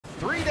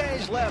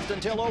days left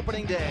until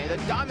opening day. The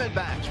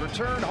Diamondbacks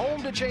return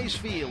home to Chase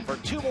Field for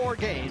 2 more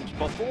games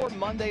before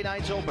Monday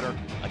night's opener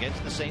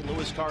against the St.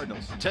 Louis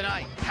Cardinals.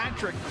 Tonight,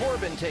 Patrick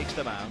Corbin takes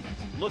the mound,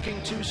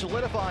 looking to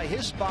solidify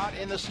his spot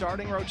in the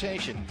starting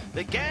rotation.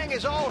 The gang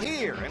is all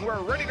here, and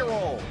we're ready to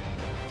roll.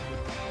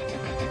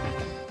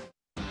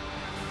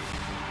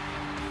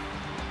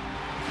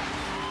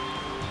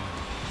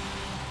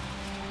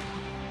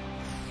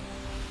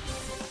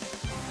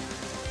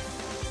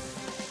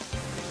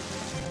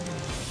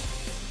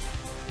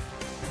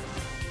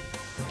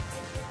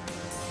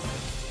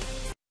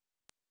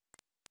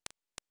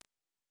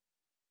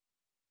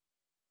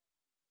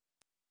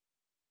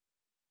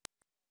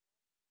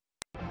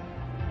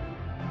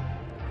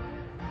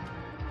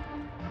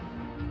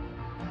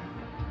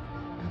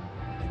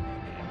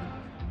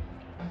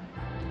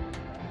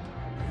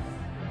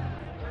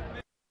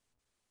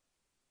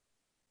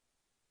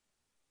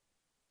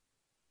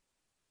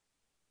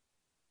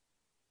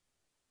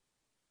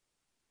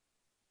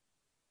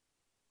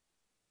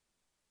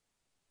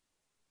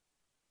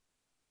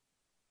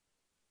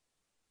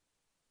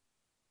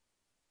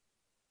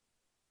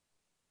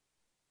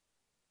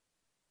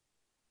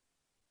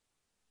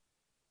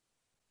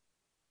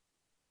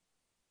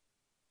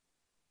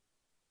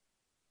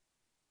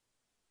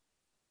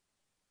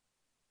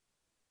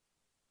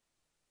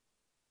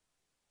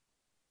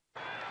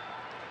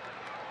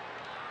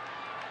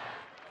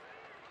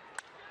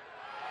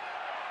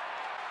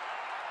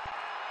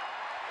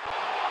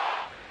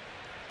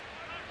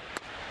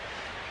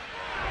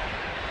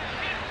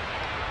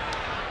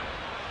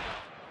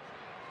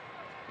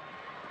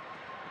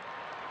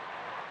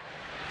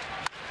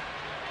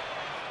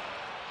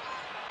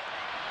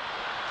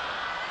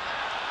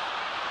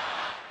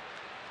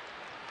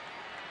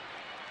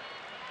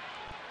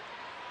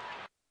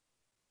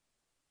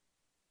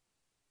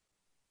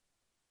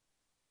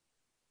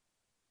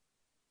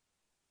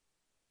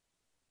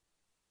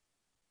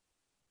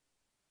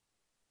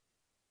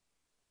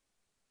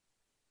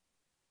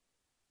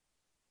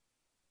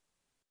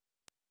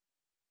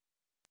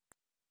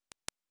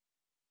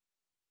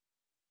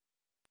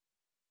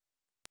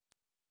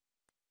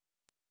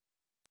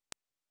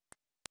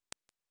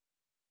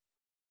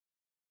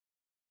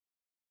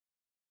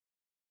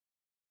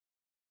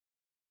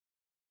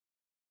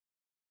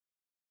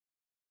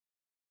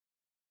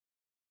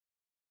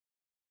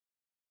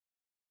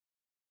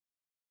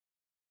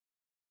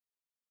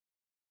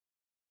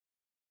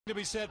 To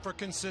be said for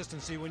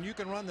consistency. When you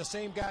can run the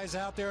same guys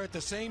out there at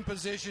the same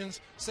positions,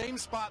 same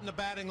spot in the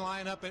batting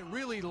lineup, it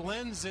really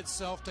lends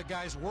itself to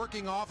guys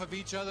working off of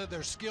each other,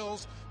 their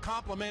skills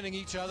complementing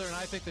each other, and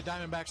I think the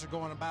Diamondbacks are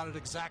going about it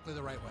exactly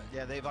the right way.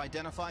 Yeah, they've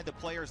identified the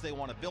players they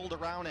want to build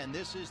around, and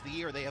this is the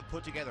year they have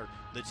put together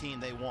the team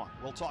they want.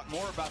 We'll talk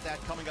more about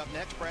that coming up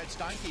next. Brad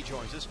Steinke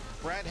joins us.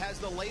 Brad has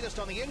the latest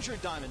on the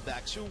injured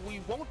Diamondbacks, who we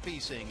won't be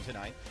seeing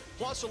tonight.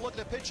 Plus a look at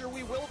a pitcher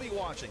we will be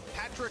watching,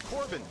 Patrick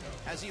Corbin.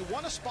 Has he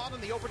won a spot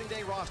on the opening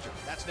day roster?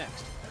 That's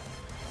next.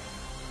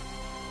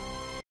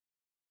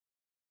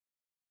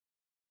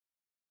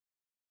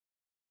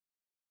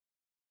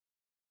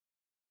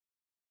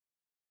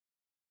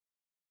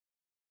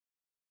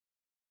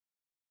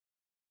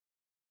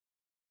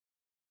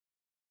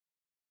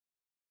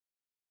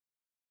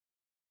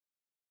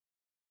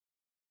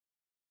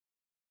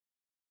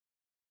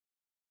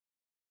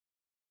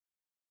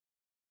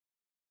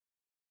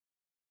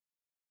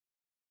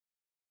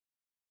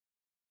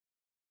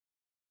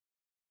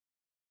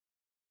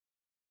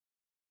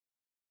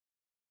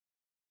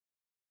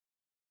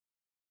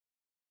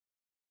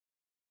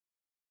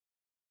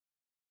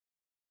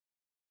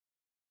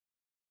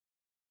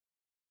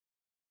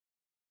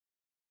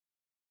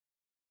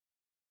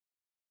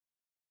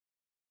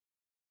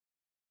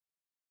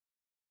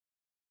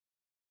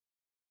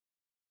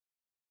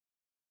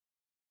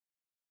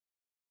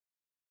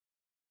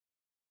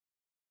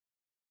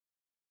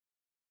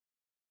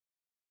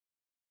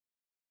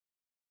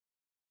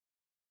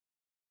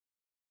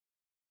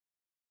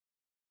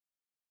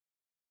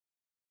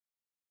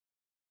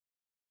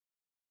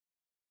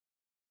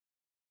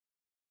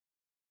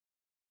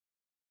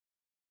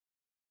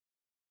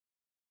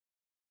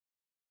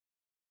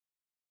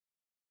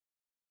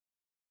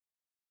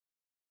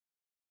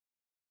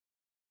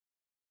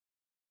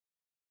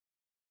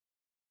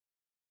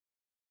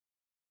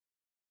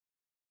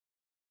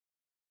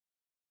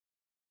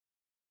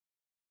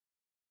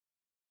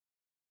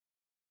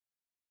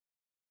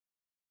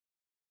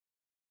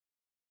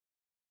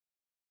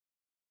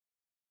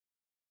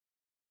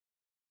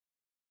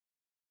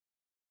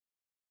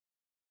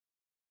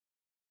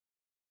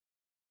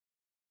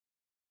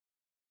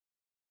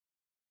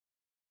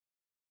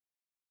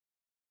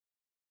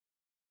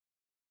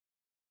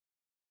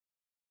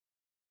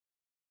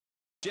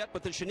 Jet,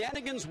 but the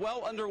shenanigans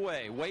well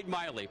underway. Wade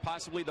Miley,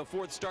 possibly the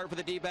 4th start for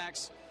the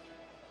D-backs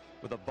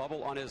with a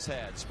bubble on his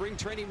head. Spring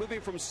training moving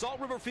from Salt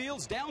River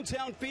Fields,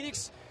 downtown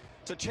Phoenix,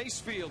 to Chase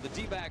Field, the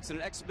D-backs in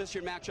an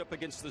exhibition matchup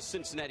against the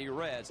Cincinnati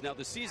Reds. Now,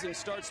 the season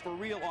starts for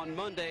real on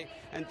Monday,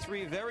 and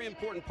three very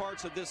important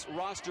parts of this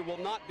roster will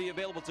not be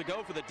available to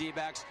go for the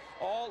D-backs,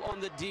 all on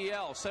the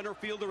DL. Center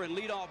fielder and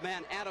leadoff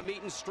man Adam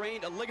Eaton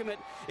strained a ligament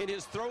in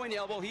his throwing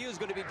elbow. He is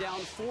going to be down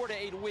 4 to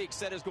 8 weeks.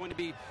 That is going to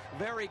be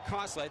very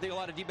costly. I think a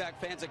lot of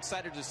D-back fans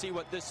excited to see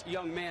what this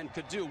young man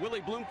could do.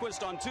 Willie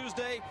Bloomquist on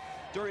Tuesday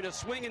during a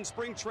swing in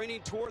spring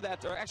training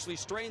actually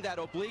strained that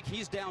oblique.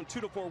 He's down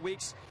 2 to 4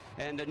 weeks.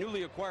 And a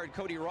newly acquired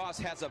Cody Ross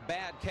has a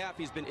bad calf.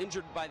 He's been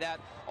injured by that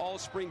all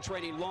spring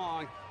training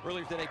long.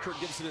 Earlier today, Kurt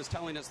Gibson is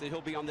telling us that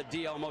he'll be on the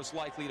DL most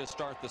likely to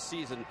start the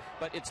season.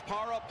 But it's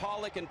Parra,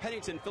 Pollock, and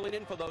Pennington filling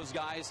in for those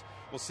guys.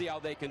 We'll see how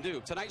they can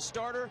do. Tonight's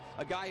starter,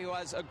 a guy who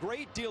has a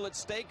great deal at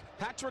stake,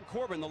 Patrick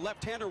Corbin, the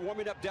left-hander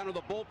warming up down to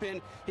the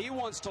bullpen. He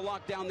wants to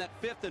lock down that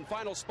fifth and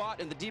final spot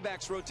in the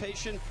D-backs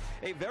rotation.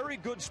 A very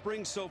good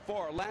spring so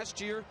far.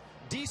 Last year,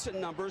 decent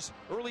numbers.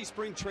 Early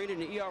spring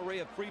training, an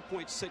ERA of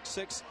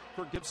 3.66.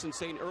 Kurt Gibson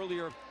saying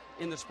earlier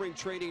in the spring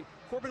training,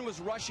 Corbin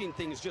was rushing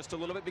things just a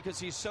little bit because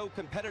he's so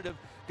competitive,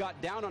 got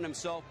down on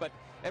himself, but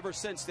ever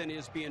since then he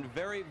is being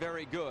very,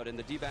 very good. And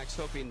the D-backs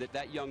hoping that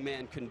that young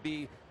man can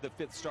be the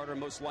fifth starter.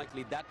 Most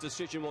likely that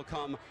decision will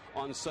come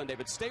on Sunday.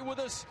 But stay with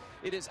us.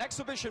 It is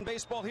exhibition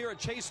baseball here at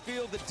Chase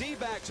Field. The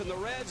D-backs and the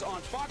Reds on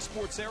Fox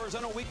Sports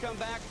Arizona. We come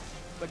back.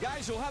 The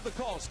guys who'll have the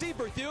call, Steve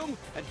Berthume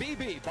and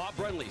BB, Bob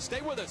Brenly. Stay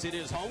with us. It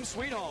is Home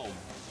Sweet Home.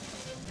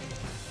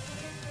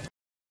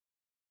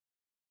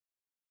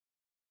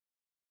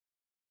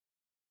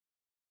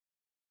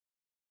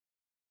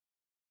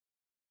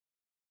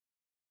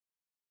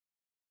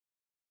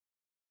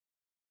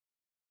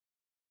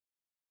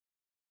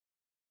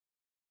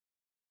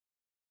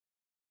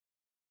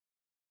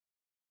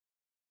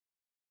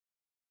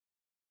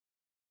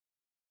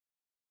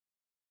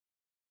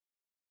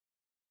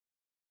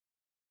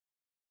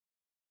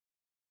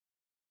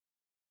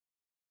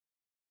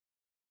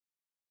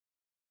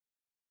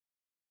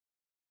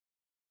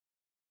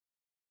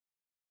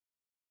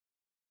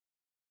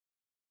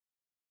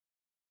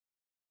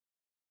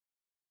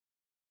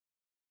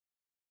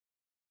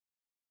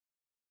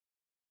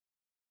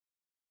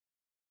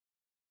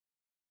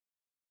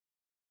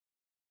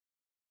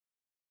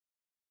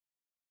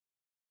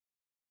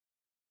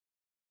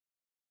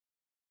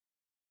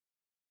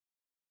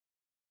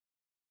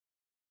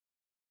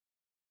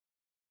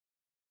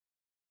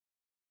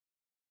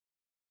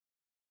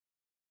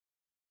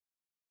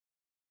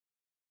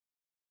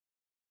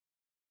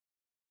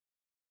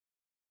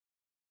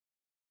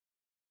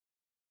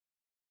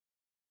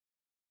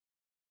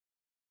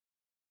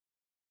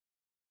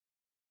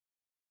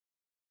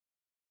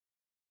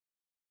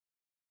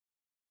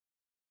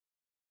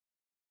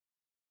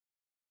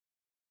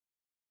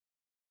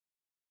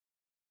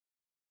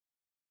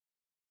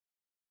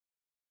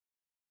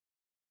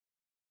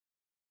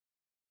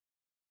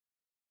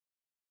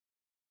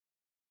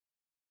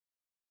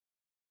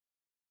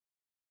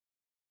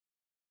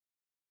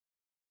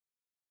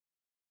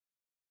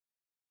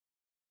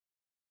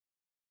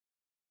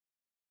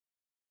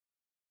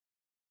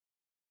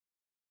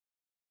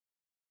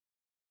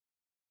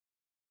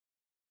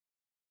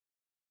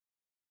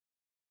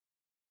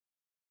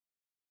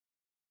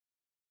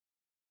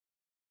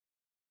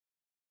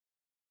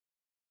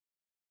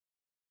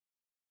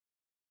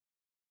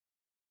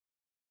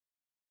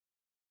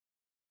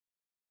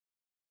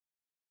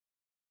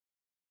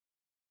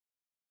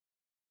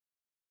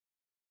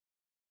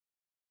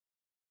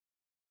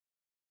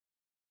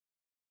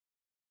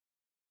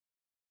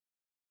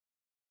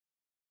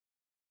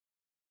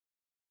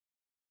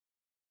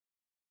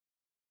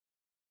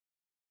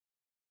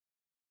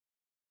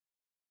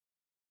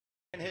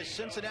 And his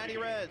Cincinnati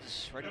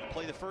Reds ready to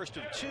play the first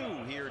of two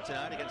here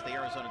tonight against the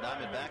Arizona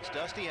Diamondbacks.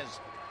 Dusty, has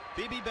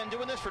BB been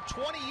doing this for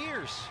 20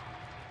 years?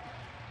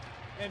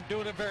 And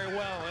doing it very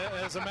well.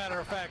 As a matter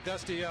of fact,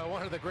 Dusty,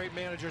 one of the great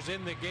managers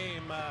in the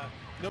game,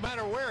 no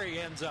matter where he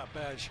ends up.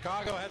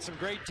 Chicago had some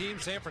great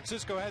teams. San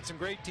Francisco had some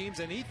great teams,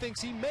 and he thinks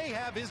he may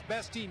have his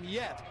best team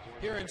yet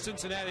here in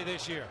Cincinnati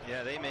this year.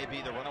 Yeah, they may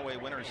be the runaway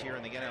winners here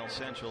in the NL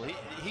Central.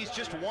 He's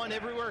just won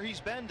everywhere he's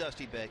been,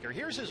 Dusty Baker.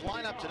 Here's his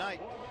lineup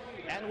tonight.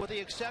 And with the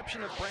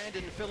exception of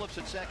Brandon Phillips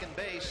at second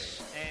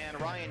base and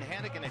Ryan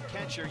Hannigan at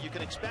catcher, you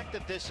can expect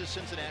that this is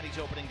Cincinnati's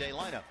opening day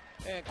lineup.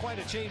 And quite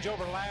a change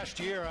over last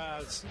year.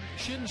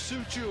 Shin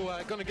Soo-Choo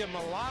going to give him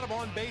a lot of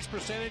on-base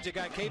percentage. A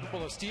guy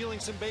capable of stealing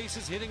some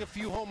bases, hitting a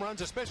few home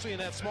runs, especially in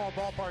that small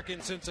ballpark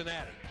in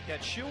Cincinnati. Yeah,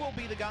 Shu will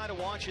be the guy to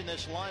watch in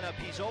this lineup.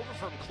 He's over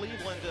from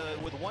Cleveland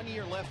with 1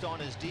 year left on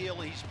his deal.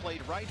 He's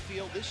played right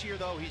field. This year,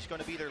 though, he's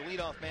going to be their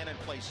leadoff man and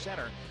play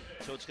center.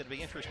 So it's going to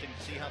be interesting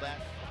to see how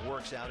that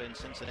works out in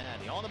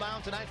Cincinnati. On the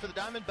mound tonight for the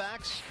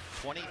Diamondbacks,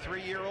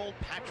 23-year-old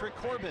Patrick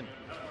Corbin.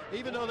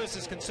 Even though this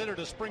is considered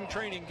a spring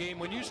training game,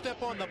 when you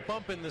step on the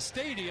bump in the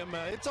stadium,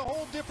 it's a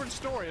whole different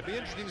story. It'll be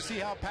interesting to see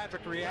how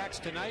Patrick reacts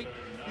tonight.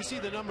 You see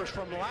the numbers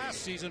from last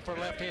season for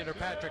left-hander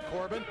Patrick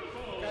Corbin.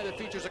 A guy that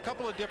features a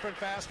couple of different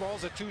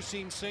fastballs, a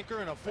two-seam sinker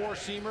and a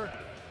four-seamer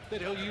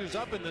that he'll use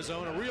up in the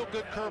zone. A real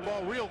good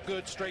curveball, real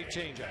good straight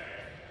changeup.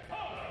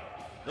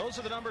 Those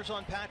are the numbers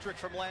on Patrick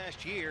from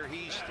last year.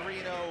 He's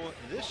 3-0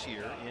 this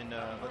year in,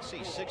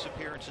 6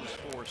 appearances,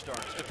 4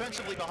 starts.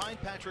 Defensively behind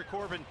Patrick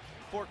Corbin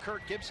for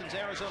Kirk Gibson's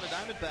Arizona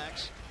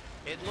Diamondbacks.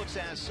 It looks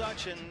as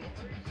such, and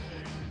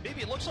maybe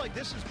it looks like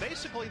this is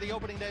basically the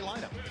opening day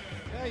lineup.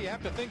 Yeah, you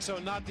have to think so.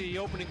 Not the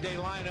opening day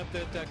lineup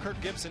that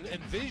Kirk Gibson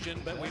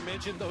envisioned, but we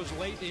mentioned those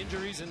late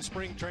injuries in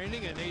spring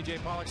training, and A.J.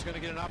 Pollock's going to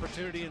get an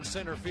opportunity in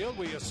center field,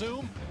 we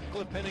assume.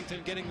 Cliff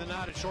Pennington getting the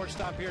nod at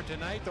shortstop here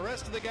tonight. The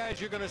rest of the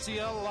guys you're going to see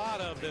a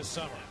lot of this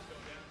summer.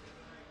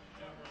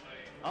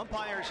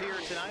 Umpires here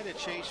tonight at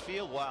Chase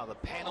Field. Wow, the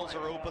panels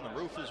are open, the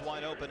roof is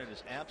wide open. It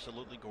is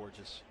absolutely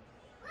gorgeous.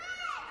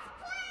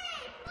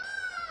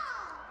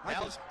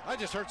 I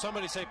just heard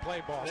somebody say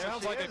play ball. There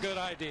Sounds like a good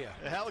idea.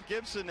 Hal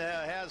Gibson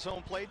has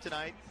home plate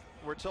tonight.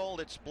 We're told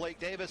it's Blake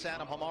Davis,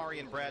 Adam Hamari,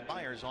 and Brad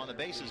Myers on the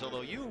bases,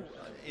 although you,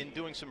 in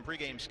doing some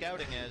pregame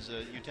scouting, as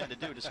you tend to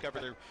do,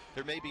 discover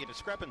there may be a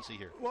discrepancy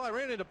here. Well, I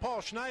ran into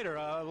Paul Schneider,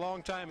 a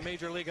longtime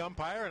Major League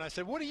umpire, and I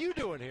said, what are you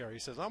doing here? He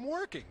says, I'm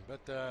working.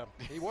 But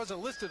he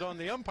wasn't listed on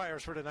the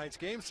umpires for tonight's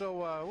game, so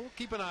we'll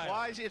keep an eye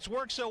on it. It's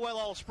worked so well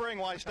all spring,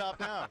 why stop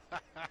now?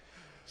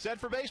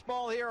 Set for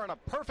baseball here on a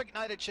perfect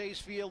night at Chase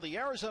Field, the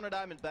Arizona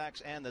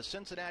Diamondbacks and the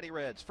Cincinnati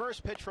Reds.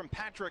 First pitch from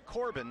Patrick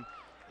Corbin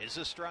is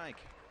a strike.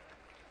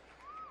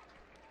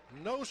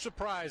 No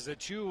surprise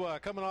that you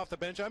coming off the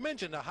bench. I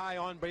mentioned a high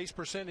on-base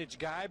percentage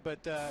guy,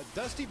 but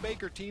Dusty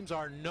Baker teams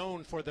are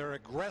known for their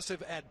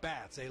aggressive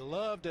at-bats. They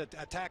love to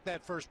attack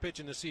that first pitch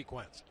in the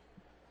sequence.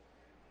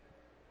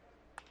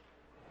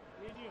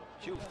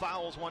 Chu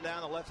fouls one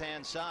down the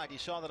left-hand side. You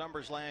saw the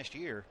numbers last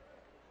year.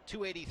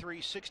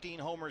 283, 16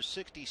 homers,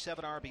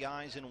 67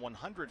 RBIs in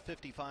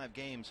 155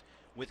 games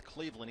with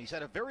Cleveland. He's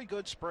had a very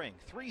good spring.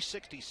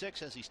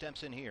 366 as he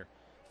steps in here.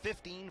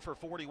 15 for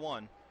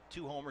 41,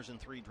 2 homers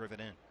and 3 driven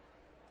in.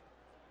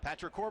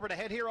 Patrick Corbin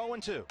ahead here,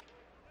 0-2.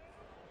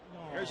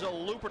 There's a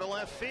looper to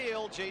left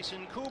field.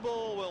 Jason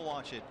Kubel will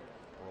watch it.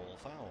 Roll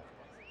foul.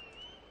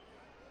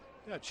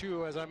 Yeah,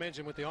 Chu, as I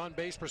mentioned, with the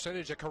on-base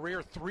percentage, a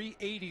career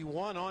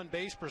 .381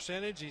 on-base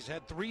percentage. He's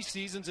had 3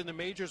 seasons in the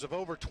majors of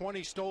over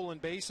 20 stolen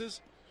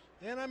bases.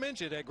 And I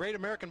mentioned a Great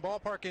American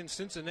Ballpark in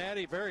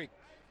Cincinnati, very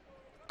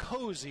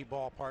cozy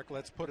ballpark,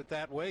 let's put it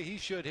that way. He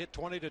should hit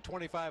 20 to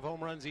 25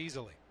 home runs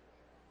easily.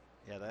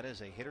 Yeah, that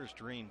is a hitter's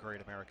dream, Great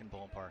American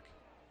Ballpark.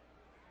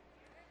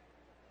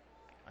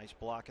 Nice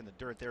block in the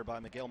dirt there by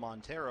Miguel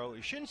Montero.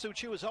 Shin-Soo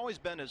Choo has always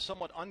been a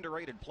somewhat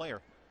underrated player.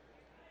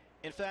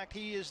 In fact,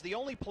 he is the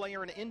only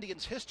player in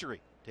Indians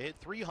history to hit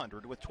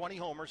 300 with 20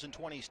 homers and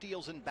 20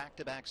 steals in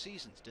back-to-back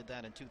seasons. Did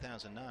that in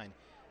 2009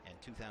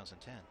 and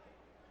 2010.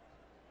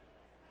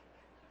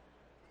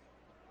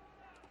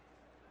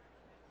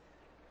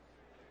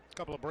 A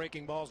couple of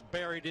breaking balls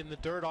buried in the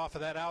dirt off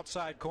of that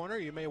outside corner.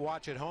 You may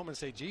watch at home and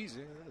say, geez,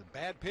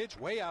 bad pitch,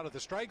 way out of the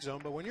strike zone.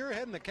 But when you're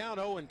ahead in the count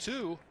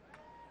 0-2,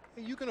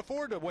 you can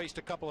afford to waste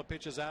a couple of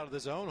pitches out of the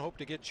zone. Hope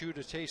to get Chu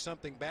to chase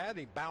something bad.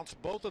 He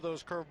bounced both of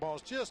those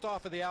curveballs just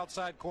off of the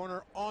outside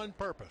corner on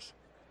purpose.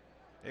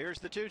 Here's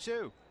the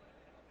 2-2.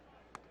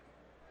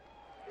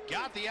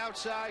 Got the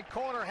outside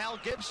corner. Hal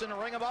Gibson,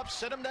 ring him up,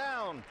 sit him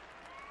down.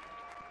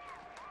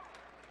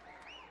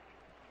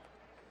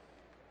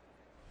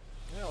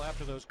 Well,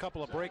 after those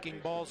couple of breaking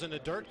balls in the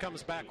dirt,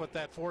 comes back with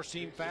that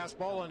four-seam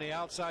fastball on the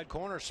outside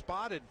corner,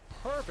 spotted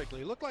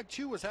perfectly. Looked like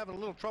Chu was having a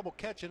little trouble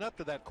catching up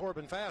to that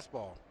Corbin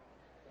fastball.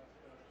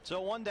 So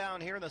one down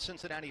here in the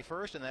Cincinnati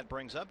first, and that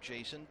brings up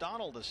Jason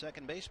Donald, the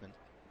second baseman.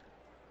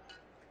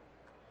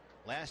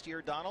 Last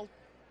year, Donald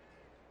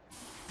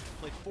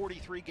played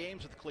 43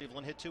 games with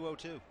Cleveland, hit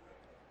 .202.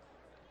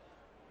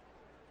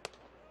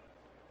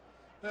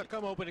 Well,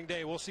 come opening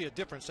day, we'll see a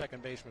different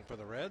second baseman for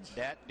the Reds.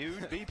 That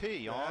dude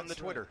BP on the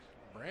Twitter. Right.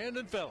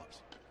 Brandon Phillips.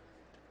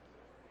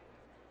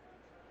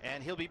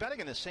 And he'll be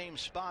betting in the same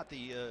spot.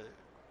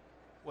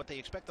 What they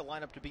expect the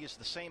lineup to be is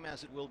the same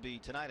as it will be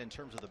tonight in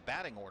terms of the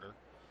batting order,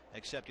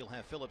 except you'll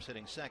have Phillips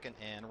hitting second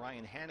and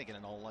Ryan Hannigan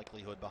in all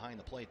likelihood behind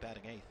the plate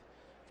batting eighth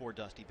for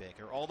Dusty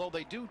Baker. Although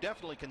they do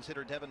definitely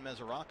consider Devin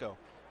Mesoraco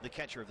the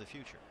catcher of the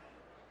future.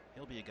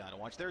 He'll be a guy to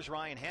watch. There's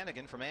Ryan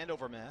Hannigan from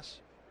Andover, Mass.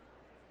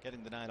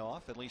 Getting the night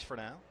off, at least for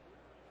now.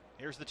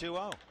 Here's the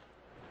 2-0.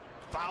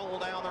 Foul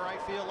down the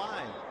right field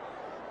line.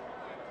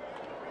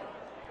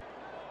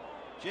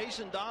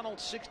 Jason Donald,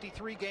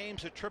 63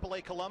 games at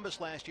AAA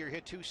Columbus last year,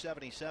 hit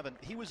 .277.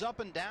 He was up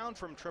and down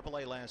from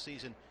AAA last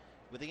season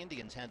with the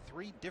Indians, had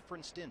 3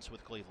 different stints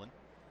with Cleveland,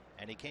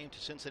 and he came to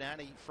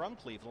Cincinnati from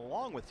Cleveland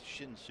along with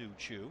Shin-Soo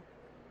Choo,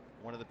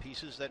 one of the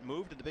pieces that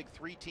moved in the big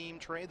 3-team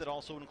trade that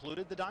also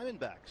included the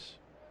Diamondbacks.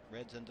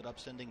 Reds ended up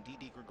sending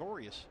Didi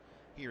Gregorius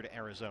here to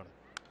Arizona.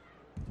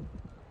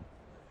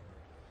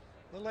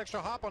 A little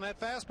extra hop on that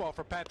fastball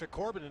for Patrick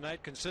Corbin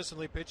tonight,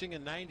 consistently pitching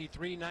in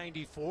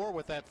 93-94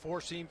 with that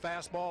four-seam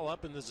fastball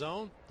up in the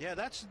zone. Yeah,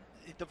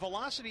 the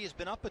velocity has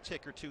been up a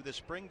tick or two this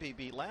spring,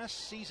 BB.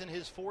 Last season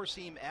his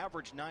four-seam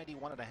averaged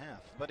 91.5,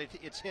 but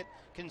it's hit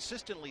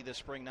consistently this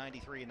spring,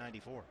 93 and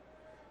 94.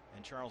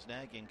 And Charles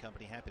Nagy and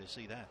company happy to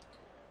see that.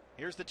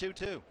 Here's the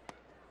 2-2.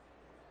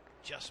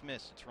 Just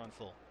missed. It's run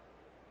full.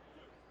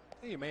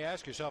 You may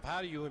ask yourself,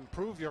 how do you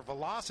improve your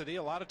velocity?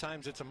 A lot of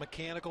times it's a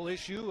mechanical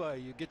issue.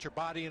 You get your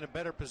body in a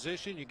better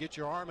position. You get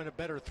your arm in a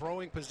better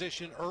throwing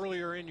position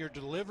earlier in your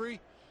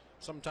delivery.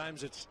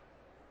 Sometimes it's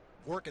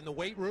work in the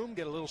weight room,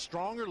 get a little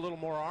stronger, a little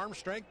more arm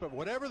strength. But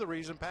whatever the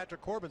reason,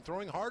 Patrick Corbin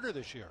throwing harder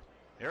this year.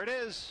 There it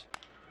is.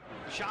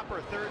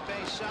 Chopper third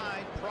base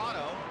side.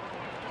 Prado.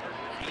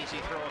 Easy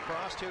throw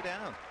across, 2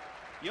 down.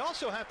 You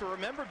also have to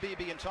remember,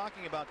 BB, in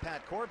talking about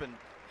Pat Corbin,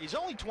 he's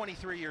only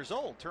 23 years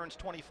old, turns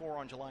 24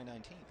 on July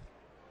 19th.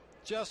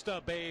 Just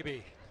a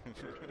baby.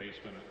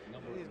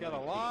 He's got a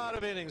lot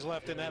of innings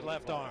left in that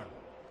left arm.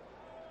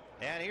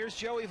 And here's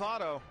Joey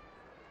Votto.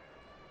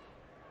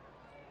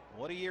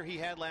 What a year he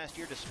had last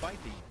year, despite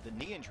the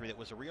knee injury that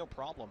was a real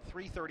problem.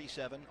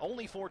 337,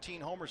 only 14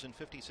 homers and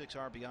 56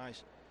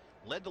 RBIs.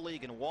 Led the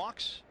league in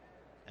walks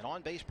and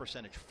on-base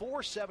percentage.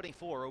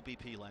 474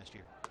 OBP last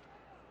year.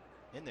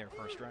 In there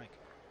for a strike.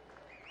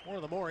 One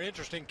of the more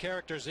interesting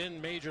characters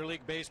in Major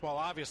League Baseball.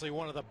 Obviously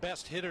one of the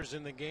best hitters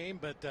in the game,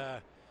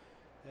 but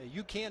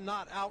you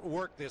cannot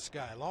outwork this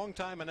guy.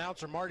 Longtime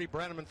announcer Marty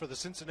Brennaman for the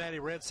Cincinnati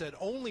Reds said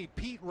only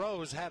Pete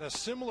Rose had a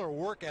similar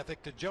work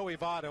ethic to Joey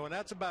Votto, and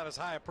that's about as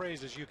high a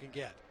praise as you can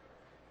get.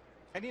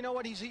 And you know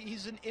what?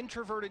 He's an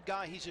introverted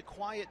guy. He's a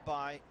quiet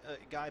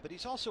guy, but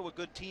he's also a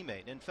good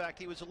teammate. In fact,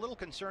 he was a little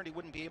concerned he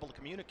wouldn't be able to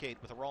communicate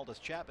with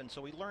Aroldis Chapman,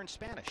 so he learned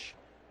Spanish.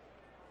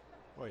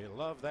 Well, you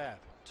love that.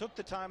 Took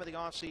the time of the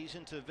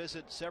offseason to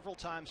visit several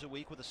times a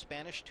week with a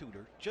Spanish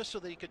tutor just so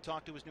that he could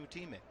talk to his new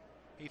teammate.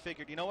 He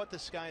figured, you know what,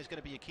 this guy is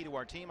going to be a key to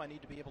our team. I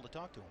need to be able to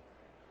talk to him.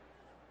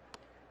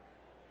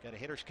 Got a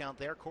hitter's count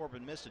there.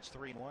 Corbin missed. It's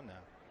 3-1 now.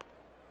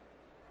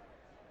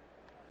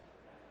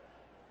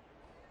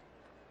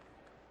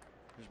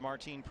 There's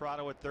Martin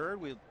Prado at third.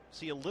 We'll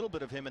see a little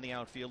bit of him in the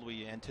outfield,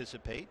 we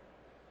anticipate,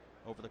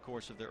 over the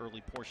course of the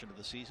early portion of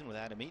the season with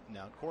Adam Eaton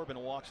out. Corbin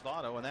walks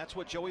Votto, and that's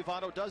what Joey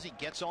Votto does. He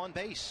gets on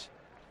base.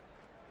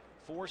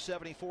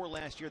 474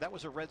 last year. That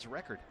was a Reds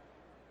record.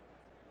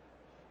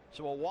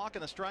 So a walk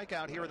and a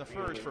strikeout here in the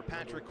first for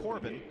Patrick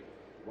Corbin.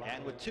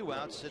 And with 2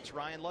 outs, it's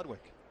Ryan Ludwig.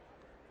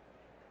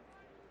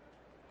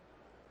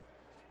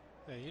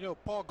 You know,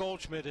 Paul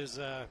Goldschmidt is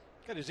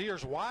got his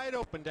ears wide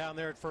open down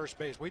there at first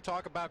base. We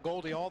talk about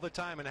Goldie all the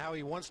time and how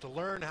he wants to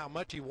learn, how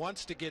much he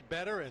wants to get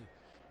better. And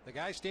the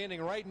guy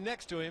standing right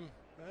next to him,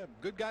 a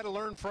good guy to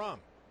learn from.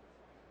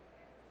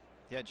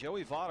 Yeah,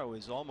 Joey Votto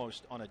is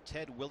almost on a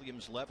Ted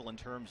Williams level in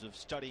terms of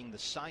studying the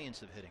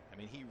science of hitting. I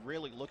mean, he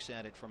really looks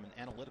at it from an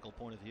analytical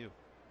point of view.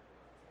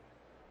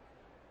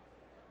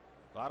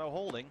 Votto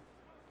holding.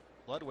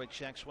 Ludwig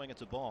check swing at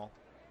the ball.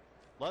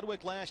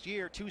 Ludwig last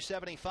year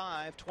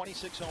 275,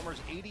 26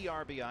 homers, 80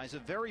 RBIs, a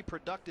very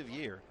productive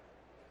year,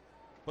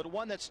 but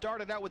one that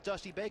started out with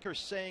Dusty Baker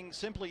saying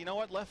simply, you know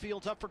what, left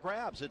field's up for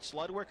grabs. It's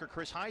Ludwig or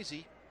Chris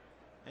Heisey,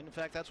 and in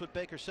fact that's what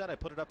Baker said. I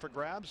put it up for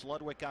grabs.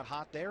 Ludwig got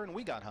hot there and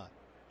we got hot.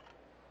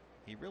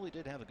 He really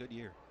did have a good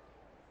year.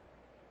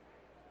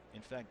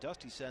 In fact,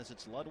 Dusty says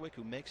it's Ludwig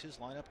who makes his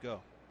lineup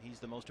go. He's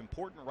the most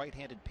important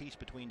right-handed piece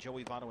between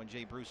Joey Votto and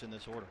Jay Bruce in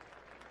this order.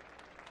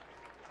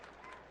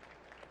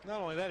 Not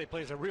only that, he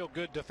plays a real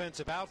good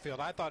defensive outfield.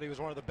 I thought he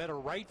was one of the better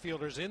right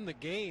fielders in the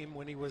game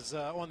when he was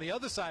on the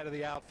other side of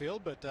the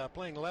outfield, but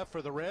playing left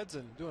for the Reds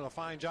and doing a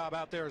fine job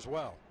out there as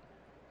well.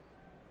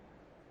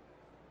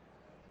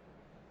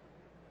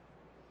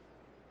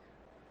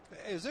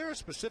 Is there a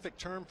specific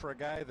term for a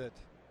guy that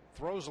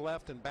throws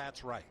left and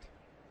bats right?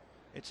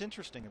 It's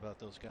interesting about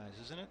those guys,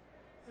 isn't it?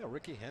 Yeah,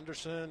 Ricky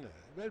Henderson.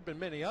 There have been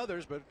many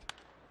others, but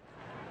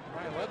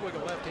Ryan Ludwig,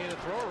 a left-handed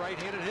thrower,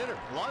 right-handed hitter.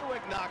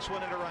 Ludwig knocks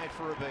one into right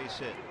for a base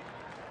hit.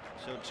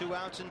 So 2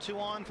 outs and 2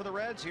 on for the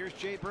Reds. Here's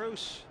Jay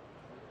Bruce.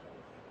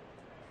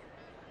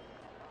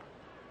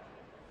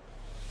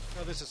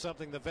 Now, this is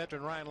something the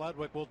veteran Ryan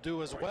Ludwig will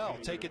do as well.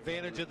 Take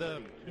advantage of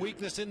the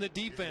weakness in the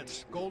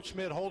defense.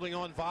 Goldschmidt holding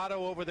on Votto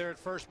over there at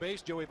first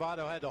base. Joey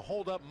Votto had to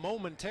hold up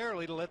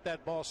momentarily to let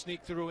that ball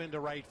sneak through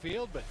into right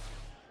field, but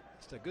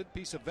it's a good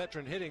piece of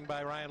veteran hitting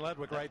by Ryan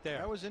Ludwig right there.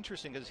 That was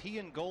interesting because he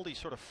and Goldie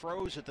sort of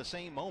froze at the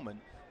same moment,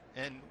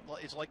 and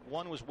it's like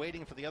one was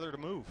waiting for the other to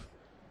move.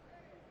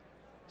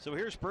 So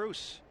here's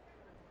Bruce.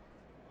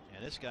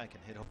 And this guy can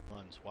hit home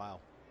runs. Wow.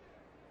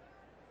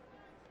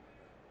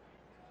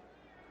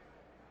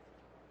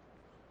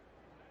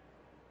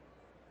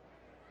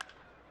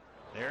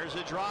 There's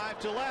a drive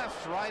to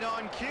left, right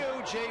on cue.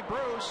 Jay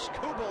Bruce,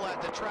 Kubel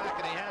at the track,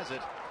 and he has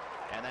it.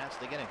 And that's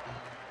the inning.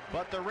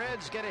 But the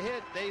Reds get a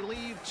hit. They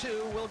leave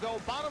 2. We'll go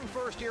bottom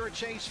first here at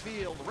Chase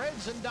Field.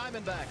 Reds and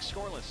Diamondbacks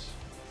scoreless.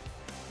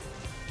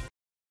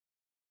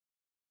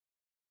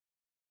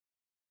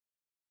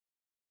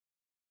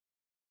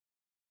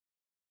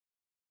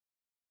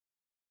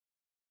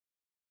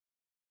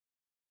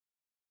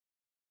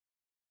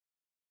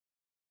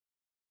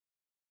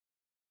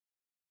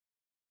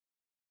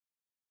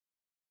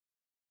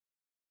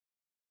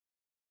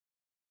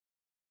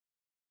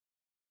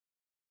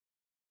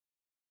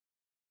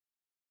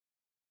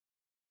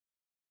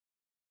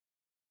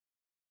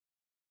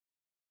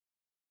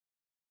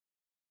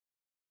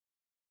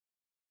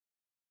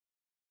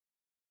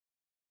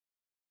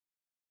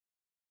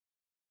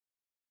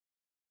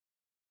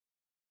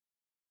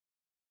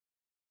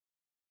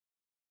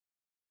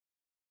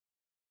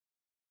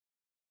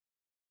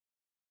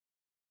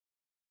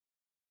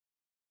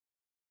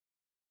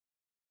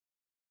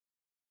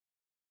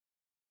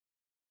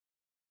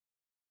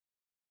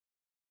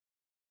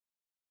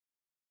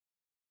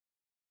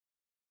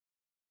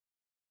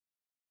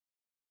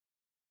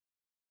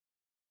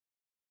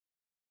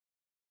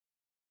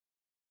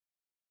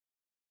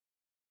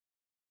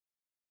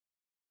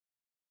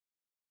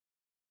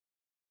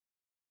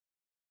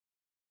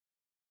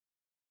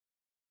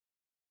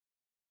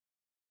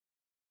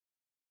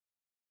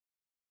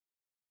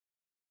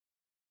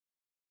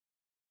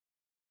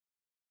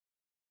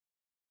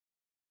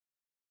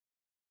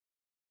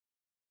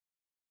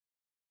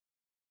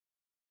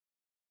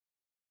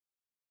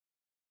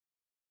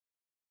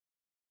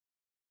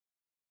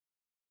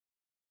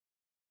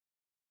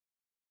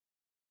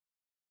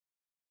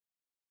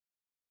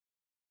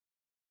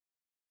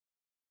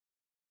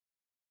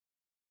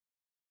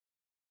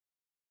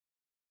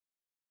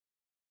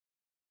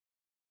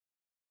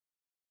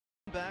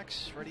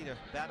 Backs ready to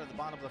bat at the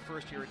bottom of the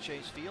first here at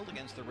Chase Field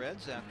against the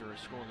Reds after a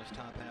scoreless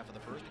top half of the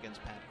first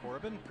against Pat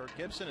Corbin. Kirk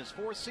Gibson, his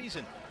fourth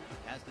season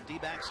as the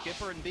D-back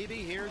skipper, and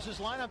BB, here's his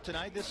lineup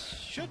tonight. This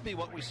should be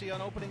what we see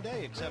on opening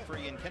day, except for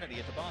Ian Kennedy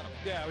at the bottom.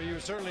 Yeah, well, you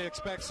would certainly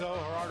expect so.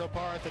 Gerardo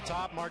Parra at the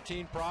top,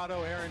 Martin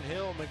Prado, Aaron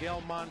Hill,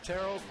 Miguel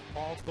Montero,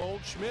 Paul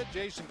Goldschmidt,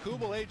 Jason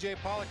Kubel, A.J.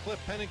 Pollock,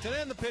 Cliff Pennington,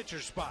 and the pitcher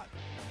spot.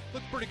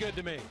 Looks pretty good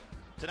to me.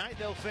 Tonight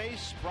they'll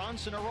face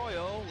Bronson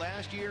Arroyo.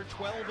 Last year,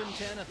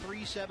 12-10, a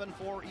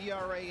 3.74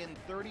 ERA in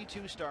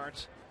 32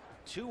 starts,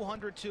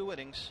 202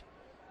 innings,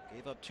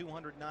 gave up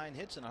 209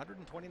 hits and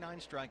 129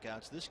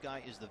 strikeouts. This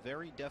guy is the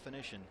very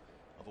definition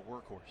of a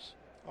workhorse.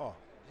 Oh,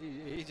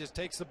 he just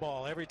takes the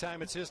ball every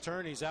time it's his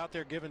turn. He's out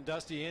there giving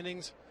Dusty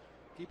innings,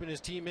 keeping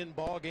his team in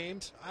ball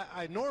games.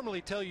 I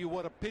normally tell you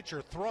what a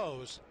pitcher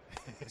throws.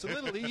 It's a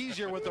little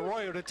easier with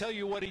Arroyo to tell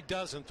you what he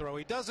doesn't throw.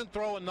 He doesn't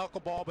throw a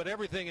knuckleball, but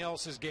everything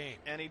else is game.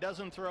 And he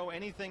doesn't throw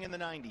anything in the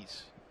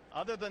 90s.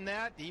 Other than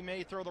that, he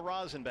may throw the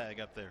rosin bag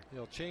up there.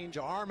 He'll change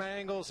arm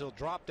angles. He'll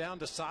drop down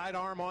to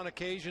sidearm on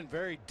occasion.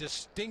 Very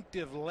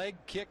distinctive leg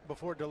kick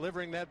before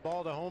delivering that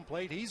ball to home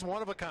plate. He's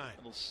one of a kind.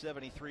 Little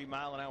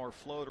 73-mile-an-hour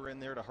floater in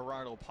there to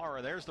Gerardo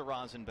Parra. There's the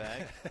rosin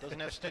bag. Doesn't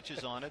have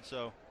stitches on it,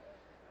 so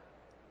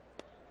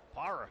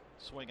Parra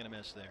swing and a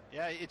miss there.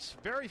 Yeah, it's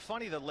very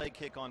funny, the leg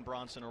kick on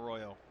Bronson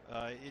Arroyo.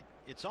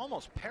 It's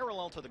almost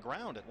parallel to the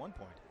ground at one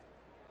point.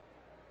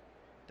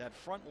 That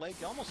front leg,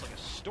 almost like a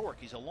stork.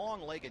 He's a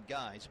long-legged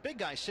guy. He's a big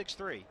guy,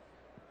 6'3".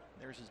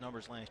 There's his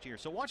numbers last year.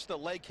 So watch the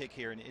leg kick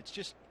here, and it's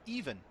just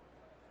even.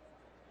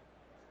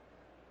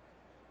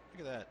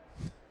 Look at that.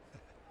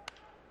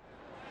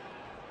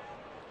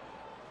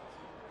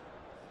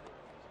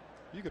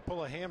 You could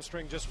pull a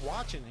hamstring just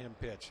watching him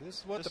pitch. This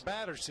is what the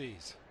batter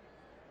sees.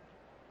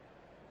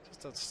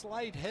 Just a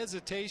slight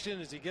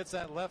hesitation as he gets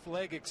that left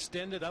leg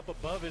extended up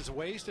above his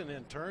waist and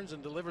then turns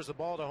and delivers the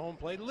ball to home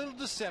plate. A little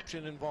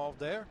deception involved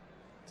there.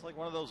 It's like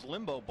one of those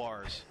limbo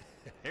bars.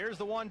 Here's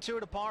the 1-2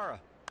 to Parra.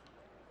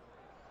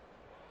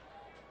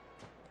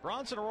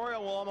 Bronson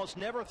Arroyo will almost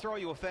never throw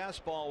you a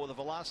fastball with a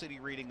velocity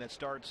reading that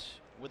starts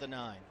with a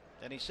 9.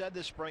 And he said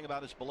this spring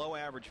about his below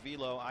average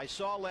velo. I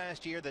saw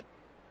last year that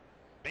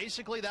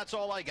basically that's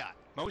all I got.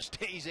 Most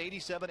days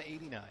 87 to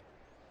 89.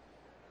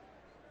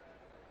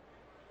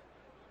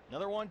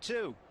 Another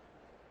 1-2.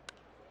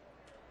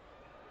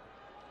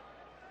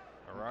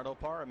 Gerardo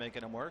Parra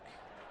making him work.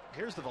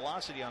 Here's the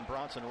velocity on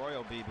Bronson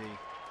Arroyo, BB.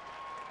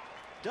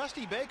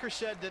 Dusty Baker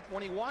said that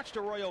when he watched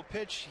Arroyo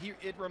pitch,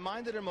 it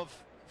reminded him of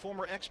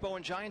former Expo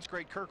and Giants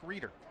great Kirk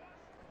Reeder.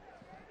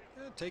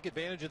 Take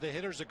advantage of the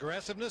hitter's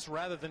aggressiveness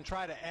rather than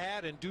try to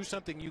add and do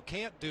something you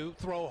can't do.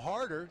 Throw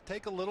harder,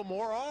 take a little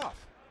more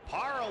off.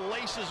 Parra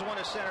laces one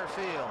to center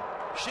field.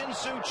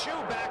 Shin-Soo Choo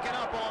backing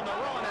up on the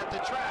run at the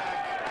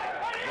track.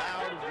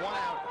 Loud one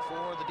out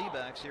for the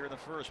D-backs here in the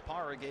first.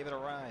 Parra gave it a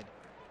ride.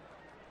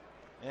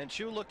 And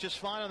Choo looked just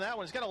fine on that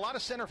one. He's got a lot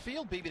of center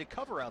field, BB, to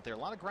cover out there. A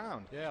lot of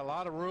ground. Yeah, a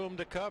lot of room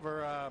to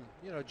cover.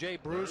 Jay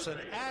Bruce, an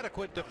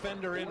adequate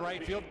defender in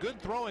right field.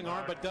 Good throwing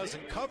arm, but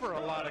doesn't cover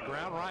a lot of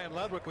ground. Ryan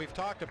Ludwig, we've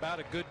talked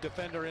about, a good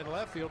defender in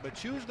left field. But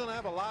Choo's going to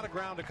have a lot of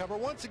ground to cover.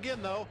 Once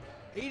again, though,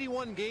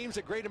 81 games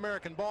at Great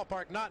American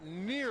Ballpark, not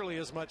nearly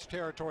as much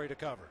territory to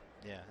cover.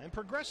 Yeah, and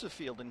Progressive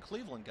Field in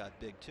Cleveland got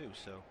big, too.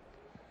 So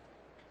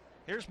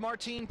here's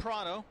Martin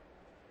Prado.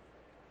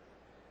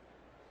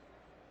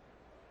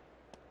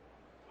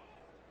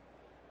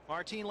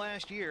 Martin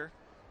last year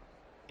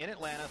in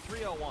Atlanta,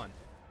 301.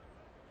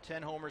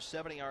 10 homers,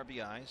 70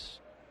 RBIs.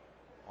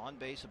 On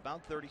base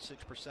about 36%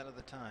 of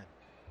the time.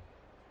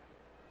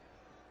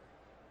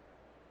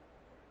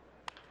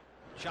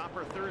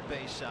 Chopper third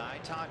base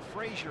side. Todd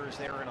Frazier is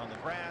there and on the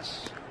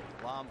grass.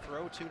 Lob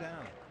throw, 2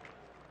 down.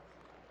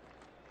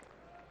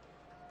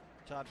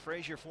 Todd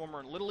Frazier,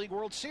 former Little League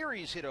World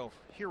Series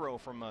hero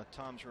from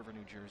Toms River,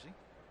 New Jersey.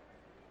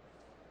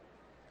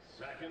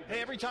 Hey,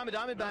 every time a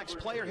Diamondbacks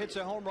player hits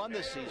a home run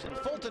this season,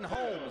 Fulton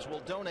Homes will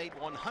donate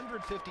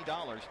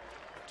 $150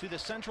 to the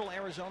Central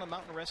Arizona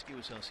Mountain Rescue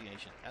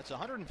Association. That's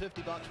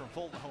 $150 from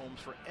Fulton Homes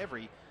for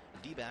every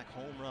D-back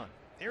home run.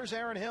 Here's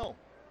Aaron Hill.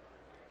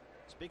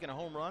 Speaking of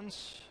home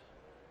runs,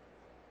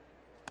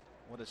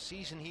 what a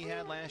season he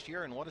had last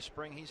year and what a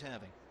spring he's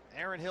having.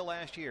 Aaron Hill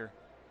last year,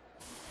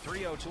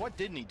 302. What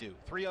didn't he do?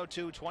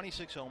 302,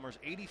 26 homers,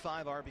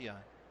 85 RBI.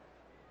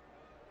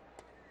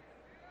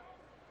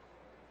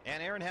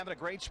 And Aaron having a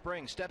great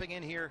spring, stepping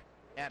in here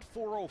at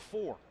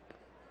 404.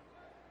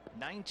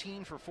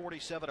 19 for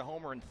 47, a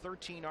homer, and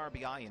 13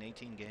 RBI in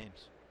 18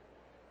 games.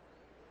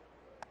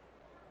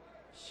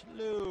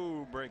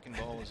 Slow breaking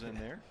ball is in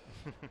there.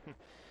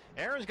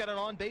 Aaron's got an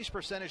on-base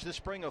percentage this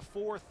spring of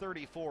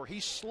 .434.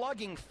 He's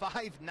slugging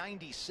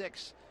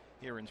 .596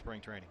 here in spring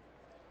training.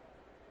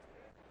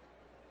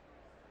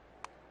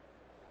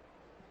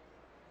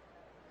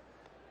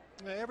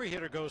 Every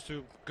hitter goes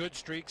through good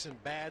streaks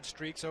and bad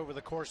streaks over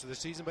the course of the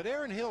season, but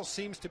Aaron Hill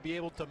seems to be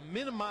able to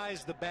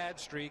minimize the bad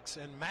streaks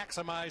and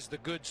maximize the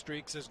good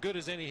streaks as good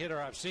as any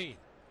hitter I've seen.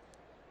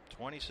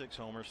 26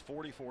 homers,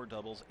 44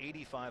 doubles,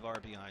 85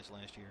 RBIs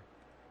last year.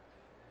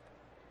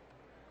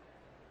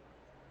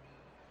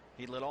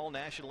 He led all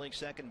National League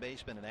second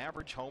basemen in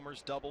average,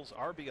 homers, doubles,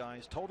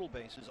 RBIs, total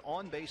bases,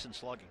 on base, and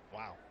slugging.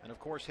 Wow. And of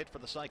course, hit for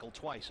the cycle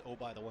twice. Oh,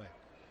 by the way.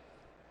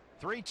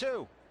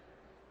 3-2.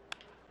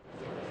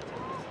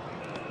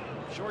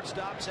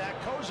 Shortstop Zach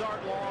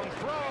Cozart, long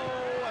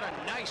throw, and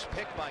a nice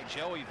pick by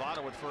Joey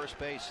Votto at first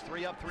base.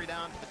 3 up, 3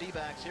 down for the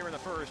D-backs here in the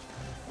first.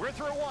 We're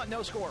through 1,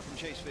 no score from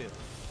Chase Field.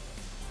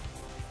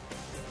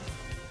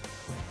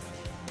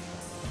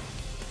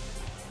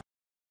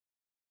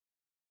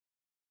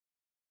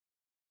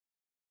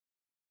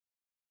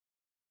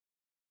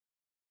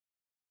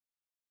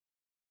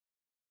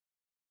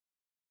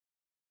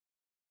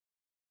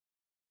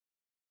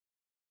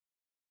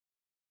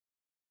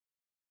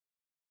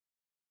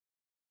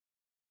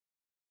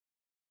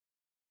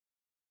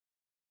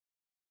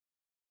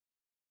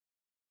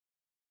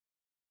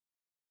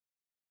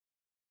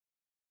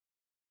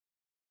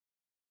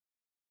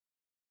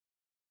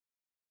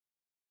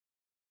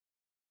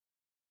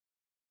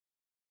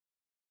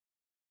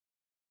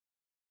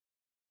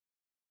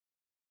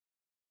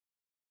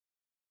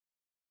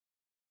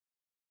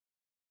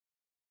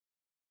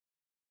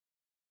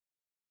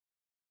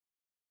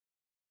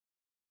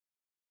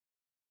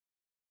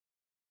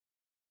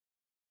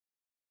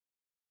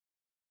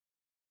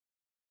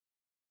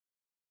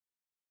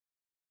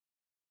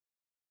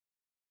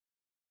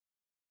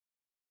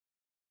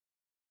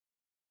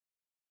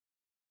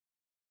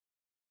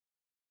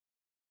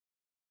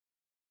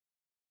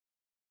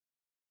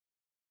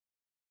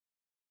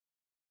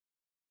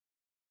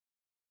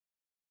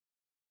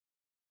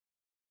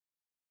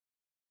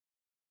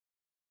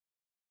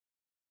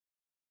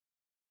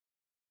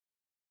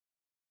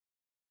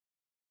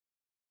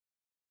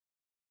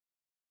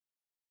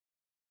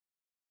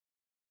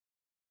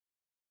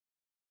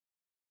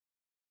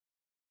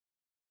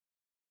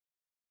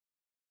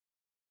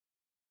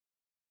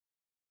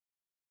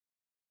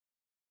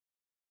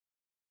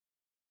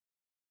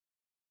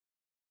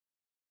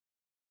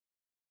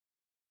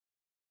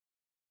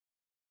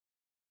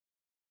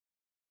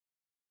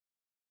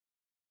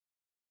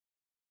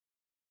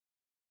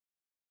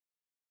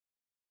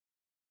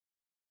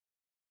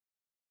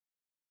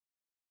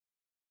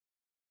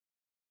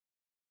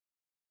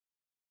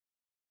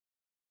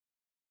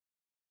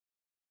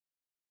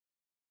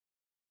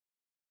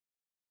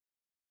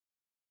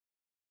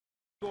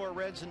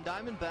 Reds and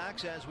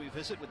Diamondbacks as we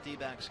visit with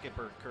D-back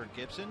skipper Kirk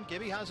Gibson.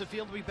 Gibby, how's it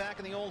feel to be back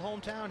in the old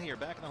hometown here,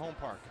 back in the home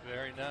park?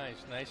 Very nice.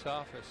 Nice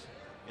office.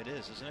 It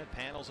is, isn't it?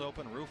 Panels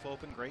open, roof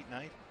open, great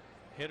night.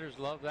 Hitters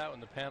love that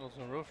when the panels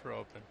and roof are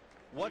open.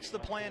 What's the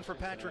plan for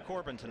Patrick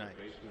Corbin tonight?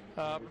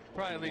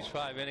 Probably at least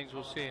 5 innings.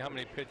 We'll see how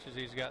many pitches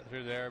he's got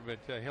through there, but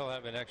he'll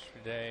have an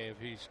extra day if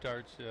he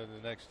starts the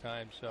next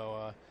time,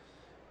 so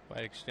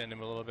might extend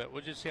him a little bit.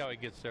 We'll just see how he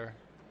gets there.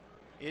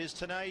 Is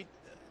tonight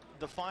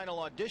the final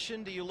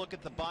audition? Do you look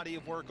at the body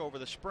of work over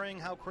the spring?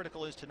 How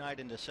critical is tonight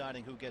in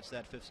deciding who gets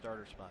that 5th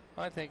starter spot?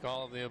 I think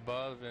all of the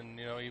above, and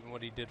even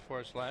what he did for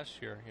us last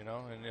year,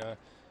 and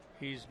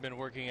he's been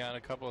working on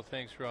a couple of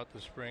things throughout the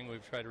spring.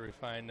 We've tried to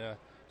refine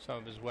some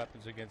of his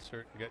weapons against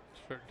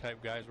certain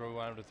type guys where we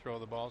want him to throw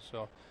the ball,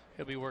 so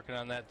he'll be working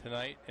on that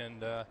tonight,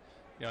 and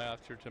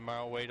after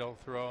tomorrow, Wade will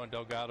throw and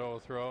Delgado will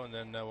throw, and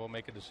then we'll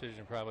make a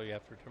decision probably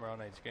after tomorrow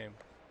night's game.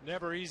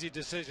 Never easy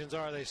decisions,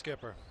 are they,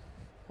 Skipper?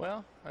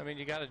 Well, I mean,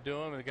 you got to do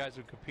them. The guys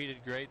have competed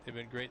great. They've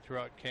been great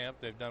throughout camp.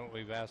 They've done what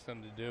we've asked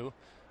them to do.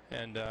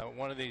 And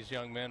one of these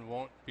young men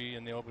won't be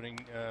in the opening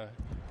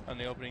on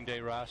the opening day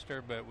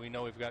roster, but we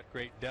know we've got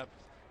great depth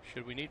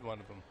should we need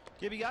one of them.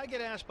 Gibby, I get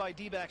asked by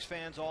D-backs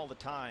fans all the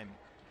time,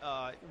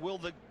 will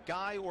the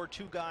guy or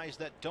 2 guys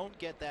that don't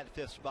get that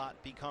 5th spot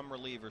become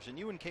relievers? And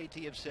you and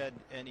KT have said,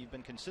 and you've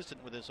been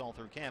consistent with this all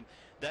through camp,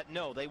 that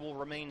no, they will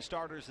remain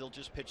starters. They'll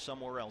just pitch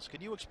somewhere else.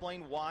 Could you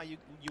explain why you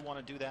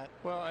want to do that?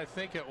 Well, I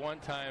think at one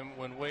time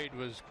when Wade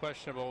was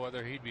questionable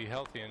whether he'd be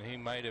healthy, and he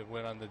might have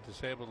went on the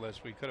disabled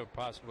list, we could have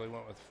possibly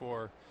went with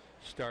 4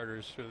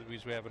 starters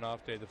because we have an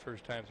off day the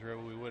first time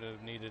through. We would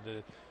have needed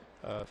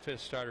a 5th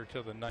starter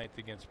till the 9th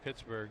against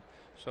Pittsburgh.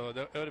 So it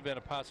would have been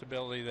a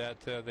possibility that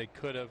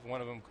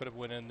one of them could have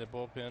went in the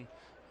bullpen.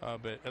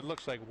 But it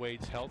looks like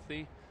Wade's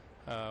healthy.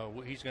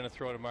 He's going to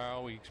throw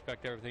tomorrow. We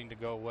expect everything to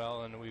go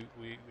well, and we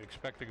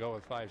expect to go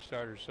with 5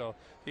 starters. So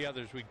the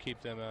others, we'd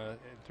keep them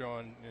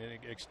throwing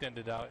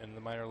extended out in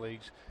the minor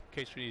leagues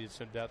in case we needed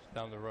some depth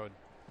down the road.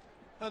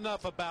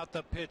 Enough about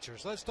the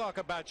pitchers. Let's talk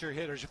about your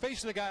hitters. You're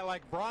facing a guy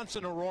like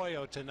Bronson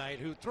Arroyo tonight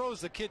who throws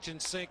the kitchen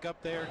sink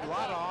up there. A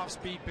lot of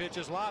off-speed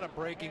pitches, a lot of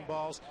breaking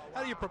balls.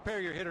 How do you prepare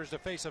your hitters to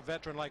face a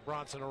veteran like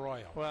Bronson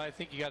Arroyo? Well, I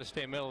think you got to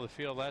stay middle of the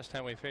field. Last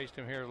time we faced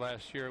him here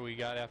last year, we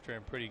got after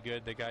him pretty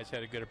good. The guys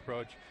had a good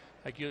approach.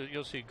 Like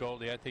you'll see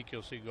Goldie. I think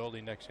you'll see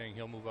Goldie next inning.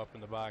 He'll move up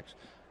in the box.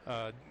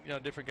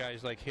 Different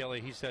guys like Haley,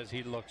 he says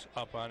he looks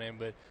up on him,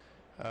 but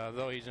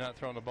though he's not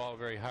throwing the ball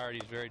very hard,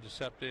 he's very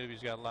deceptive.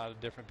 He's got a lot of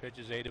different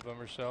pitches, 8 of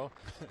them or so.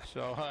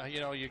 So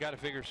you got to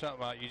figure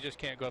something out. You just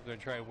can't go up there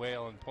and try and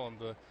wail and pull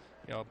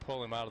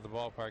him out of the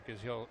ballpark,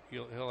 because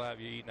he'll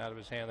have you eaten out of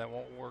his hand. That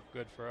won't work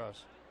good for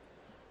us.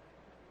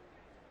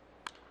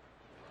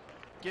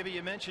 Gibby,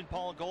 you mentioned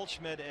Paul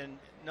Goldschmidt, and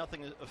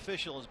nothing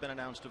official has been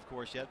announced, of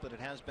course, yet, but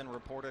it has been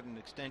reported an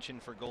extension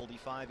for Goldie,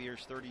 5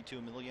 years,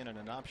 $32 million, and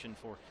an option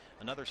for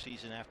another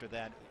season after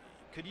that.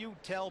 Could you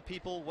tell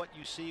people what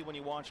you see when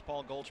you watch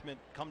Paul Goldschmidt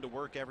come to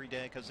work every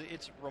day? Because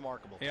it's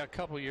remarkable. Yeah, a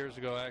couple years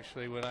ago,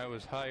 actually, when I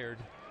was hired,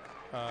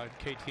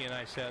 KT and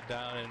I sat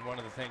down, and one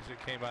of the things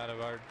that came out of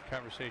our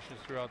conversations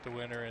throughout the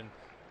winter and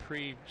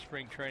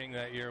pre-spring training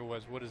that year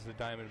was, what is the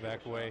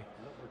Diamondback way?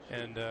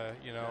 And,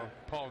 you know,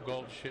 Paul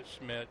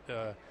Goldschmidt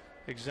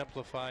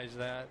exemplifies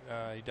that.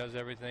 He does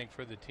everything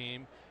for the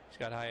team. He's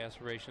got high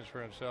aspirations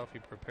for himself. He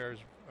prepares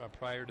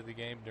prior to the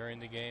game, during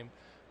the game.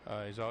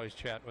 He's always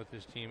chatting with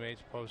his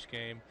teammates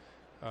post-game.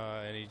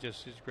 And he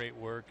just does great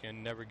work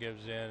and never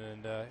gives in,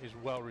 and is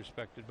well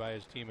respected by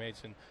his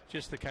teammates, and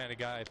just the kind of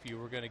guy, if you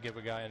were going to give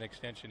a guy an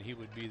extension, he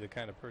would be the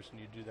kind of person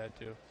you'd do that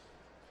to.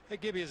 Hey,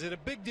 Gibby, is it a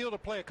big deal to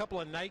play a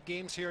couple of night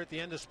games here at the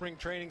end of spring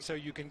training so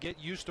you can get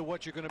used to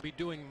what you're going to be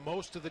doing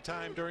most of the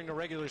time during the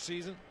regular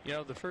season? You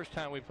know, the first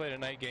time we played a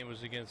night game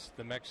was against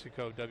the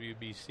Mexico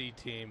WBC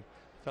team.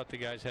 Thought the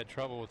guys had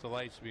trouble with the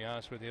lights, to be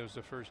honest with you. It was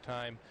the first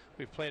time.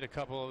 We've played a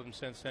couple of them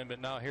since then, but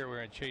now here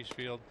we're in Chase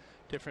Field,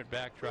 different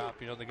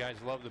backdrop. You know, the guys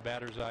love the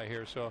batter's eye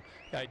here, so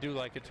yeah, I do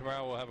like it.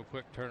 Tomorrow we'll have a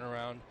quick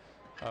turnaround.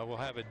 We'll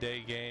have a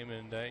day game,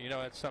 and, you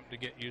know, that's something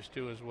to get used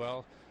to as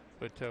well.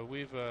 But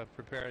we've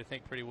prepared, I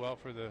think, pretty well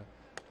for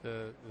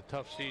the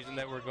tough season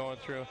that we're going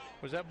through.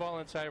 Was that ball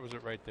inside, or was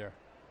it right there?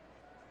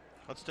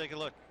 Let's take a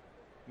look.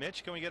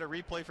 Mitch, can we get a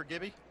replay for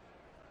Gibby?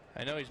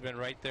 I know he's been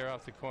right there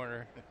off the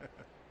corner.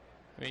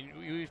 I mean,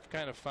 we've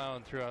kind of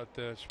found throughout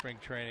the spring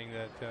training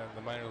that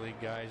the minor league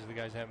guys, the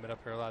guys haven't been up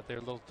here a lot. They're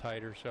a little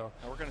tighter. So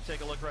now we're going to take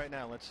a look right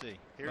now. Let's see.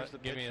 Here's the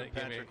pitch from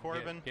Patrick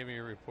Corbin. Give me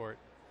a report.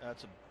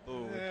 That's a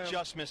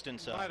just missed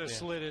inside. Might have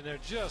slid in there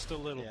just a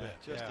little bit.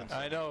 Just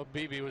inside. I know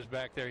BB was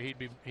back there. He'd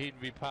be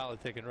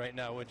politicking right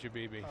now, wouldn't you,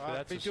 BB? So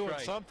that's be doing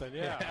something.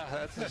 Yeah,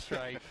 that's a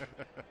strike.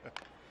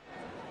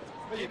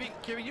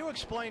 Gibby, you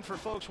explain for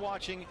folks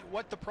watching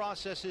what the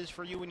process is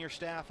for you and your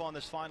staff on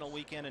this final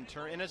weekend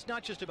and it's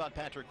not just about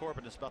Patrick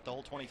Corbin, it's about the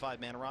whole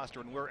 25-man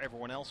roster and where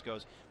everyone else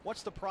goes.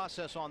 What's the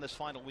process on this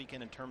final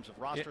weekend in terms of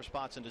roster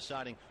spots and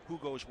deciding who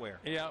goes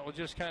where? Yeah, we'll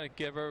just kind of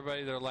give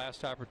everybody their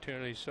last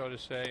opportunity, so to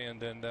say, and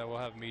then we'll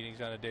have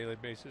meetings on a daily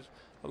basis.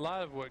 A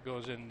lot of what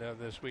goes in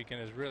this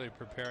weekend is really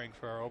preparing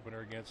for our opener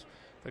against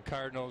the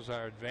Cardinals,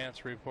 our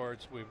advance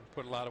reports. We've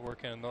put a lot of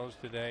work in those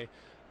today.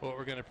 What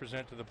we're going to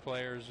present to the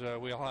players.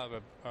 We'll have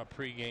a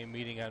pregame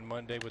meeting on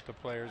Monday with the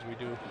players. We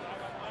do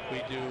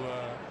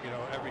you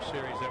know, every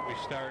series that we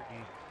start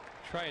and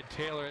try and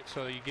tailor it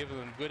so you give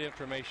them good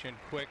information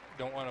quick.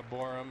 Don't want to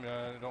bore them.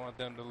 Don't want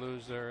them to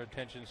lose their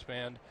attention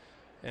span,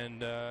 and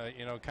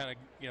you know, kind of,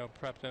 you know,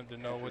 prep them to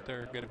know what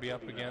they're going to be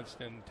up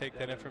against and take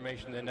that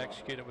information and then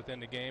execute it within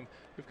the game.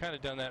 We've kind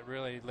of done that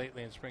really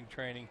lately in spring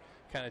training.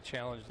 Kind of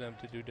challenge them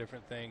to do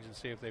different things and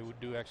see if they would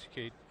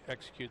execute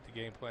the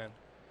game plan.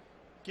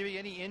 Gibby,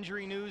 any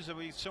injury news?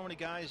 So many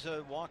guys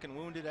walking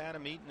wounded.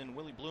 Adam Eaton and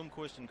Willie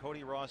Bloomquist and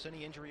Cody Ross.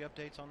 Any injury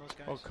updates on those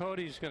guys? Well,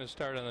 Cody's going to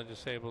start on the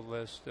disabled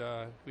list.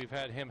 We've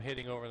had him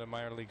hitting over the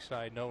minor league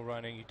side, no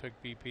running. He took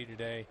BP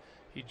today.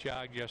 He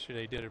jogged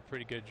yesterday, did a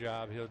pretty good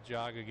job. He'll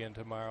jog again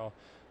tomorrow.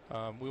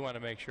 We want to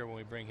make sure when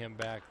we bring him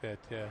back that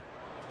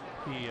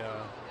he,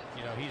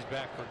 you know, he's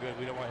back for good.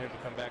 We don't want him to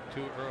come back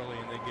too early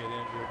and then get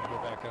injured and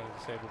go back on the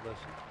disabled list.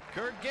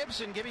 Kurt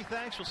Gibson, Gibby,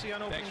 thanks. We'll see you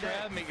on opening day. Thanks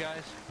for having me,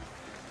 guys.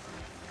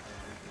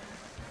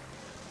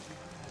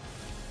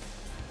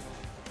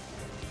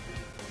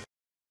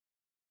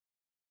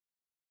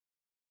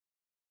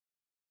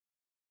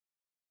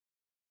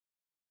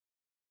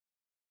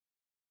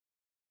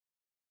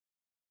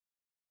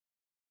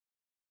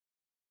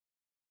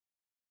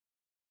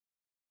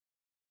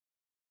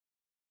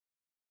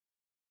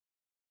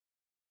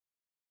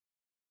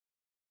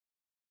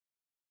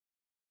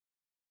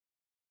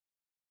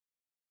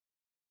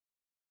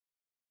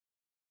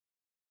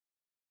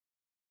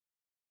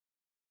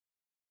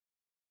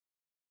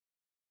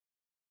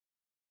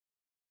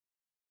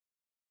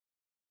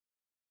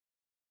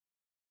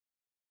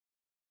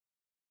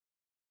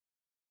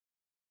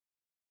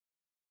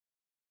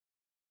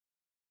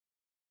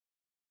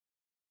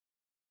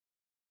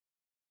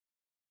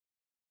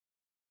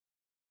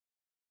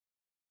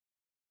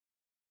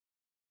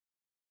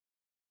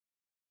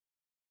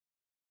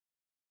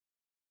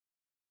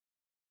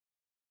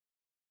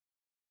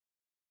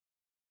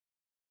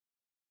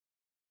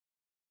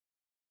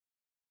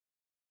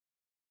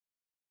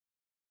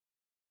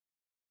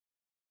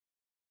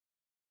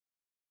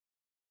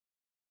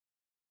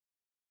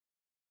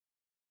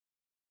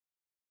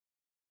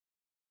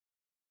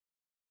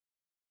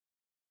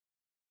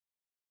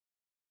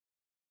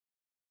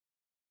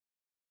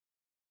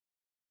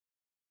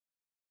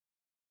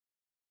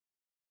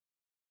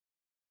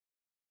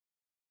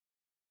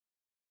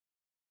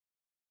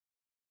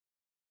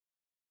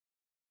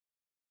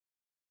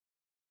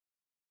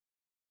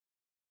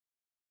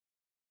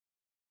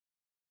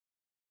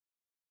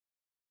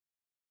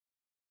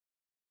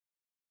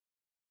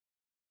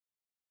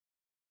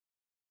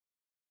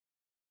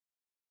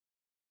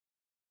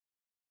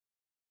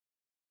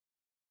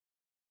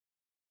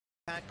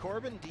 Matt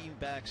Corbin.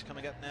 D-backs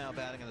coming up now,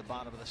 batting in the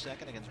bottom of the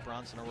second against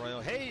Bronson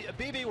Arroyo. Hey,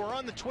 BB, we're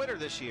on the Twitter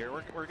this year.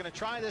 We're going to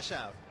try this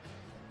out.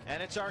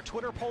 And it's our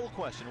Twitter poll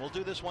question. We'll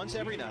do this once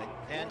every night.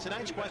 And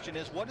tonight's question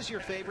is, what is your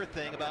favorite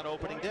thing about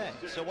opening day?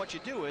 So what you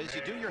do is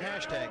you do your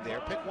hashtag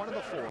there, pick one of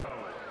the four,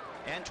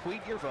 and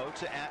tweet your vote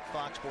to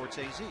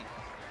 @FoxSportsAZ.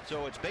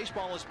 So it's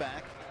baseball is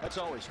back. That's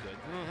always good.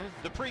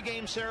 The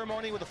pregame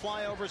ceremony with the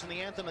flyovers and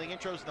the anthem and the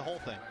intros and the whole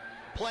thing.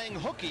 Playing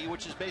hooky,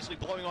 which is basically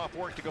blowing off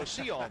work to go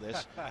see all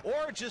this,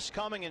 or just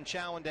coming and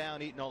chowing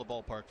down, eating all the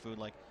ballpark food.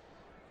 Like,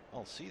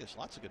 oh, see, there's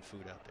lots of good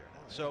food out there now.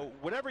 So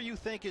whatever you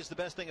think is the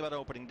best thing about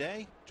opening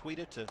day, tweet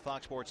it to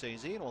Fox Sports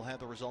AZ, and we'll have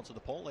the results of the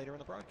poll later in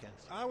the broadcast.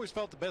 I always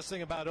felt the best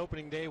thing about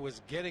opening day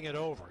was getting it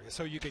over,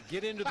 so you could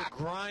get into the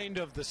grind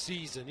of the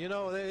season. You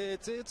know,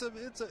 it's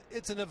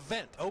an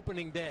event,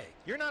 opening day.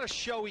 You're not a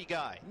showy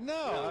guy.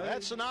 No,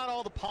 that's not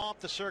all the pomp,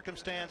 the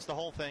circumstance, the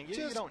whole thing.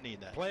 You don't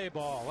need that. Play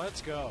ball.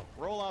 Let's go.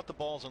 Roll out the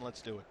balls and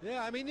let's do it.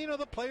 Yeah, I mean, you know,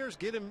 the players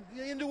get them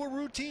into a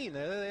routine.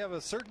 They have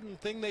a certain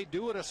thing they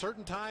do at a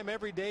certain time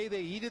every day.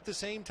 They eat at the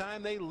same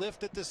time. They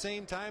lift at the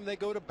same time. They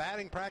go to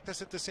batting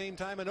practice at the same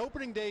time. And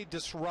opening day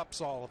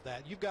disrupts all of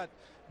that. You've got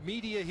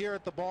media here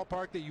at the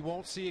ballpark that you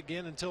won't see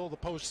again until the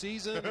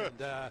postseason.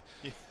 And,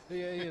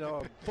 you know,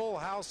 a full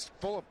house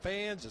full of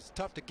fans. It's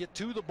tough to get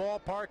to the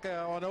ballpark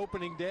on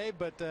opening day.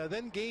 But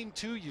then game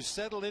two, you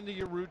settle into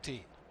your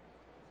routine.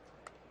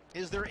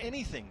 Is there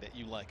anything that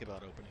you like about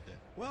opening day?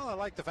 Well, I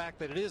like the fact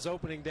that it is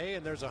opening day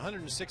and there's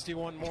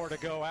 161 more to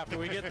go after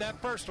we get that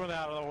first one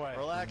out of the way.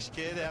 Relax,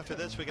 kid. After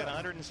this, we got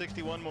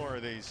 161 more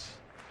of these.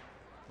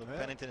 Luke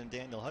Pennington and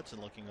Daniel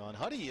Hudson looking on.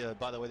 Huddy,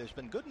 by the way, there's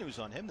been good news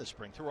on him this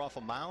spring. Threw off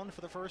a mound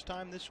for the first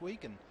time this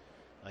week, and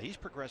he's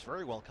progressed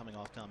very well coming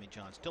off Tommy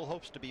John. Still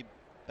hopes to be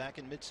back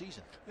in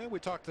midseason. Yeah, we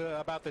talked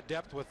about the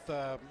depth with,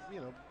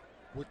 you know,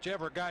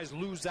 whichever guys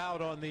lose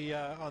out on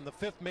the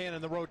fifth man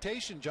in the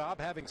rotation job,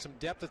 having some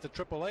depth at the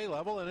AAA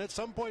level, and at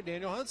some point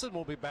Daniel Hudson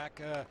will be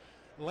back,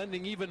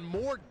 lending even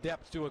more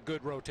depth to a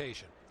good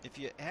rotation. If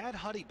you add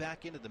Huddy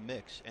back into the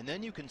mix, and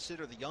then you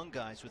consider the young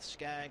guys with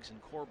Skaggs and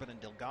Corbin and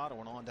Delgado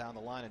and on down the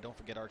line, and don't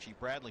forget Archie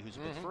Bradley, who's a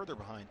bit further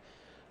behind.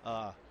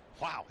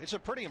 Wow, it's a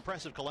pretty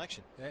impressive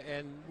collection.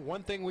 And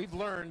one thing we've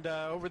learned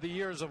over the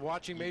years of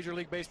watching Major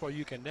League Baseball,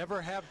 you can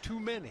never have too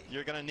many.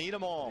 You're going to need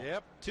them all.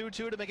 Yep.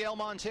 2-2 to Miguel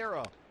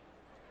Montero.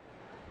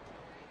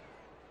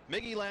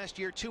 Miggy last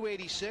year,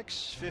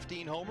 286,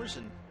 15 homers,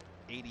 and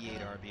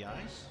 88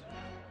 RBIs.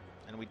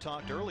 And we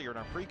talked earlier in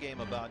our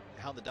pregame about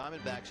how the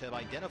Diamondbacks have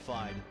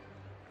identified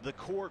the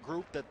core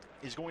group that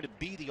is going to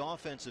be the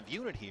offensive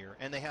unit here,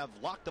 and they have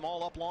locked them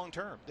all up long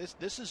term.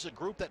 This is a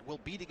group that will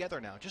be together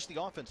now, just the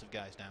offensive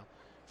guys now,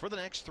 for the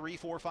next 3,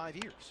 4, 5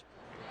 years.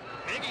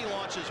 Miggy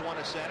launches one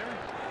to center,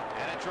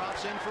 and it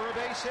drops in for a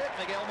base hit.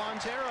 Miguel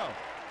Montero.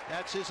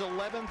 That's his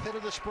 11th hit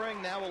of the spring,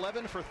 now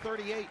 11 for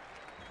 38.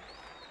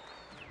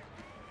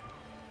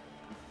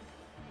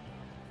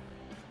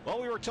 Well,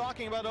 we were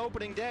talking about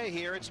opening day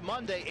here. It's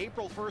Monday,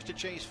 April 1st at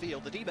Chase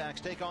Field. The D-backs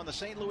take on the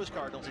St. Louis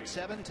Cardinals at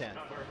 7:10.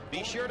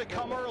 Be sure to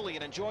come early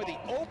and enjoy the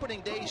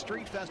opening day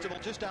street festival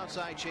just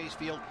outside Chase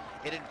Field.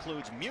 It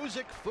includes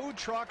music, food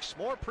trucks,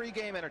 more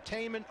pregame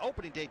entertainment.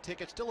 Opening day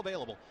tickets still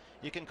available.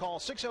 You can call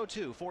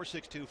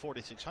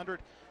 602-462-4600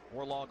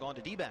 or log on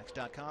to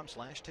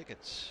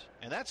dbacks.com/tickets.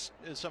 And that's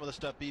some of the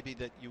stuff, BB,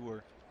 that you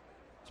were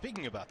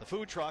speaking about, the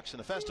food trucks and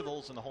the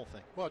festivals and the whole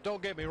thing. Well,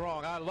 don't get me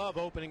wrong. I love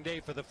opening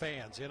day for the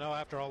fans. You know,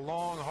 after a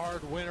long,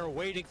 hard winter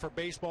waiting for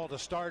baseball to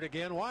start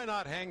again, why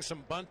not hang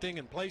some bunting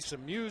and play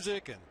some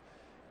music and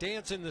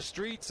dance in the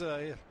streets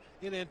in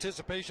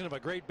anticipation of a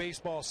great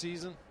baseball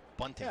season?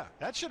 Bunting. Yeah.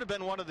 That should have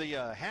been one of the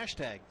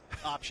hashtag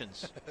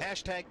options.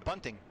 Hashtag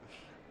bunting.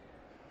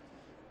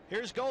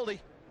 Here's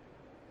Goldie.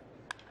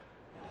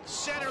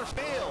 Center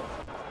field.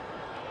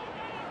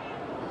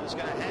 He's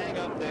going to hang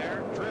up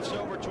there. Drifts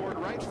over toward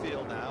right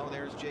field now.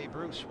 There's Jay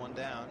Bruce, one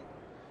down.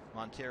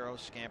 Montero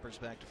scampers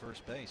back to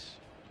first base.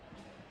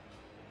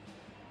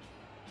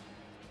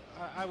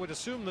 I would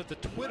assume that the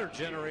Twitter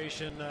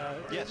generation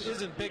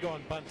isn't big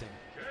on bunting.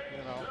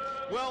 You know.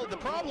 Well, the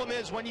problem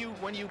is when you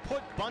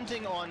put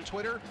bunting on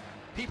Twitter,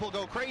 people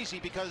go crazy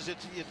because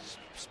it's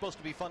supposed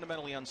to be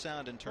fundamentally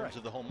unsound in terms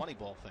of the whole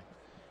Moneyball thing.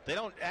 They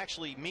don't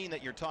actually mean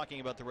that you're talking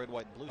about the red,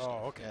 white, and blue stuff.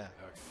 Oh, okay. Yeah.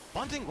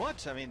 Bunting?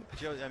 What? I mean,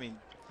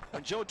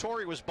 when Joe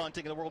Torre was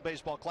bunting in the World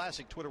Baseball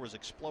Classic, Twitter was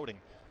exploding.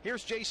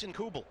 Here's Jason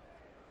Kubel.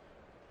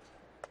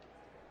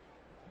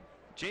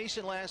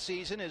 Jason last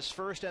season, his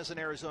first as an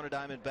Arizona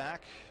Diamondback,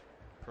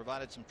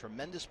 provided some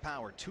tremendous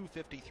power,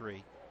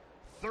 253,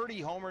 30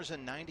 homers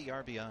and 90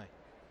 RBI.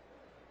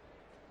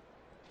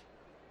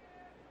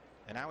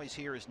 And now he's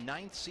here his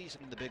 9th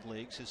season in the big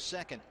leagues, his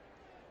 2nd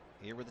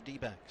here with the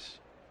D-backs.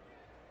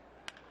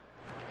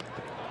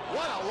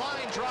 What a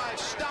line drive,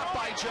 stopped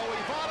by Joey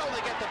Votto.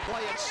 They get the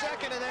play at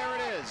second, and there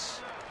it is.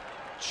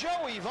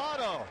 Joey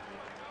Votto.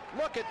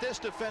 Look at this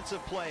defensive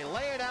play.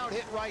 Lay it out,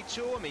 hit right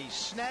to him. He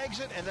snags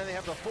it, and then they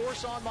have the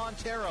force on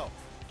Montero.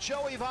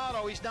 Joey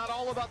Votto, he's not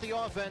all about the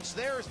offense.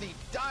 There's the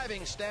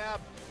diving stab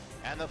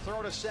and the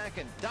throw to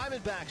second.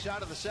 Diamondbacks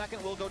out of the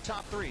second will go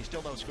top 3.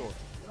 Still no score.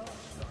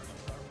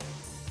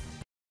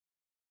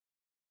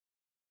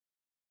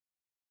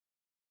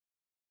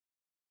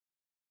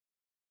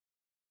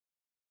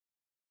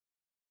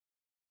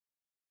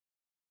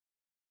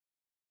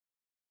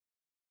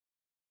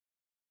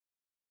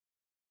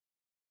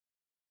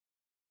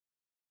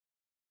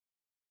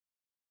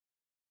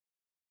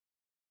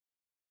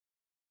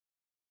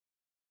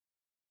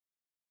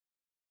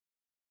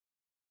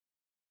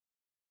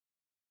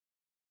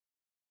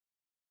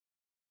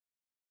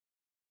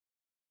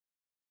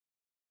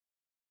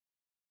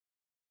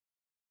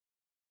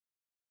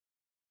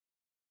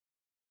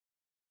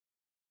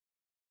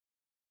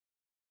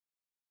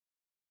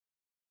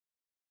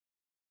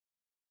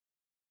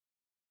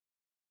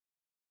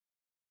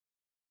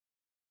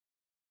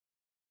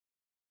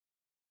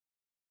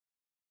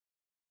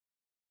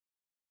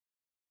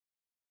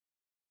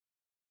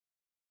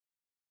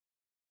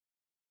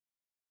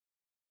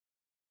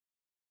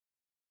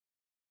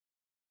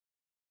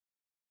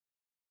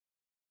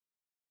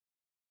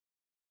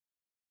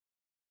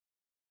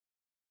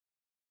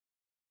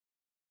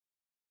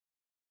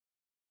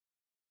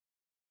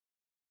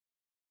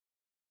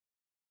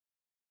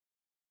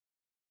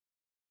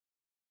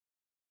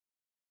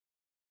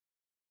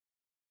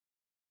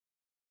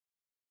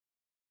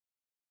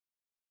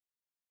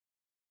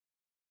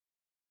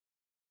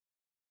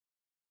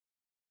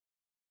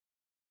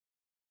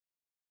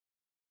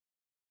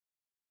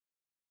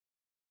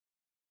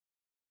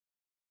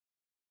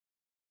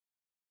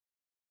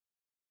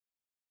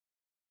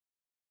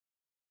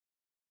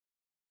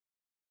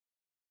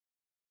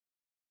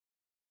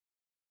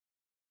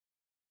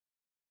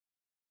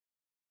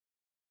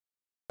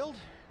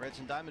 Reds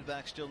and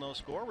Diamondbacks still no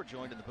score. We're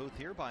joined in the booth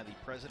here by the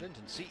president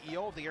and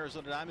CEO of the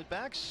Arizona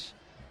Diamondbacks,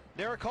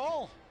 Derek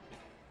Hall.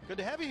 Good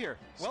to have you here.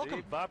 Welcome.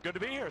 Steve, Bob, good to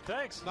be here.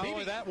 Thanks. Not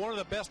only that, one of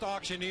the best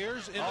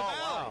auctioneers in the valley.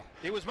 Wow.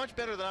 It was much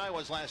better than I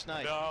was last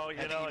night. No,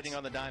 at the evening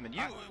on the Diamond.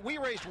 We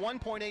raised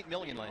 $1.8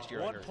 million last year.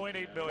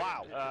 $1.8 million.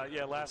 Wow.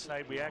 Yeah, last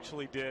night we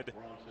actually did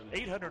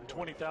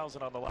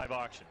 $820,000 on the live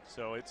auction.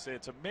 So it's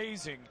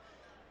amazing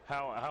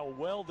how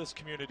well this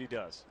community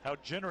does, how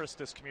generous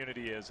this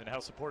community is, and how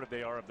supportive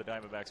they are of the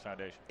Diamondbacks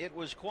Foundation. It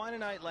was quite a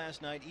night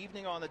last night,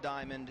 evening on the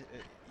Diamond.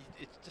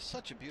 It's just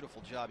such a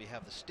beautiful job. You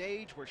have the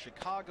stage where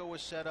Chicago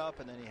was set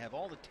up, and then you have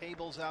all the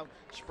tables out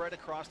spread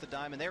across the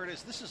Diamond. There it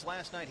is. This is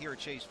last night here at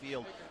Chase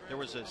Field. There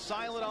was a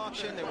silent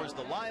auction, there was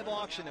the live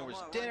auction, there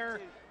was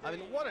dinner. I mean,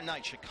 what a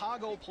night.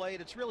 Chicago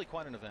played. It's really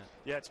quite an event.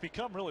 Yeah, it's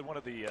become really one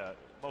of the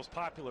most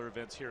popular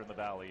events here in the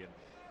Valley, and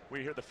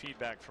we hear the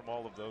feedback from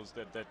all of those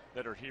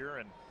that are here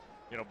and,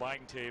 you know,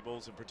 buying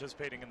tables and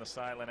participating in the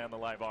silent and the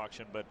live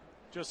auction. But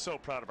just so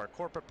proud of our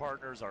corporate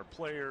partners, our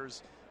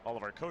players, all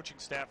of our coaching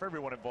staff,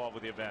 everyone involved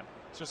with the event.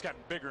 It's just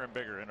gotten bigger and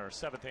bigger, and our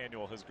 7th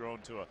annual has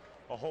grown to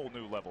a whole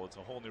new level. It's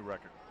a whole new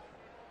record.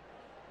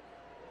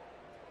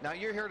 Now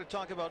you're here to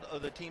talk about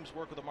the team's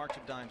work with the March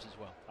of Dimes as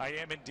well. I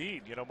am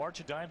indeed. You know, March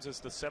of Dimes is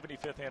the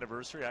 75th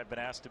anniversary. I've been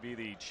asked to be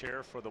the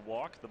chair for the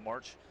walk, the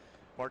March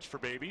for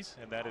Babies,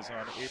 and that is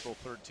on April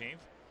 13th.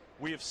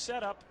 We have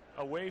set up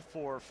a way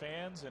for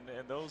fans and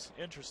those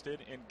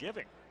interested in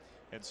giving.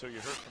 And so you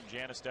heard from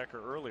Janice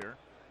Decker earlier,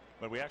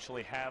 but we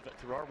actually have it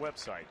through our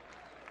website.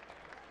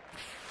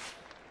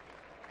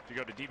 If you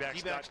go to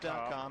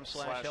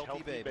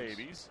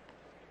dbacks.com/healthybabies.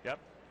 Yep.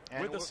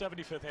 And with the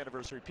 75th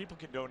anniversary, people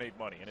can donate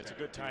money, and it's a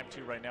good time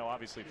too right now,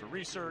 obviously, for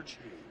research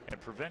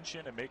and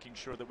prevention and making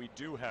sure that we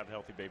do have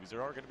healthy babies.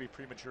 There are going to be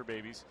premature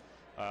babies,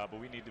 but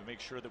we need to make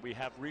sure that we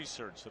have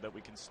research so that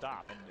we can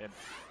stop and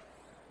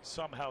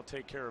somehow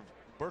take care of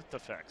birth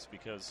defects,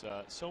 because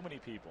so many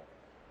people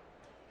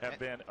have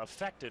been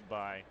affected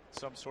by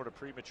some sort of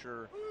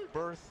premature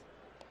birth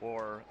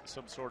or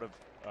some sort of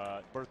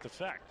birth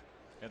defect.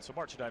 And so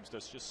March of Dimes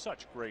does just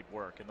such great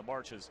work. And the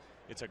March it's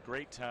a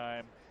great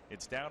time.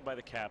 It's down by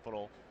the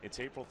Capitol. It's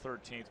April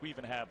 13th. We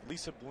even have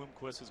Lisa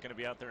Bloomquist is going to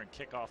be out there and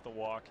kick off the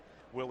walk.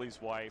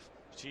 Willie's wife.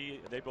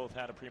 They both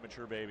had a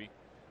premature baby.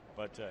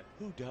 But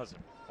who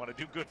doesn't want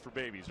to do good for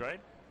babies, right?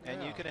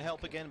 And you can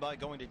help again by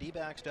going to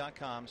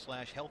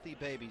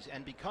dbacks.com/healthybabies.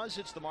 And because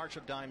it's the March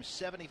of Dimes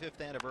 75th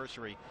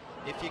anniversary,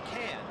 if you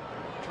can,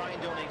 try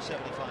and donate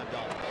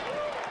 $75.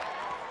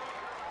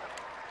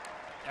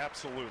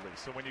 Absolutely.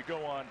 So when you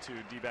go on to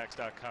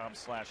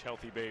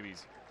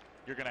dbacks.com/healthybabies,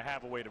 you're going to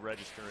have a way to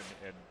register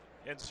and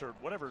insert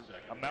whatever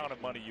amount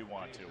of money you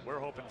want to. We're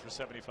hoping for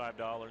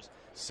 $75,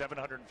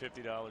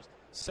 $750,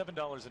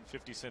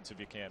 $7.50 if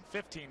you can,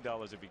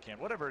 $15 if you can,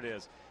 whatever it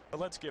is.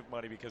 But let's give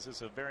money, because this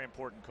is a very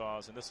important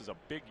cause, and this is a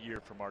big year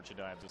for March of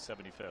Dimes, the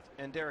 75th.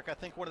 And Derek, I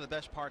think one of the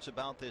best parts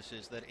about this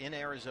is that in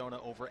Arizona,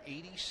 over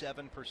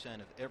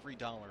 87% of every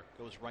dollar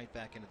goes right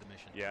back into the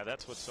mission. Yeah,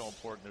 that's what's so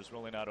important. There's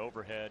really not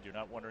overhead. You're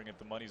not wondering if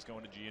the money's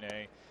going to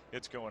G&A.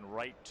 It's going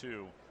right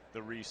to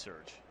the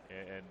research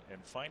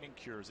and finding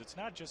cures. It's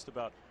not just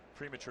about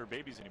premature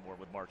babies anymore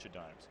with March of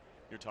Dimes.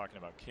 You're talking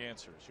about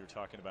cancers. You're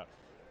talking about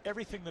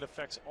everything that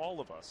affects all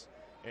of us.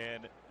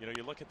 And, you know,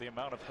 you look at the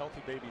amount of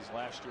healthy babies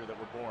last year that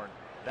were born.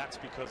 That's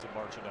because of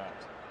March of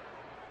Dimes.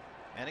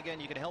 And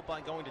again, you can help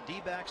by going to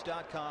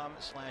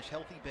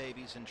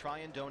dbacks.com/healthybabies and try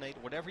and donate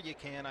whatever you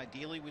can.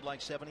 Ideally, we'd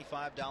like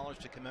 $75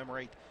 to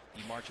commemorate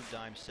the March of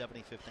Dimes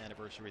 75th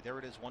anniversary. There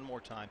it is one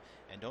more time.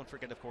 And don't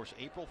forget, of course,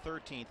 April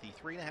 13th, the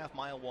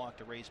 3.5-mile walk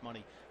to raise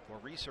money for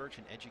research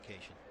and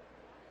education.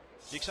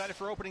 You excited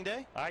for opening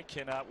day? I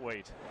cannot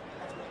wait.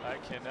 I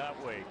cannot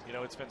wait. You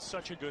know, it's been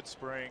such a good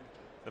spring.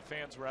 The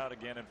fans were out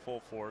again in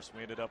full force.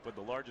 We ended up with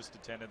the largest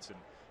attendance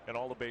in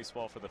all of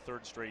baseball for the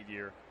 3rd straight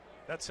year.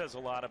 That says a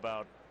lot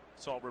about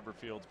Salt River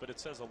Fields, but it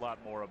says a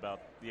lot more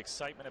about the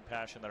excitement and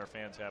passion that our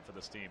fans have for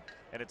this team.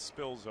 And it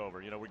spills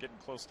over. You know, we're getting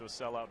close to a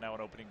sellout now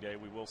on opening day.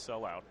 We will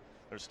sell out.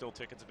 There's still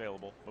tickets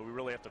available, but we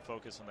really have to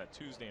focus on that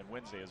Tuesday and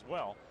Wednesday as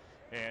well.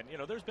 And, you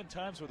know, there's been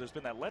times where there's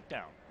been that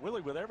letdown,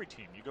 really, with every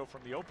team. You go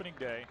from the opening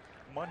day,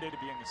 Monday, to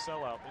being a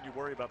sellout, and you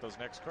worry about those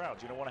next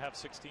crowds. You don't want to have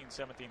 16,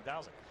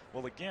 17,000.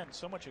 Well, again,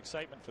 so much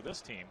excitement for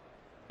this team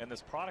and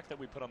this product that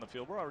we put on the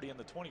field. We're already in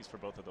the 20s for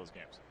both of those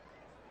games.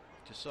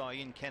 Just saw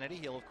Ian Kennedy.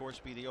 He'll, of course,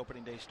 be the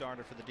opening day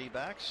starter for the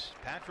D-backs.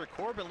 Patrick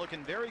Corbin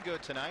looking very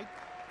good tonight.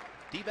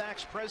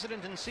 D-backs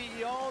president and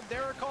CEO,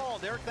 Derek Hall.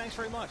 Derek, thanks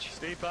very much.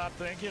 Steve, Bob,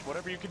 thank you.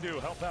 Whatever you can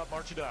do, help out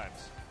March of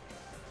Dimes.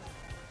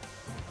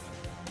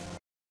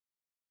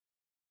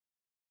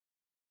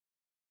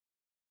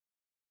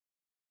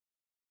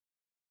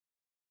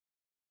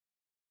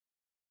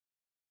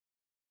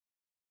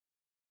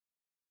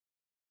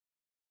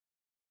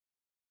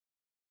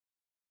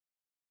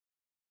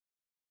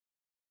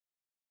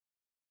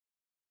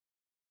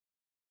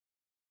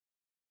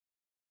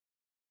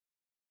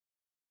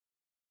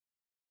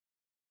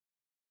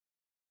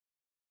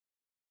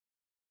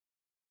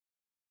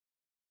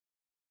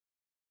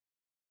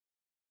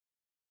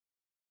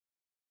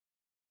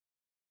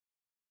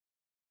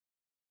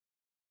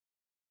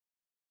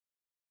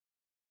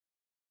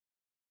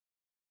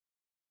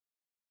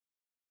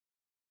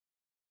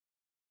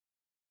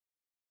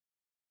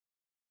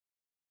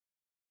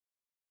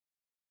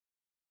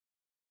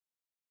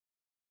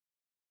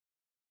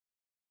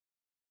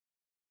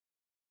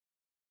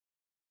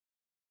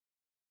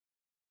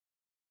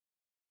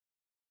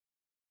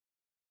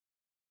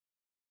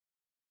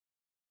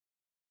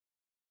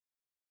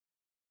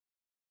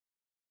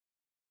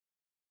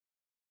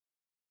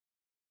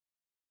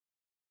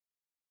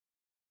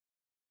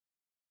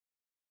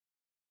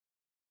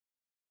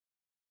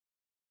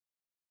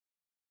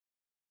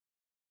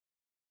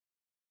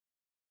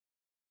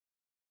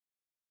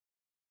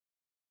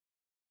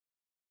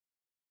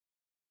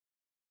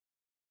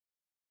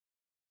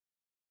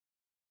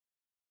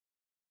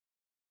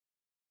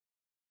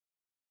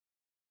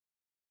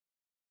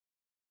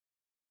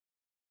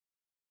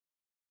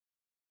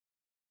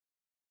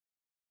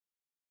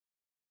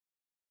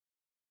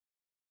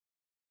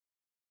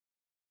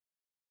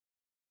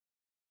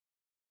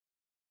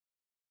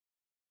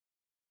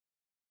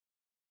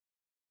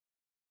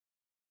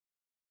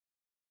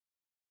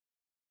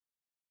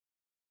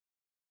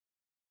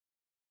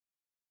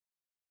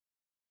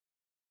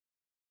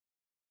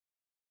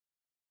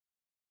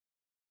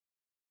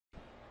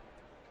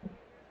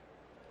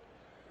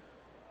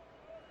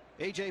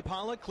 A.J.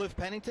 Pollock, Cliff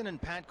Pennington,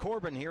 and Pat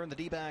Corbin here in the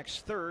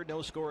D-backs third.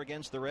 No score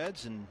against the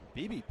Reds. And,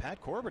 BB,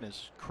 Pat Corbin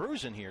is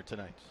cruising here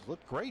tonight. He's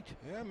looked great.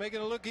 Yeah, making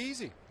it look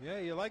easy. Yeah,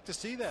 you like to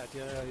see that.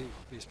 Yeah,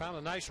 he's found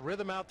a nice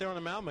rhythm out there on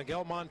the mound.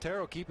 Miguel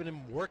Montero keeping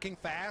him working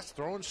fast,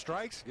 throwing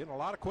strikes, getting a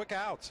lot of quick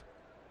outs.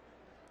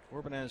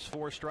 Corbin has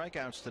 4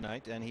 strikeouts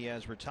tonight, and he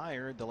has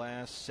retired the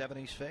last 7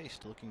 he's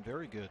faced. Looking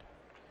very good.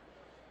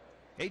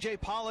 A.J.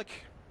 Pollock,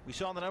 we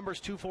saw the numbers,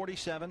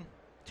 247,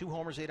 2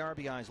 homers, 8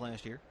 RBIs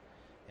last year.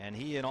 And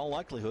he, in all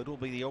likelihood, will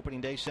be the opening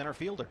day center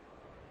fielder.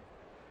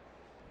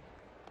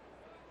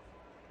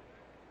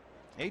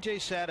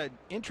 AJ's had an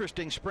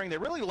interesting spring. They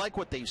really like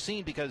what they've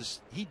seen because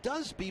he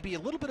does, BB, a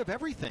little bit of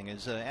everything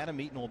as Adam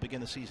Eaton will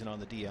begin the season on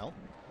the DL.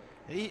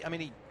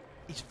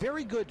 He's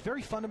very good,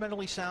 very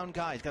fundamentally sound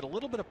guy. He's got a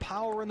little bit of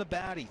power in the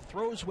bat. He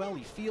throws well.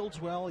 He fields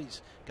well.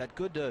 He's got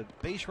good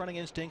base running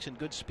instincts and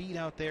good speed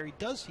out there. He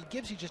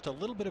gives you just a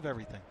little bit of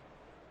everything.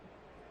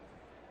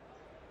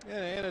 Yeah,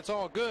 and it's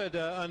all good.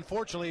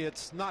 Unfortunately,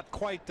 it's not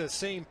quite the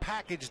same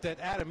package that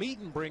Adam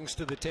Eaton brings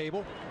to the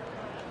table.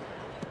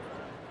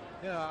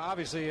 Yeah,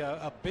 obviously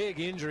a big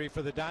injury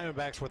for the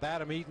Diamondbacks with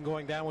Adam Eaton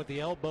going down with the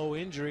elbow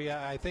injury.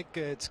 I think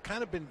it's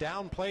kind of been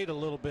downplayed a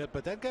little bit,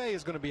 but that guy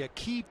is going to be a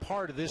key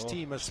part of this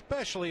team,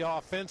 especially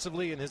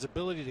offensively, and his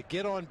ability to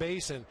get on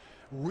base and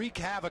wreak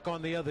havoc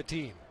on the other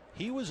team.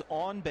 He was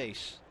on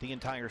base the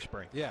entire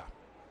spring. Yeah.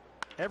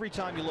 Every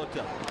time you looked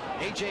up.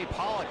 A.J.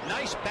 Pollock,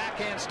 nice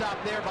backhand stop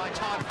there by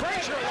Todd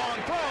Frazier, long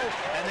throw,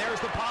 and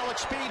there's the Pollock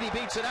speed. He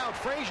beats it out.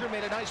 Frazier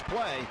made a nice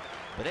play,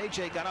 but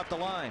A.J. got up the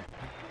line.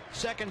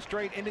 Second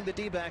straight inning the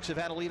D-backs have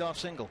had a leadoff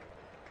single.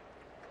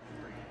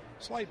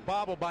 Slight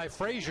bobble by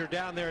Frazier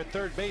down there at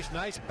third base.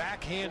 Nice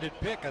backhanded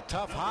pick. A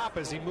tough hop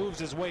as he moves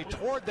his way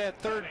toward that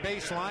third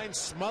base line.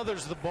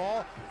 Smothers the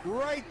ball.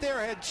 Right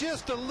there, had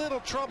just a little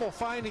trouble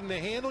finding the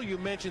handle. You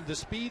mentioned the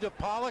speed of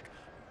Pollock.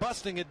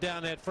 Busting it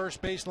down that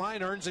first base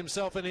line, earns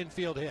himself an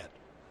infield hit.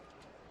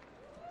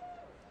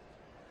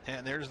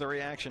 And there's the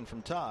reaction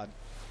from Todd.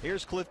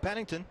 Here's Cliff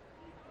Pennington.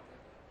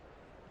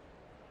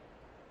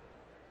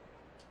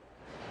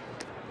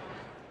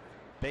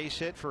 Base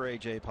hit for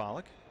A.J.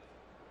 Pollock.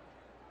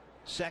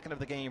 Second of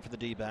the game for the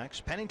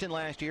D-backs. Pennington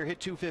last year hit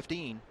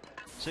 .215.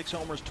 6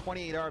 homers,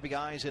 28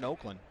 RBIs in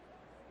Oakland.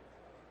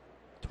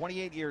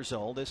 28 years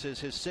old. This is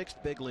his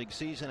 6th big league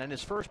season and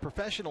his first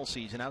professional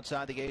season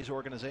outside the A's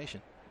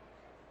organization.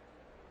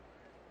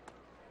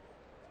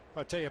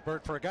 I'll tell you,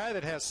 Bert, for a guy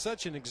that has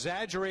such an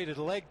exaggerated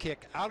leg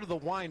kick out of the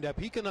windup,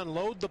 he can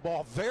unload the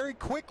ball very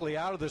quickly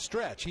out of the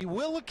stretch. He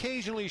will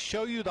occasionally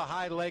show you the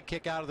high leg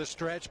kick out of the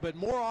stretch, but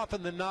more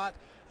often than not,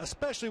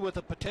 especially with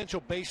a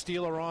potential base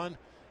stealer on,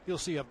 you'll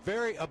see a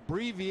very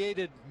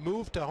abbreviated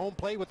move to home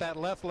plate with that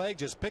left leg,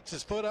 just picks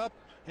his foot up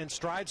and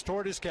strides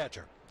toward his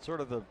catcher.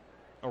 Sort of the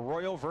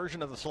Arroyo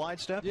version of the slide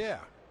step? Yeah.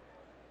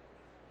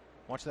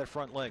 Watch that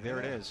front leg. There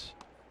it is.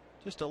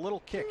 Just a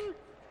little kick.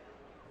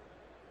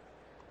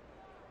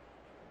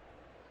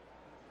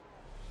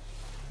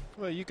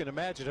 Well, you can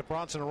imagine if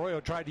Bronson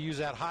Arroyo tried to use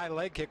that high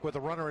leg kick with a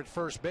runner at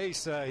first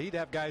base, he'd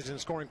have guys in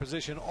scoring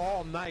position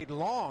all night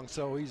long.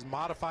 So he's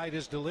modified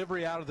his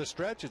delivery out of the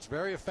stretch. It's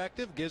very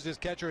effective, gives his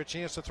catcher a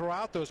chance to throw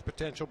out those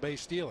potential base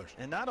stealers.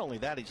 And not only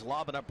that, he's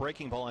lobbing up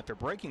breaking ball after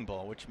breaking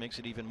ball, which makes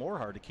it even more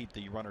hard to keep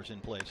the runners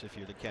in place if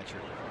you're the catcher.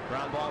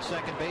 Ground ball,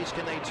 second base.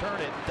 Can they turn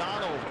it?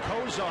 Donald,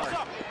 Cozart,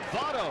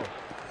 Votto.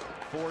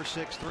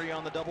 4-6-3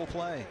 on the double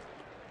play.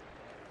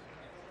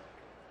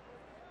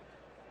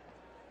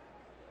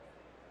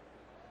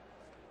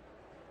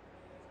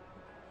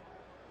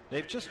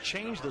 They've just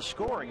changed the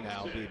scoring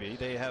now, BB.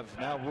 They have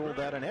now ruled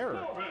that an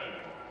error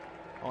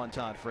on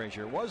Todd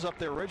Frazier. It was up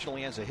there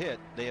originally as a hit.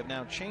 They have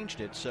now changed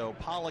it, so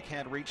Pollock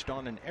had reached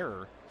on an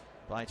error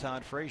by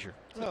Todd Frazier.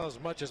 Well, as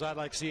much as I'd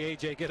like to see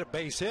A.J. get a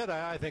base hit,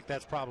 I think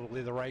that's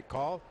probably the right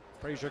call.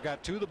 Frazier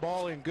got to the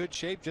ball in good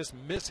shape, just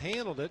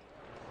mishandled it.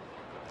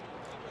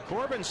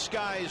 Corbin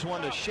skies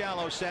one to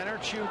shallow center.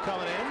 Chu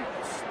coming in.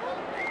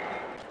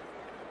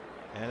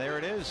 And there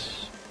it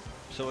is.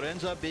 So it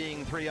ends up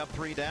being 3 up,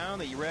 3 down.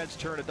 The Reds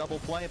turn a double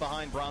play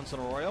behind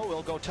Bronson Arroyo.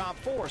 We'll go top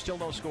 4. Still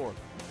no score.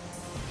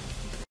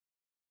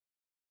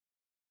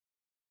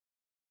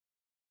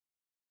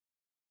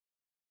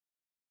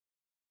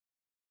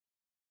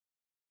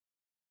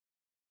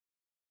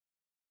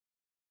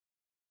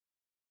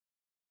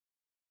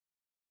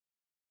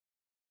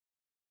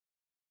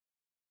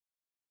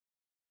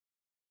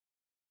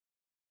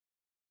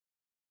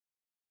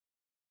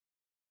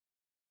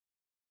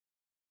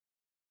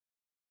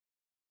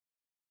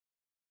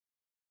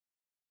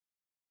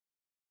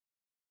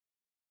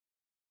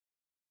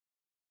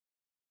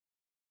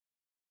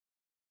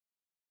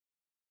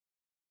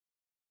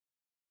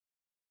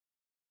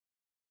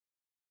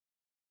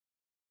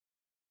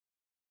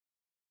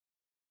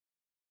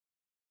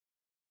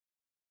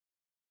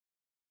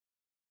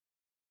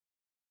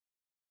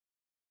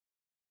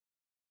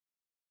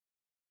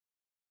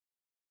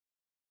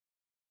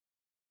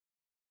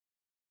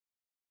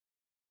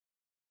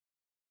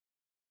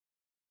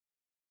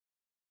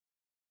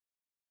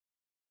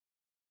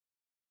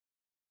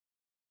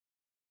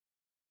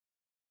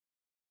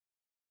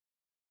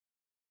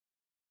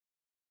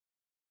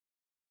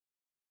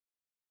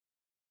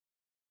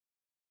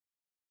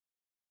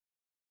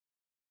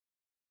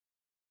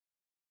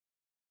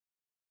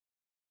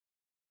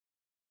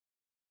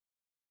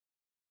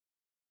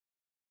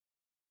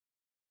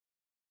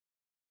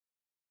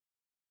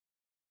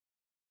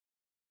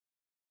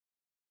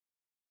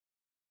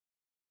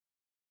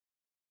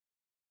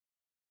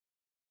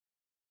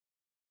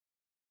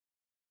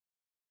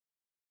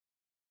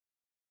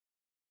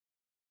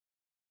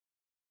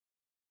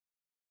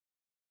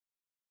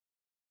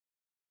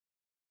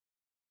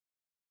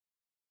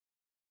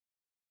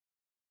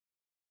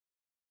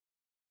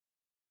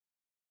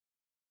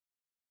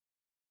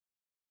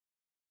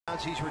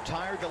 He's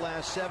retired the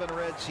last 7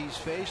 Reds he's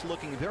faced,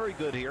 looking very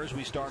good here as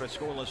we start a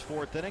scoreless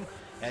 4th inning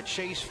at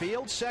Chase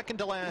Field. Second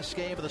to last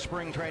game of the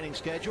spring training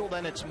schedule.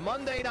 Then it's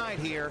Monday night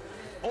here,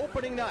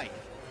 opening night,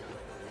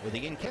 with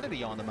Ian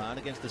Kennedy on the mound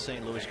against the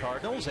St. Louis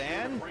Cardinals.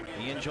 And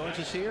Ian joins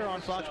us here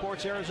on Fox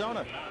Sports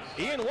Arizona.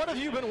 Ian, what have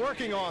you been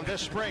working on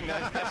this spring?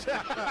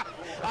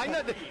 I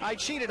know I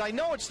cheated. I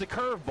know it's the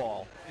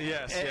curveball.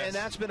 Yes, and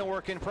that's been a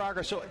work in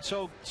progress.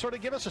 So sort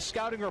of give us a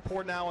scouting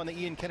report now on the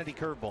Ian Kennedy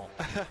curveball.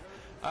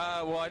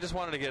 Well, I just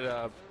wanted to get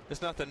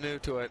it's nothing new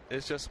to it.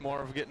 It's just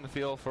more of getting the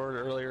feel for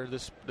it earlier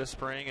this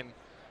spring, and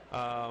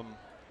I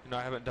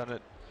haven't done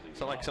it.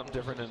 It's not like something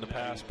different in the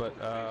past, but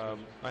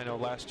I know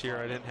last year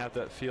I didn't have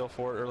that feel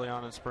for it early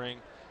on in spring,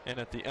 and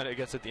at the end, I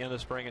guess at the end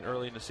of spring and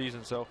early in the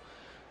season. So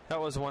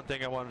that was one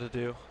thing I wanted to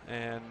do,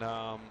 and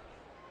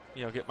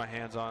get my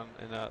hands on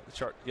and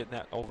start getting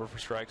that over for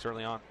strikes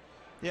early on.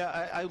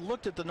 Yeah, I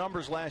looked at the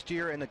numbers last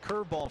year, and the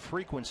curveball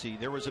frequency,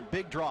 there was a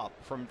big drop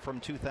from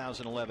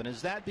 2011.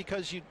 Is that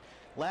because you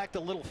lacked a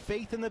little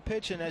faith in the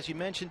pitch, and as you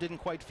mentioned, didn't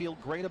quite feel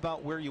great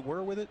about where you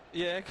were with it?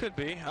 Yeah, it could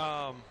be.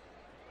 I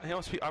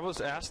was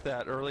asked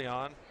that early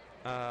on.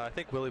 I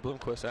think Willie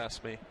Bloomquist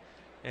asked me,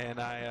 and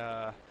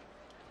I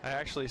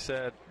actually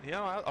said,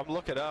 I'll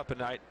look it up,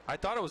 and I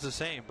thought it was the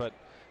same, but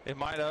it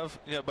might have.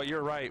 But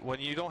you're right. When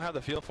you don't have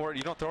the feel for it,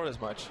 you don't throw it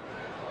as much.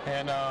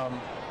 And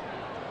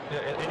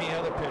any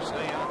other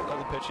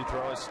pitch you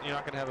throw, you're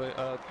not going to have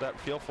that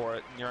feel for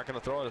it, and you're not going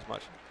to throw it as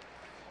much.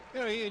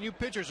 And you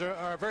pitchers are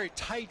a very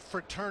tight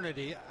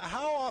fraternity.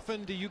 How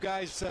often do you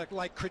guys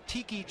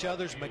critique each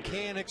other's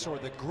mechanics, or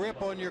the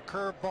grip on your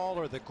curveball,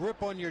 or the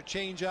grip on your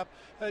changeup?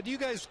 Do you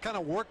guys kind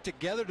of work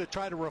together to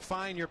try to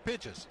refine your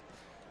pitches?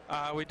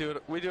 We do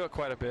it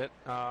quite a bit.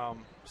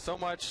 So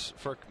much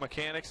for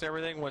mechanics and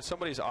everything. When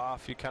somebody's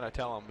off, you kind of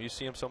tell them. You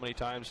see them so many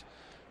times.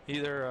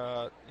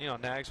 Either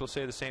Nags will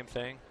say the same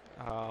thing.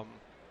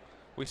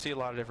 We see a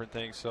lot of different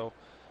things, so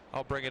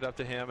I'll bring it up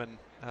to him and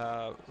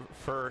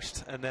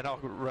first, and then I'll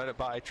run it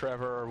by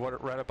Trevor or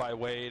run it by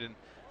Wade. And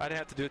I didn't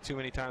have to do it too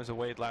many times with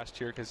Wade last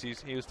year because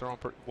he was throwing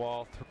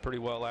pretty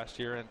well last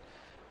year. And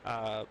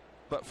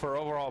but for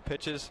overall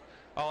pitches,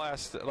 I'll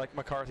ask, like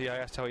McCarthy, I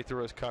asked how he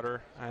threw his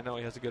cutter. I know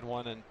he has a good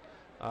one, and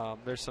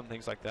there's some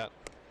things like that.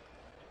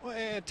 Well,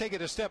 and take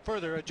it a step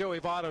further, Joey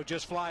Votto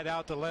just flied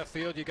out to left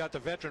field. You got the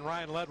veteran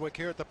Ryan Ludwig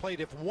here at the plate.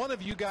 If one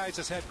of you guys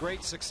has had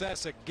great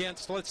success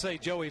against, let's say,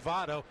 Joey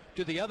Votto,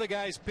 do the other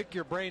guys pick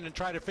your brain and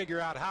try to figure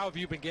out how have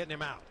you been getting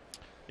him out?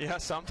 Yeah,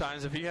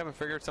 sometimes. If you haven't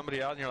figured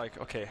somebody out and you're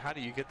like, okay, how do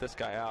you get this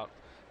guy out?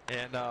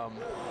 And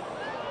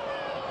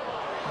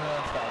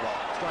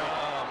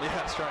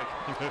strike.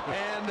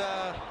 And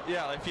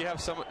if you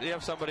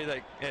have somebody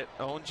that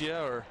owns you,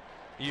 or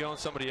you own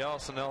somebody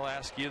else, and they'll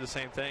ask you the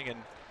same thing.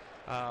 And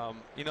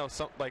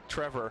like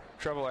Trevor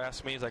will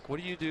ask me, he's like, what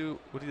do you do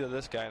to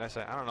this guy? And I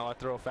say, I don't know, I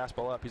throw a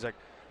fastball up. He's like,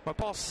 my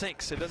ball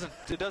sinks. It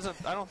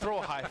doesn't, I don't throw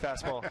a high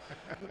fastball.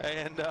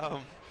 And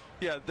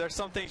there's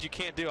some things you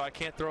can't do. I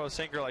can't throw a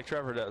sinker like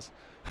Trevor does.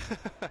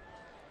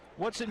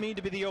 What's it mean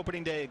to be the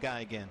opening day guy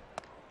again?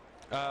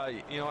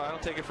 I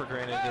don't take it for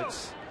granted.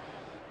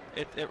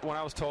 When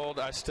I was told,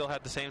 I still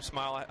had the same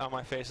smile on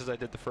my face as I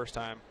did the first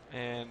time.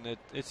 And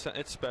it's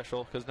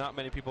special because not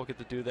many people get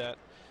to do that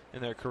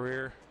in their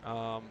career,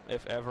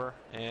 if ever.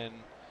 And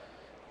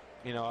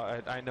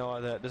I know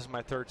that this is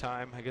my 3rd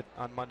time. I get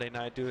on Monday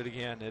night, do it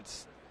again.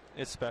 It's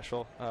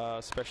special,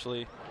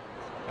 especially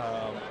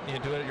you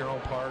do it at your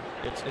own park.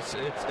 It's a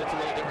little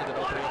different than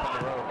opening up on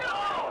the road.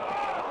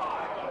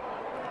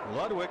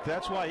 Ludwig,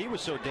 that's why he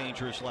was so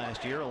dangerous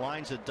last year.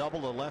 Lines a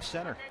double to left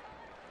center.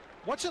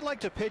 What's it like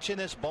to pitch in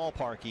this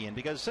ballpark, Ian?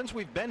 Because since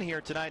we've been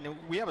here tonight, and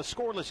we have a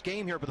scoreless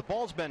game here, but the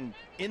ball's been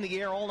in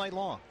the air all night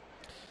long.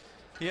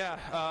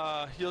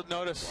 Yeah, you'll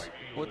notice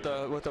with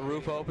the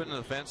roof open and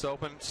the fence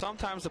open,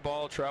 sometimes the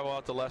ball will travel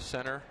out to left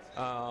center.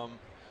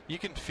 You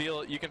can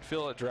feel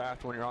it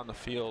draft when you're on the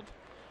field.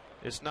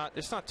 It's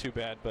not too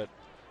bad, but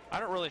I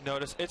don't really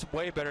notice. It's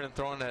way better than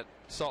throwing at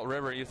Salt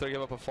River. You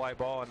give up a fly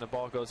ball and the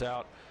ball goes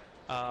out.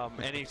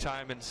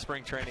 Anytime in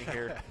spring training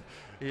here,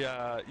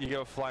 you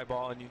give a fly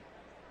ball and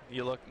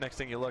you look. Next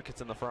thing you look,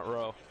 it's in the front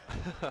row.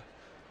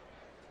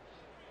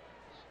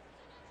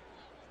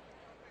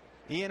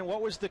 Ian,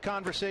 what was the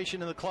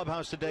conversation in the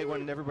clubhouse today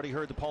when everybody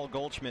heard the Paul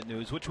Goldschmidt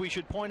news, which we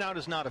should point out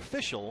is not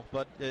official,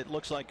 but it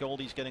looks like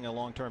Goldie's getting a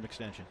long-term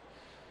extension?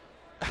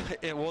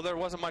 Well, there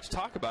wasn't much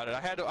talk about it.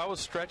 I was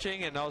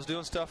stretching and I was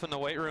doing stuff in the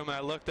weight room, and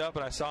I looked up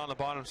and I saw on the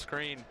bottom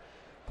screen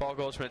Paul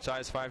Goldschmidt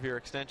signed 5-year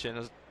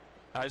extension.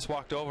 I just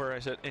walked over. I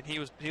said, and he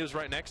was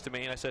right next to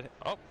me, and I said,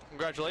 "Oh,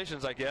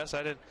 congratulations!" I guess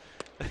I didn't.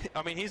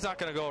 I mean, he's not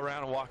going to go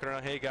around and walk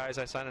around, "Hey guys,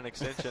 I signed an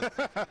extension."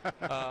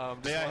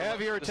 May I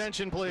have your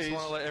attention, please? Just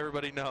want to let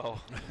everybody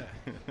know.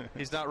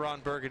 He's not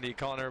Ron Burgundy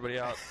calling everybody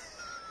out.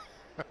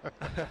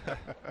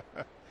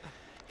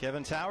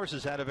 Kevin Towers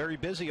has had a very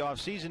busy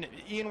offseason.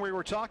 Ian, we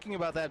were talking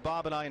about that,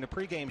 Bob and I, in a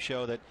pregame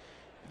show, that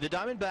the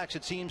Diamondbacks,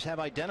 it seems, have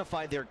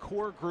identified their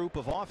core group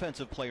of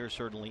offensive players,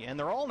 certainly, and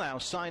they're all now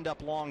signed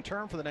up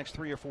long-term for the next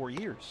 3 or 4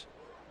 years.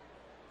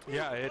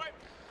 Yeah,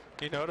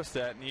 You notice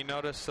that, and you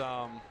notice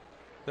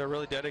they're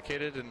really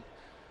dedicated. And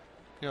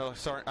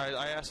sorry,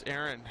 I asked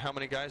Aaron how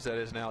many guys that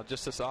is now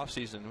just this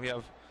offseason. We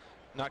have,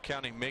 not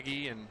counting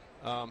Miggy and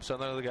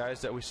some other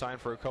guys that we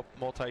signed for a couple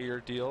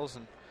multi-year deals,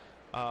 and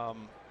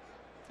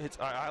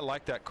I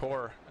like that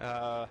core.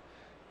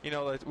 We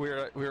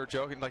were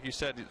joking, like you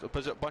said, a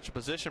bunch of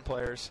position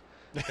players.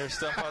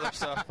 There's other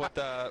stuff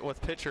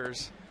with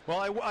pitchers.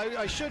 Well,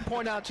 I should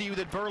point out to you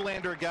that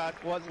Verlander got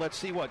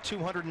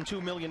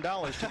 $202 million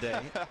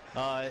today.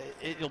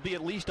 It'll be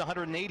at least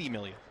 $180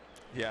 million.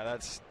 Yeah,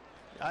 that's.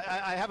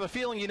 I have a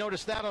feeling you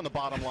noticed that on the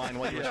bottom line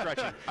when you were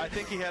stretching. I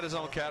think he had his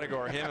own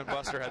category. Him and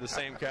Buster had the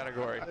same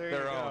category.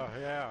 Their own.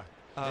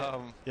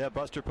 Yeah.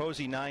 Buster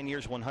Posey, 9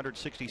 years,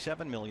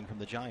 $167 million from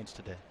the Giants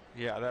today.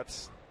 Yeah,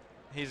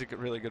 he's a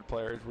really good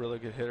player. He's a really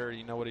good hitter.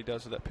 You know what he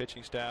does with that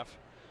pitching staff.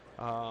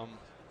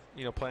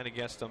 Playing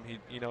against him,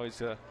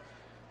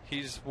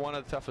 he's one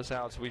of the toughest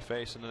outs we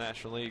face in the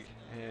National League.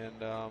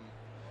 And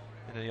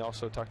then he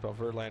also talked about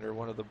Verlander,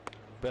 one of the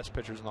best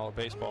pitchers in all of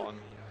baseball. And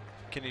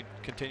he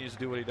continues to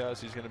do what he does,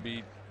 he's going to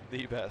be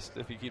the best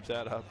if he keeps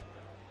that up.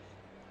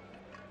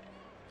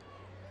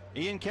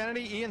 Ian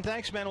Kennedy. Ian,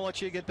 thanks, man. We'll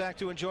let you get back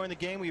to enjoying the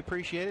game. We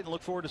appreciate it and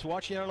look forward to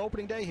watching you on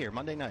opening day here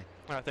Monday night.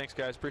 All right, thanks,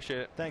 guys. Appreciate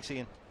it. Thanks,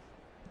 Ian.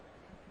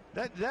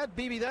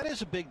 BB, that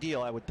is a big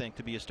deal, I would think,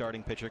 to be a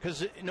starting pitcher,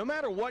 because no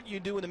matter what you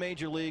do in the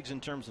major leagues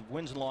in terms of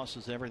wins and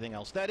losses and everything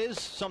else, that is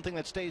something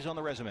that stays on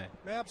the resume.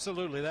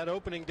 Absolutely. That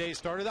opening day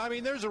starter. I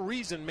mean, there's a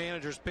reason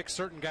managers pick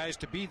certain guys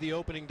to be the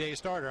opening day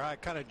starter. I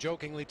kind of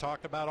jokingly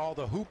talked about all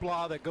the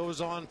hoopla that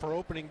goes on for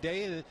opening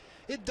day, and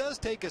it does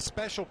take a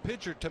special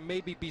pitcher to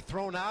maybe be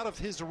thrown out of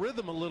his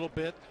rhythm a little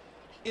bit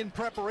in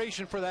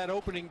preparation for that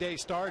opening day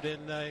start.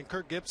 And in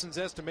Kirk Gibson's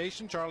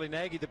estimation, Charlie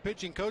Nagy, the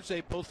pitching coach, they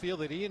both feel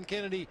that Ian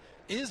Kennedy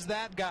is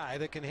that guy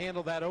that can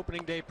handle that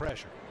opening day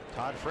pressure.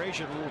 Todd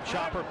Frazier, a little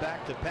chopper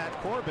back to Pat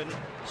Corbin,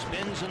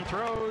 spins and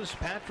throws.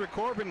 Patrick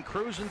Corbin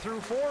cruising through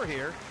 4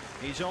 here.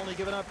 He's only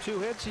given up 2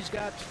 hits. He's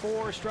got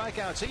 4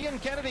 strikeouts. Ian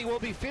Kennedy will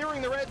be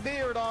fearing the red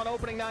beard on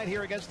opening night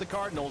here against the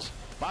Cardinals.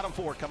 Bottom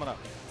 4 coming up.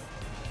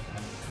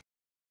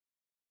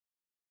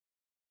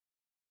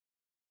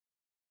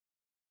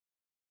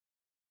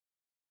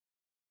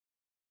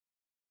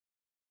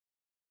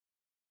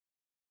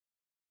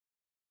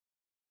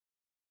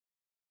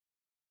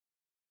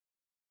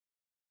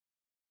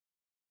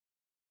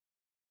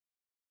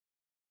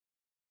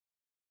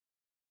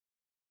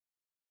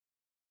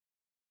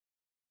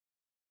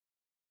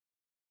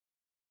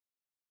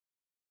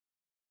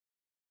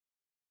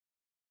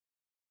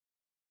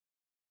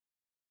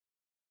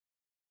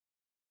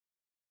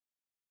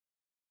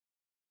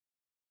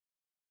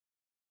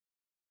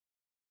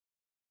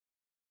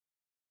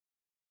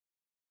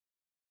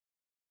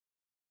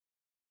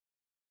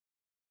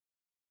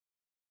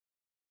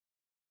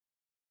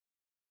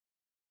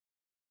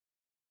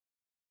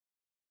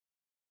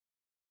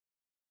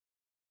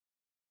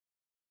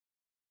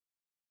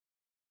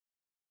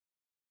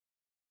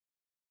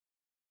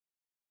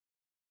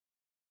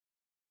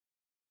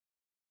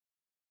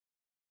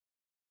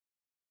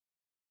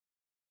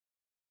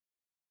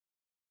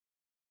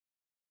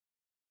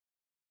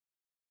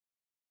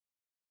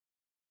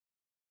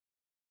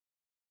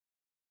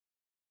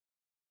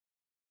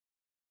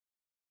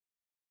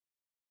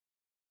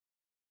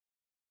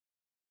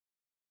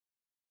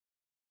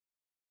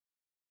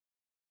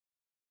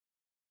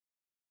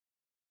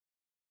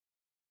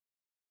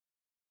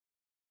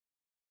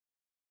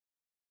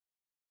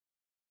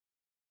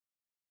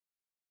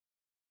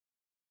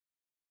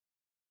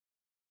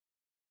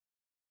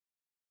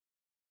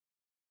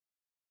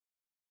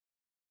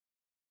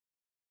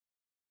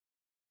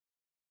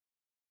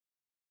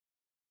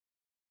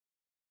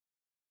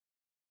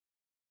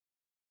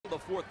 The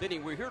 4th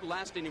inning. We heard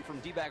last inning from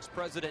D-backs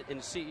president and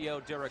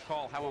CEO Derek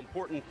Hall how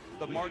important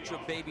the March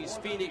of Babies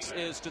Phoenix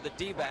is to the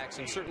D-backs,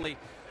 and certainly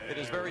it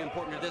is very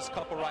important to this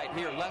couple right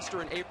here, Lester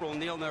and April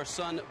Neal and their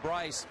son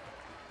Bryce.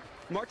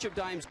 March of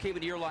Dimes came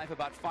into your life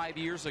about 5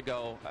 years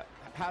ago.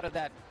 How did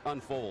that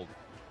unfold?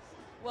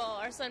 Well,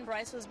 our son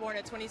Bryce was born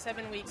at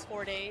 27 weeks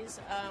 4 days,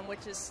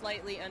 which is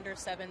slightly under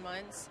 7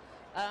 months.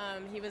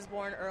 He was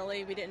born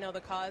early. We didn't know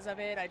the cause of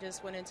it. I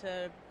just went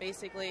into,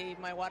 basically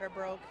my water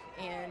broke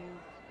and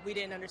we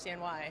didn't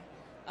understand why.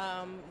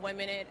 1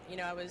 minute,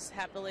 I was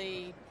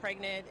happily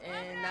pregnant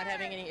and not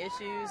having any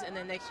issues, and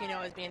then next thing you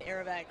know, I was being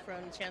air-evac from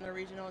Chandler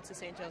Regional to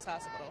St. Joe's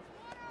Hospital.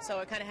 So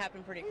it kind of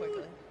happened pretty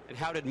quickly. And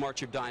how did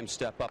March of Dimes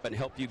step up and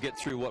help you get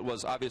through what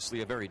was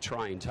obviously a very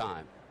trying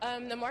time?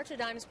 The March of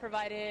Dimes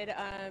provided,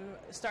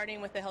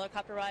 starting with the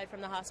helicopter ride from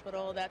the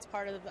hospital, that's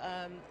part of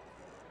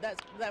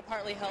that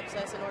partly helps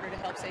us in order to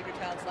help save your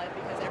child's life,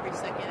 because every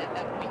second at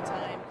that point in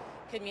time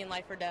could mean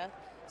life or death.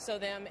 So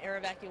them air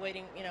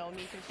evacuating,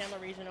 me from Chandler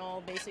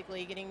Regional,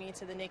 basically getting me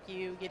to the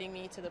NICU, getting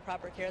me to the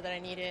proper care that I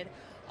needed.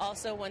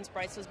 Also, once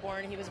Bryce was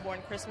born, he was born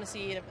Christmas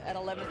Eve at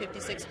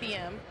 11:56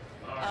 p.m.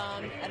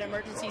 an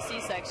emergency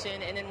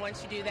C-section, and then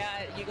once you do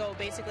that, you go,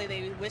 basically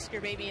they whisk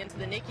your baby into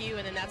the NICU,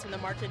 and then that's when the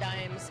March of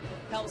Dimes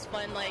helps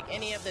fund like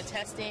any of the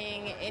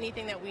testing,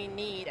 anything that we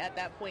need at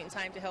that point in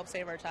time to help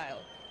save our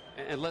child.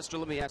 And Lester,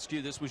 let me ask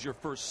you, this was your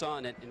first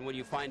son, and when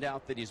you find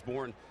out that he's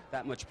born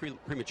that much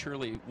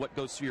prematurely, what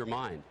goes through your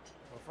mind?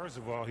 Well, first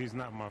of all, he's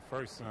not my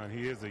first son.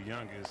 He is the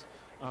youngest.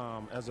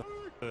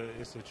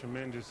 It's a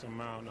tremendous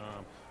amount.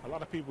 A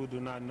lot of people do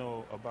not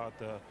know about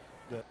the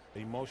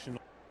emotional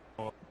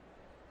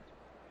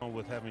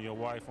with having your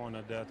wife on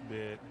a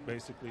deathbed,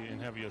 basically,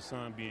 and having your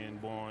son being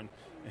born,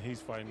 and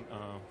he's fighting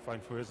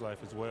for his life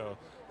as well.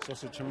 So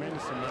it's a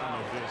tremendous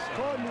amount of this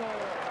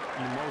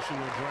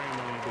emotional drain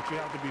on you, but you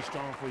have to be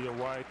strong for your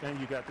wife, and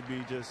you got to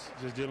be just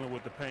dealing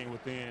with the pain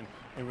within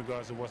in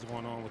regards to what's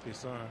going on with your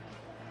son.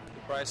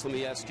 Bryce, let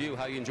me ask you,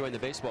 how are you enjoying the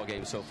baseball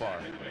game so far?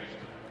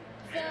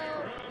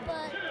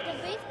 But the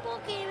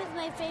baseball game is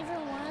my favorite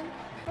one,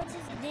 but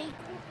they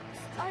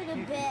are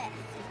the best.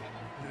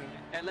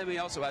 And let me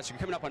also ask you,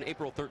 coming up on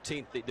April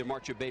 13th, the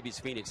March of Babies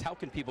Phoenix, how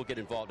can people get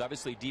involved?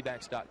 Obviously,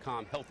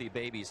 dbacks.com, Healthy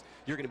Babies,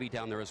 you're going to be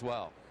down there as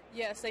well.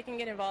 Yes, they can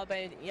get involved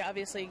by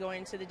obviously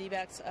going to the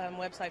DBACS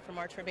website for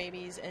March for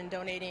Babies and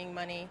donating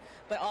money.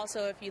 But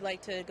also, if you'd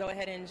like to go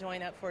ahead and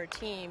join up for a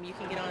team, you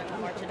can get on the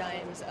March of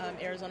Dimes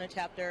Arizona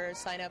chapter,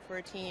 sign up for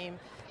a team.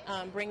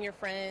 Bring your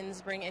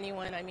friends, bring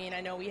anyone. I mean, I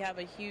know we have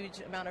a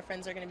huge amount of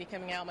friends that are going to be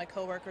coming out. My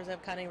coworkers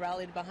have kind of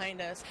rallied behind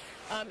us.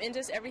 And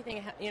just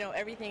everything,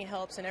 everything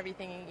helps, and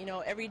everything,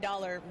 every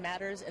dollar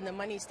matters, and the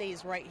money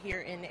stays right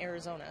here in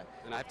Arizona.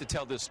 And I have to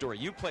tell this story.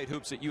 You played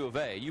hoops at U of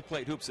A. You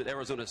played hoops at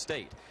Arizona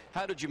State.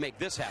 How did you make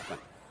this happen?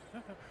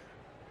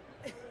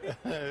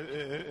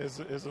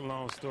 It's a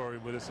long story,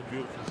 but it's a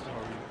beautiful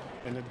story,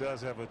 and it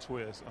does have a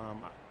twist.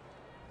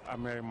 I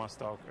married my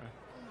stalker.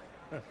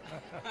 So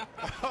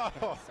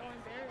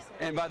embarrassing.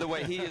 And by the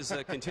way, he is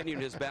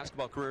continuing his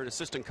basketball career, an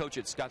assistant coach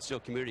at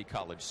Scottsdale Community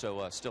College,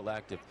 so still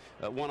active.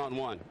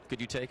 One-on-one, could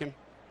you take him?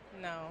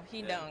 No,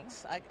 he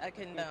dunks. I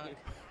couldn't dunk.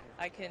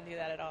 I couldn't do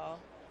that at all.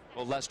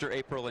 Well, Lester,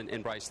 April,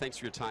 and Bryce, thanks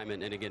for your time,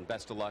 and again,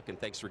 best of luck, and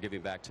thanks for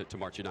giving back to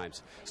March of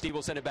Dimes. Steve,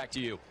 we'll send it back to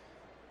you.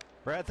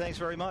 Brad, thanks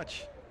very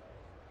much.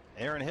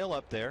 Aaron Hill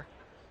up there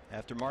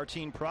after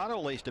Martin Prado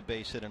laced a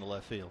base hit into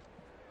left field.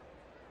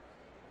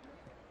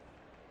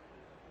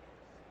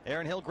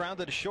 Aaron Hill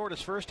grounded to short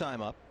his first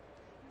time up.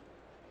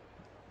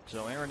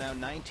 So Aaron now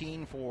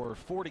 19 for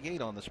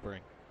 48 on the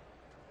spring.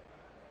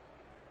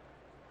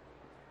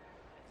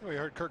 We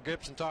heard Kirk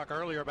Gibson talk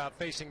earlier about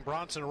facing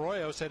Bronson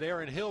Arroyo. Said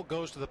Aaron Hill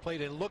goes to the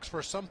plate and looks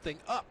for something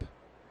up.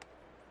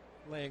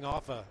 Laying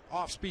off a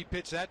off-speed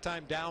pitch that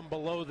time down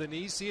below the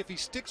knees. See if he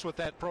sticks with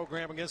that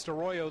program against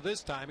Arroyo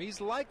this time. He's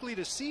likely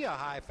to see a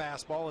high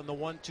fastball in the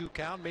 1-2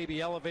 count,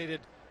 maybe elevated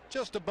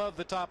just above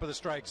the top of the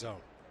strike zone.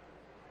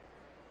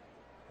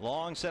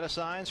 Long set of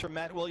signs from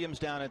Matt Williams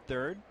down at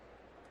third.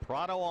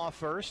 Prado off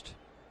first.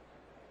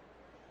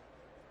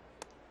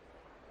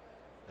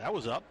 That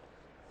was up.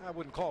 I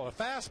wouldn't call it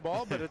a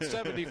fastball, but at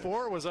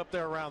 74 was up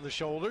there around the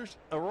shoulders.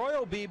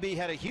 Arroyo BB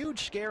had a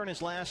huge scare in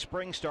his last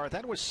spring start.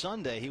 That was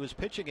Sunday. He was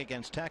pitching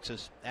against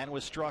Texas and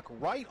was struck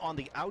right on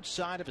the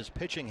outside of his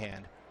pitching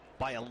hand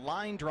by a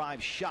line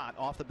drive shot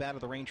off the bat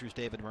of the Rangers'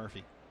 David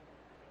Murphy.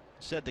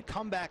 Said the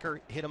comebacker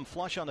hit him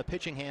flush on the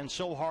pitching hand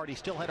so hard he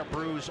still had a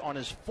bruise on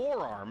his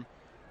forearm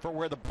for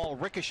where the ball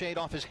ricocheted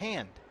off his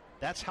hand.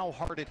 That's how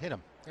hard it hit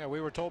him. Yeah, we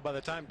were told by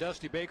the time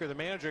Dusty Baker, the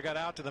manager, got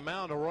out to the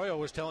mound, Arroyo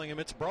was telling him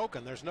it's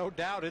broken. There's no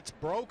doubt it's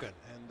broken.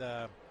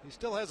 And he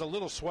still has a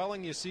little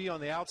swelling you see on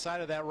the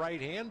outside of that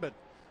right hand, but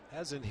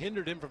hasn't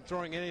hindered him from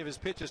throwing any of his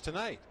pitches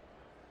tonight.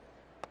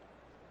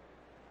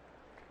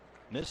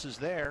 Misses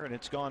there, and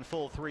it's gone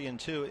full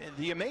 3-2.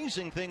 The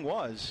amazing thing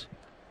was,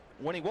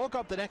 when he woke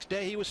up the next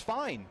day, he was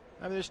fine.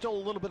 I mean, there's still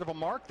a little bit of a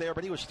mark there,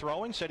 but he was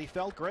throwing, said he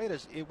felt great,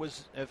 as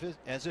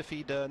if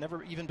he'd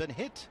never even been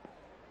hit,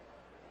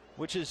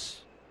 which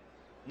is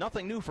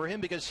nothing new for him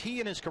because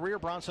he in his career,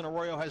 Bronson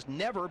Arroyo, has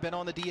never been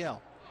on the DL.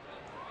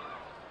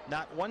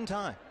 Not one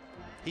time.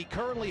 He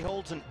currently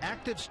holds an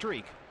active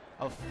streak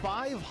of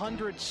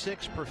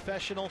 506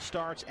 professional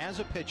starts as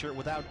a pitcher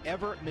without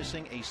ever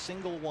missing a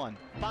single one.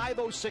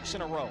 506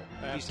 in a row.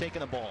 He's taken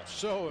the ball.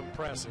 So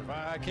impressive.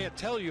 I can't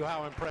tell you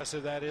how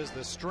impressive that is.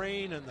 The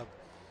strain and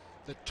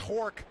the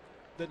torque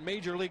that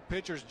major league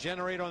pitchers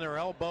generate on their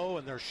elbow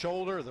and their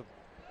shoulder, the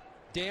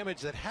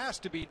damage that has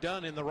to be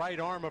done in the right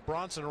arm of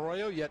Bronson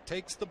Arroyo, yet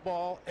takes the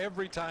ball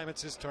every time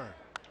it's his turn.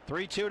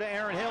 3-2 to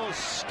Aaron Hill,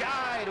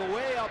 skied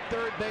way up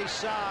third base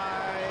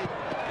side,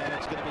 and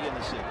it's going to be in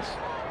the seats.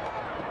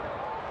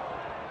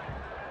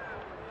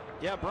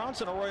 Yeah,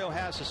 Bronson Arroyo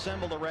has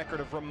assembled a record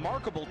of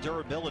remarkable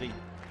durability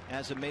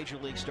as a major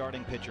league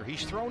starting pitcher.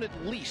 He's thrown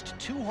at least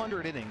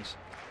 200 innings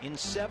in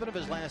 7 of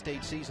his last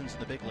 8 seasons in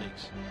the big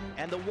leagues.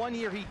 And the one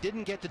year he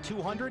didn't get to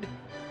 200,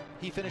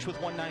 he finished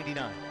with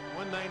 199.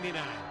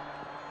 199.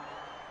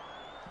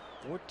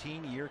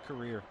 14-year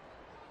career.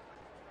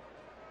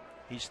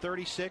 He's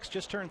 36,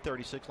 just turned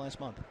 36 last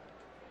month.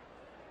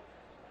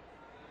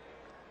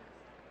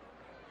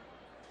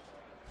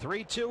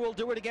 3-2 will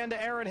do it again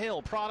to Aaron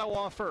Hill. Prado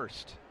off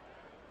first.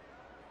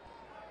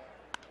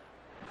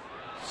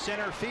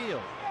 center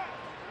field.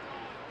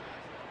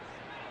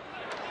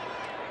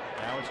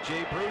 Now it's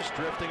Jay Bruce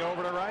drifting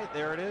over to right.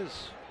 There it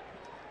is.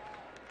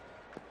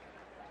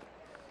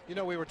 You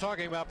know, we were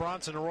talking about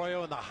Bronson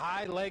Arroyo and the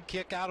high leg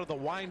kick out of the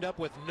windup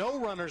with no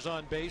runners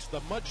on base,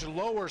 the much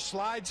lower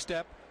slide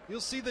step.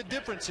 You'll see the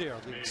difference here.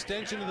 The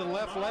extension of the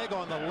left leg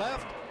on the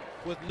left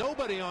with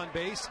nobody on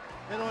base,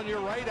 and on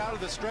your right out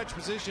of the stretch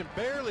position,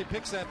 barely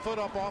picks that foot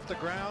up off the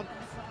ground,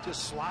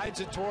 just slides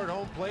it toward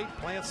home plate,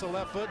 plants the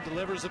left foot,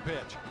 delivers a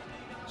pitch.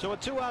 So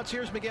with 2 outs,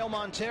 here's Miguel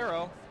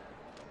Montero.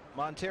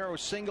 Montero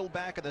singled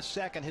back in the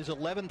second, his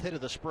 11th hit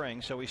of the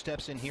spring, so he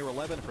steps in here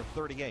 11 for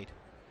 38.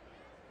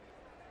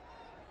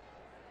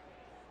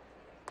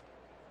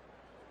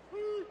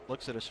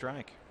 Looks at a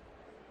strike.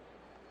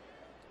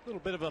 A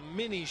little bit of a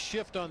mini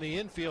shift on the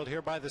infield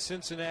here by the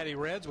Cincinnati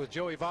Reds with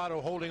Joey Votto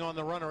holding on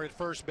the runner at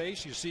first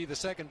base. You see the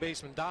second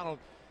baseman Donald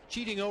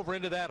cheating over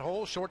into that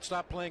hole.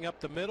 Shortstop playing up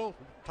the middle.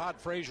 Todd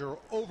Frazier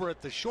over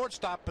at the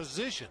shortstop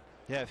position.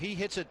 Yeah, if he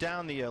hits it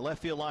down the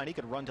left field line, he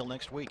could run till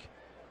next week.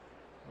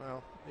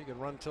 Well, he could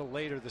run till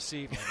later this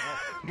evening.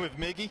 With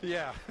Miggy?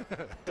 Yeah.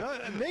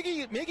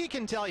 Miggy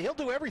can tell you. He'll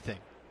do everything.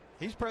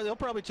 He'll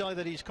probably tell you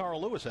that he's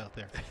Carl Lewis out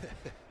there.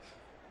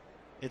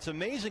 It's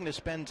amazing to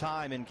spend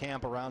time in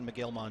camp around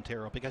Miguel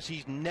Montero because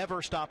he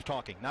never stops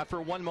talking, not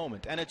for one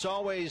moment. And he's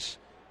always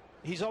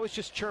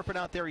just chirping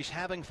out there. He's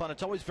having fun.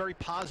 It's always very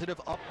positive,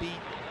 upbeat.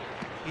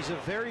 He's a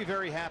very,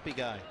 very happy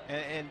guy.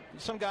 And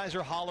some guys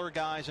are holler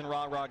guys and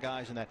rah-rah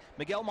guys and that.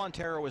 Miguel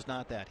Montero is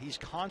not that. He's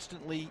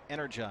constantly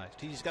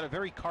energized. He's got a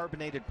very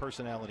carbonated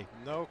personality.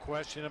 No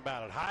question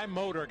about it. High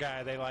motor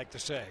guy, they like to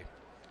say.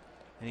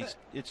 And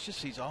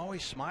he's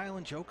always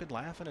smiling, joking,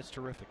 laughing. It's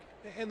terrific.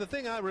 And the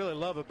thing I really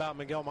love about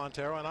Miguel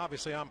Montero, and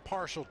obviously I'm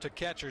partial to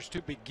catchers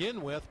to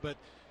begin with, but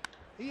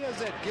he has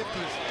that gift.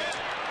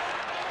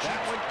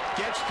 That one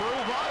gets through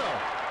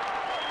Votto.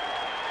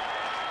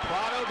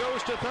 Prado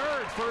goes to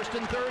third. First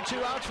and third,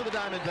 2 outs for the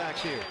Diamondbacks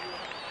here.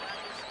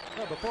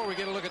 Well, before we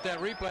get a look at that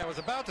replay, I was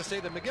about to say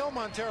that Miguel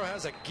Montero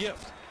has a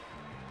gift.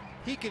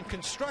 He can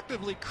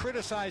constructively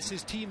criticize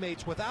his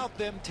teammates without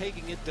them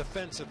taking it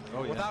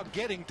defensively, without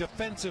getting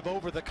defensive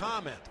over the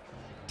comment.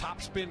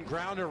 Topspin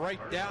grounder right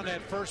down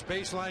that first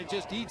baseline,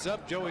 just eats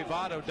up Joey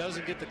Votto,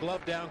 doesn't get the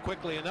glove down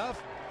quickly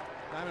enough.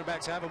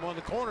 Diamondbacks have him on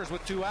the corners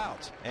with 2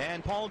 outs.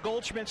 And Paul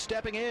Goldschmidt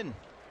stepping in.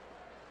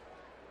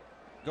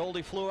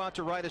 Goldie flew out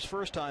to right his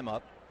first time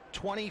up.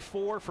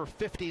 24 for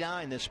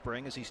 59 this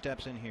spring as he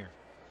steps in here.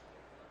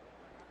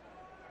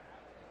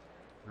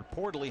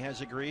 Reportedly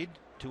has agreed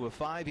to a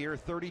 5-year,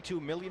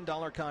 $32 million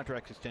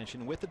contract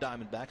extension with the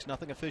Diamondbacks.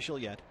 Nothing official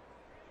yet.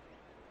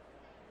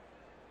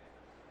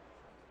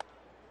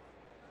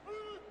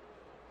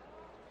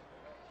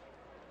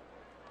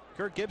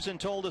 Kirk Gibson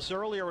told us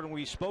earlier when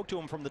we spoke to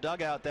him from the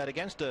dugout that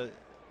against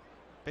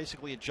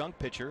basically a junk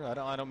pitcher,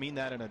 I don't mean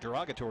that in a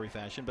derogatory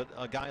fashion, but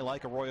a guy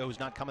like Arroyo who's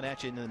not coming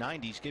at you in the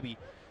 90s, Gibby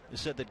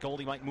said that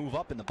Goldie might move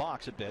up in the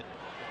box a bit.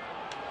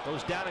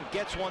 Goes down and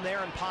gets one there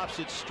and pops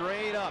it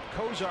straight up.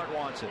 Cozart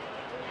wants it.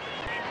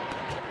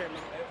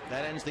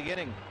 That ends the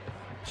inning.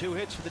 2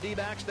 hits for the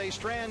D-backs. They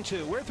strand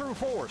 2. We're through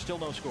 4. Still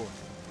no score.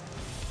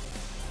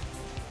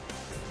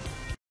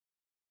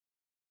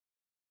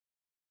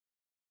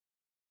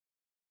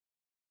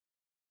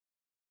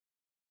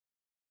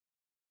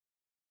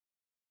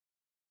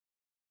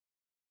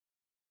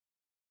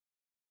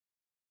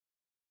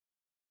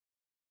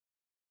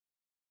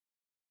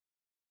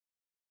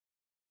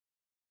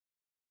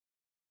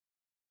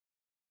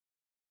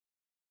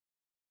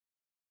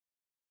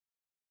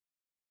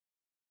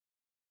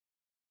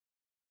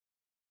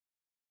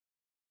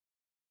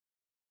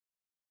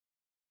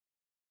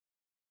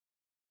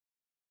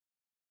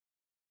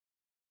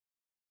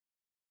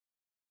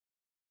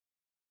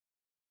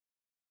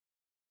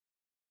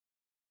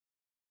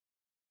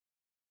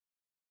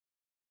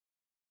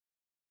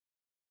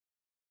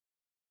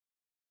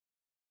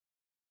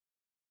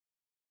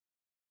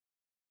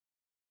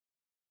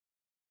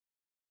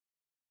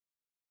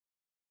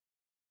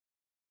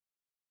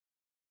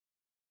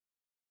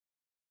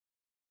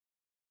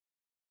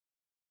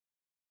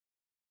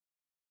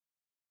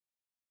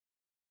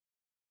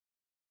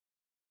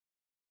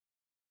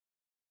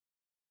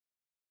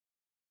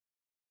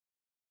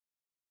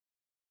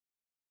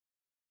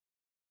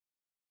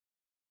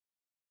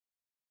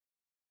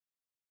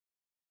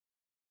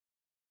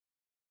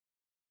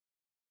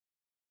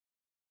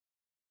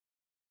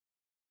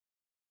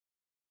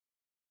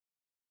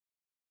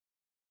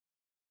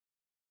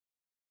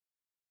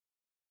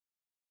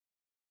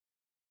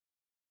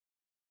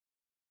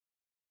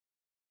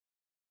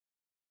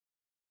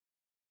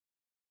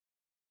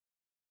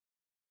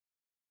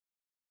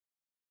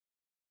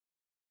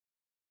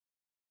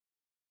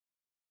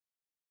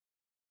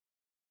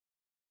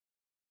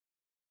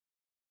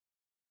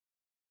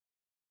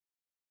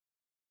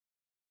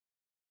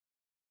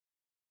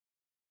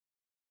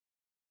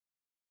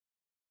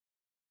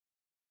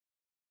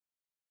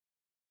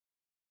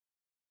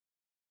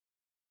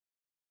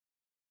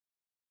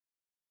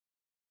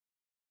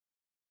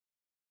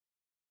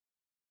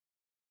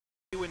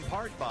 you in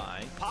part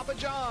by Papa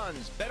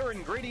John's. Better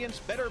ingredients,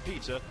 better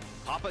pizza.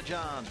 Papa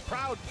John's,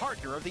 proud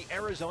partner of the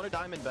Arizona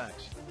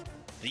Diamondbacks.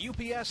 The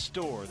UPS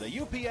Store. The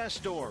UPS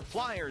Store.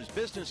 Flyers,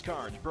 business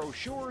cards,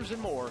 brochures,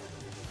 and more.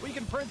 We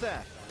can print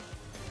that.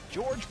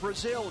 George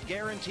Brazil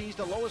guarantees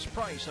the lowest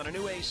price on a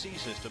new AC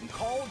system.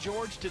 Call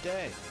George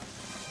today.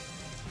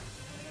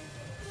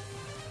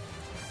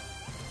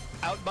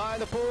 Out by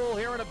the pool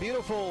here on a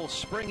beautiful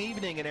spring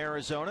evening in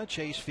Arizona.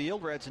 Chase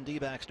Field, Reds and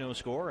D-backs no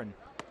score. And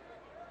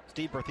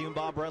Steve Berthune,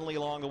 Bob Brenly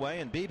along the way.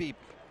 And BB,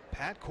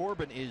 Pat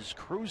Corbin is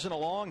cruising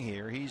along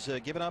here. He's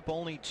given up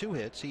only 2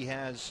 hits. He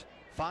has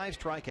 5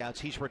 strikeouts.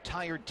 He's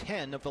retired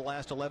 10 of the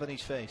last 11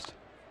 he's faced.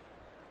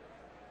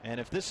 And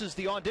if this is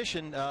the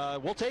audition,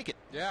 we'll take it.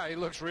 Yeah, he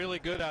looks really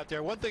good out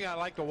there. One thing I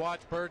like to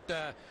watch, Bert,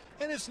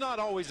 and it's not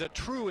always a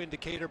true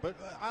indicator, but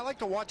I like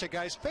to watch a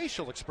guy's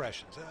facial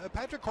expressions.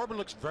 Patrick Corbin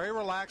looks very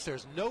relaxed.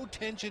 There's no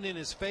tension in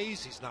his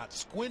face. He's not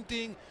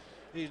squinting.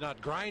 He's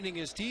not grinding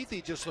his teeth.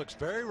 He just looks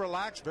very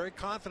relaxed, very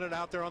confident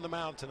out there on the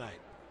mound tonight.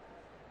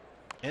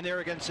 And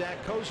there against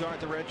Zach Cozart,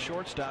 the Red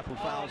shortstop, who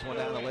fouls one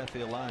down the left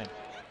field line.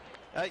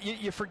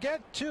 You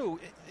forget, too,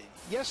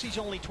 yes, he's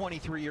only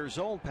 23 years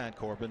old, Pat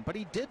Corbin, but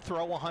he did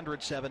throw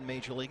 107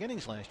 Major League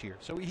innings last year.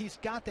 So he's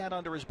got that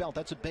under his belt.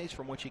 That's a base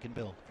from which he can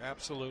build.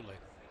 Absolutely.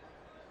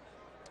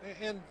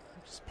 And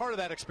part of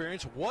that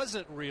experience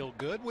wasn't real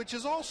good, which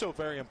is also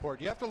very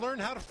important. You have to learn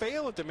how to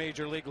fail at the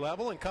Major League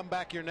level and come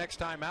back your next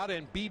time out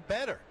and be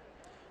better.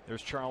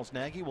 There's Charles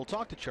Nagy. We'll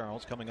talk to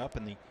Charles coming up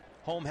in the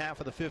home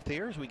half of the 5th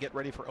here as we get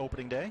ready for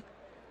opening day.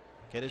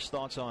 Get his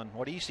thoughts on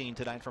what he's seen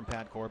tonight from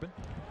Pat Corbin.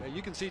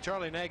 You can see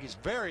Charlie Nagy's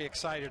very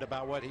excited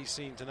about what he's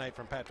seen tonight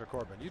from Patrick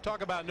Corbin. You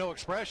talk about no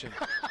expression.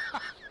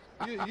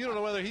 you don't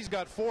know whether he's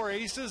got 4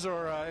 aces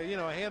or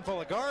a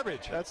handful of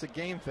garbage. That's a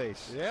game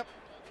face. Yep.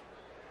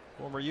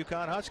 Former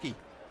Yukon Husky.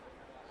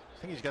 I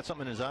think he's got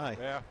something in his eye.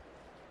 Yeah.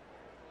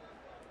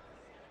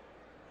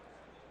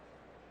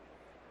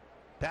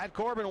 Pat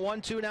Corbin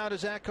 1-2 now to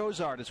Zach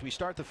Cozart as we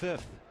start the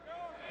 5th.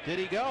 Did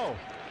he go?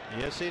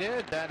 Yes, he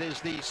did. That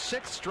is the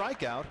 6th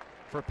strikeout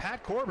for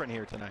Pat Corbin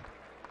here tonight.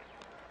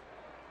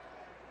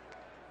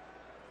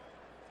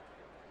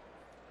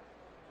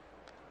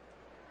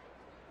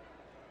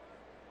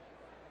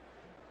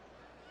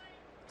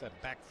 That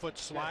back foot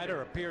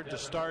slider appeared to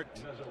start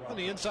on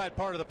the inside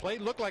part of the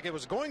plate. Looked like it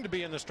was going to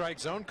be in the strike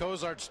zone.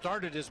 Cozart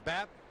started his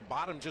bat.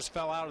 Bottom just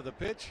fell out of the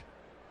pitch.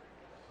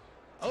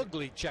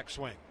 Ugly check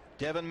swing.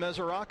 Devin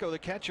Mesoraco, the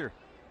catcher.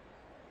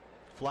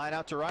 Flied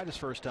out to right his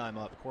first time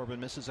up. Corbin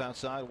misses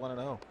outside,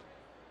 1-0.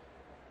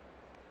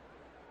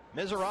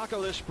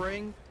 Mesoraco this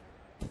spring,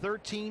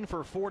 13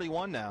 for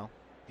 41 now.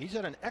 He's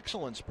had an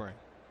excellent spring.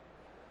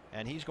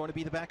 And he's going to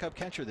be the backup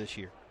catcher this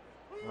year.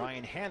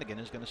 Ryan Hannigan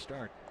is going to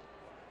start.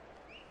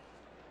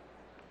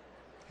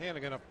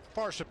 Hannigan, a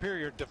far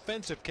superior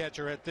defensive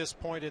catcher at this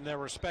point in their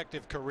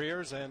respective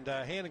careers, and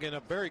Hannigan, a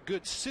very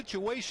good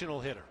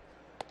situational hitter.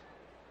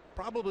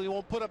 Probably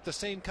won't put up the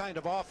same kind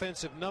of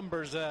offensive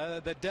numbers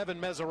that Devin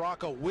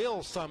Mesoraco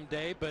will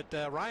someday, but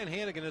Ryan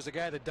Hannigan is a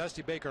guy that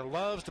Dusty Baker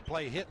loves to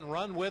play hit and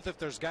run with if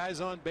there's guys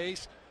on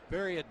base.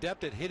 Very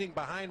adept at hitting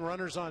behind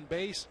runners on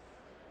base.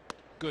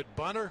 Good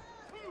bunter,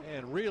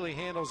 and really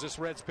handles this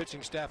Reds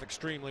pitching staff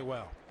extremely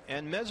well.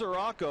 And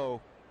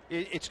Mesoraco,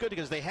 it's good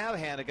because they have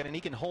Hannigan and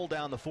he can hold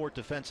down the fort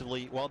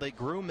defensively while they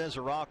groom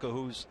Mesoraco,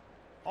 who's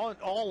on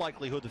all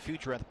likelihood the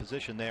future at the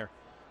position there.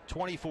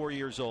 24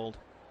 years old,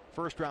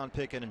 first round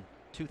pick in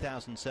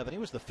 2007. He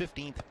was the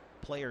 15th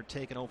player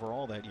taken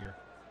overall that year.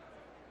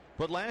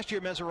 But last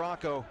year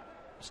Mesoraco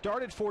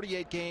started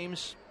 48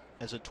 games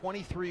as a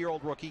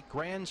 23-year-old rookie.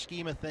 Grand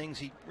scheme of things,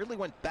 he really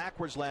went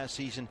backwards last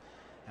season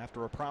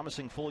after a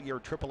promising full year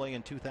AAA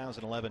in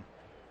 2011.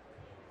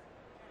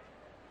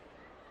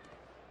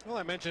 Well,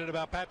 I mentioned it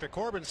about Patrick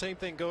Corbin. Same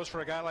thing goes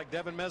for a guy like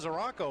Devin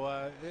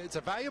Mesoraco. It's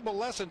a valuable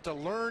lesson to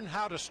learn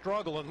how to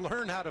struggle and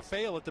learn how to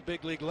fail at the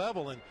big league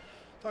level. And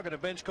talking to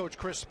bench coach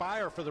Chris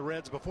Spire for the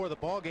Reds before the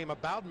ball game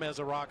about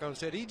Mesoraco,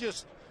 said he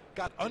just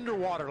got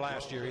underwater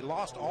last year. He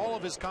lost all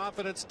of his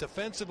confidence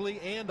defensively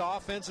and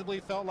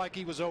offensively. Felt like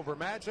he was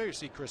overmatched. There you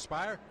see Chris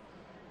Spire.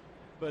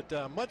 But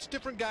much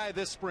different guy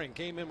this spring.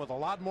 Came in with a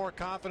lot more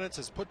confidence.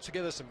 Has put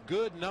together some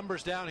good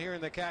numbers down here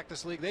in the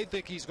Cactus League. They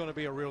think he's going to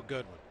be a real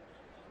good one.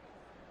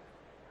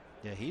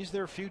 Yeah, he's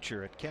their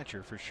future at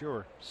catcher for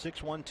sure. 6'1",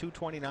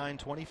 229,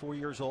 24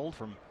 years old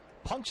from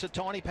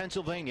Punxsutawney,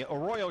 Pennsylvania.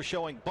 Arroyo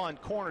showing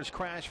bunt. Corners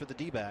crash for the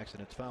D-backs,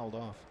 and it's fouled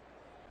off.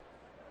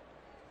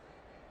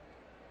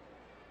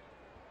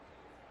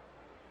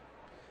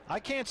 I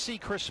can't see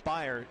Chris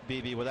Spire,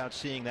 BB, without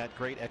seeing that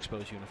great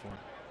Expos uniform.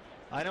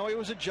 I know he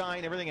was a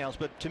Giant, everything else,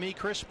 but to me,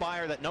 Chris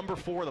Spire, that number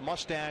 4, the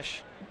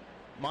mustache,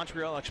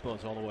 Montreal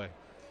Expos all the way.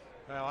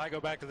 Well, I go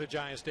back to the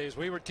Giants days.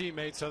 We were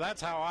teammates, so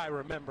that's how I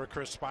remember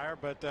Chris Spire.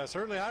 But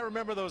certainly I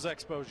remember those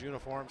Expos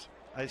uniforms.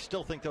 I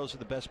still think those are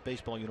the best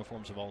baseball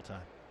uniforms of all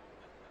time.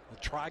 The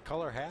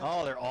tricolor hats?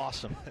 Oh, they're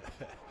awesome.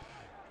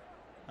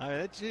 I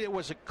mean, it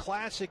was a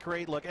classic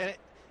great look. And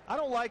I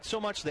don't like so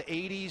much the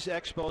 80s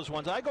Expos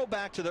ones. I go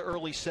back to the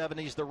early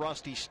 70s, the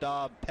Rusty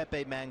Staub,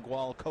 Pepe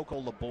Mangual,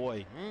 Coco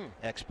LeBoy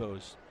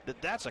Expos.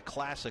 That's a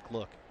classic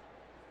look.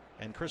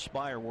 And Chris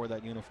Spire wore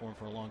that uniform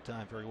for a long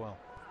time very well.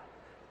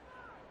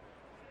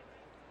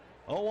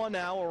 0-1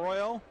 now.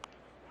 Arroyo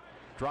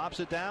drops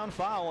it down,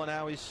 foul, and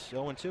now he's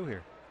 0-2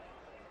 here.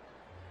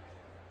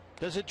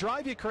 Does it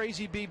drive you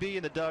crazy, BB,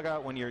 in the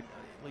dugout when you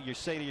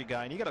say to your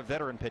guy, and you got a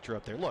veteran pitcher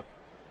up there, look,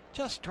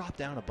 just drop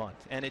down a bunt,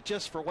 and it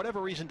just, for whatever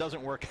reason,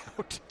 doesn't work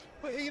out?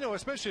 Well, you know,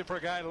 especially for a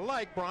guy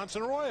like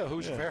Bronson Arroyo,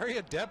 who's very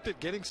adept at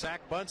getting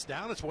sack bunts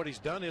down. It's what he's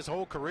done his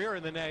whole career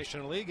in the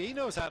National League. He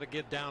knows how to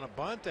get down a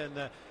bunt, and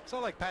it's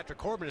not like Patrick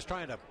Corbin is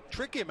trying to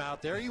trick him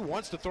out there. He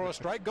wants to throw a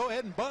strike. Go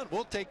ahead and bunt.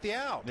 We'll take the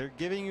out. They're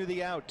giving you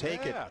the out.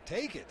 Take it. Yeah,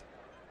 take it.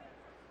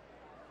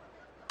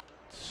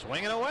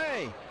 Swinging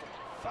away.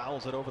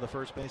 Fouls it over the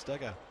first base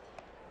dugout.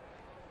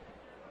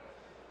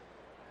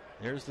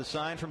 There's the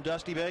sign from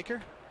Dusty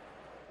Baker.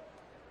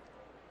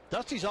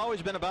 Dusty's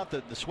always been about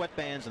the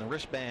sweatbands and the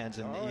wristbands,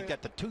 and you've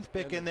got the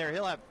toothpick in there.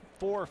 He'll have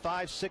 4,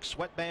 5, 6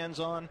 sweatbands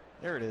on.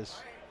 There it is.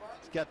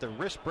 He's got the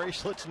wrist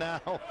bracelets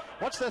now.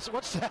 What's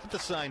that the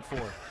sign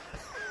for?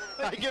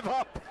 I give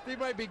up. He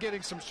might be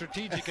getting some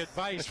strategic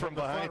advice from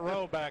the front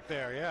row back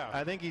there, yeah.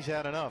 I think he's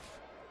had enough.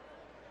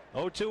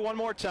 0-2 one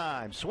more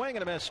time. Swing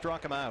and a miss,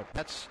 struck him out.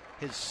 That's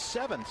his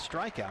 7th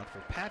strikeout for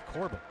Pat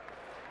Corbin.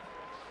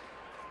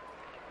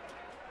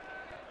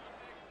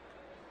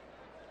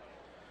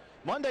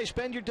 Monday,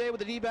 spend your day with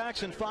the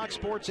D-backs and Fox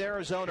Sports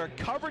Arizona.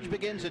 Coverage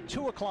begins at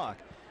 2 o'clock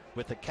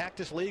with the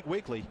Cactus League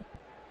Weekly,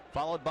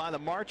 followed by the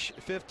March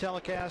 5th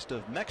telecast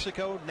of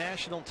Mexico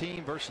national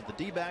team versus the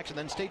D-backs, and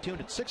then stay tuned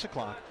at 6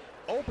 o'clock.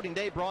 Opening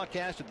day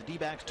broadcast of the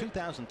D-backs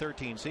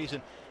 2013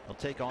 season. They'll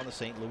take on the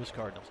St. Louis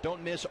Cardinals.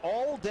 Don't miss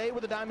All Day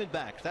with the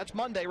Diamondbacks. That's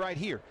Monday right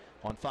here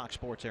on Fox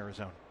Sports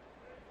Arizona.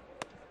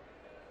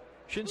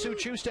 Shin-Soo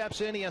Choo steps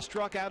in. He has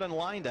struck out and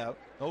lined out.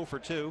 0 for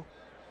 2.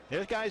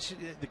 These guys,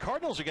 the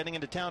Cardinals are getting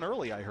into town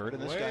early, I heard,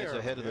 and this guy's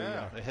ahead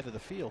of the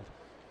field.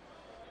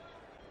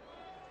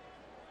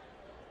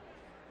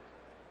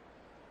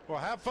 Well,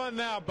 have fun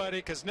now, buddy,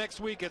 because next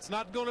week it's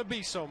not going to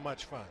be so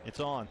much fun. It's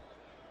on.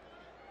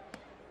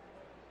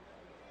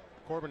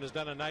 Corbin has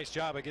done a nice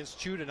job against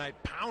Choo tonight,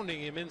 pounding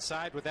him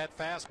inside with that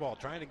fastball,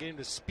 trying to get him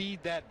to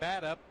speed that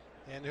bat up,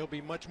 and he'll be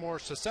much more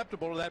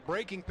susceptible to that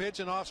breaking pitch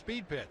and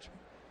off-speed pitch.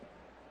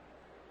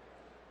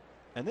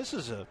 And this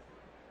is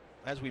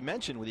as we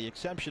mentioned, with the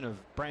exception of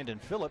Brandon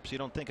Phillips, you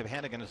don't think of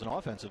Hannigan as an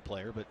offensive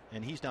player,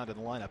 and he's not in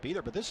the lineup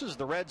either. But this is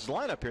the Reds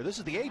lineup here. This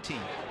is the A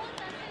team.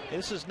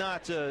 This is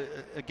not a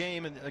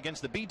game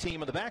against the B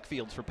team of the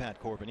backfields for Pat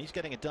Corbin. He's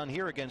getting it done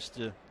here against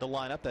the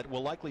lineup that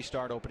will likely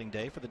start opening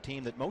day for the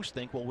team that most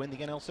think will win the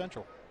NL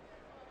Central.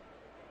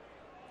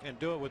 And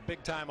do it with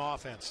big-time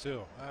offense,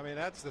 too. I mean,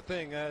 that's the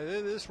thing.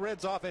 This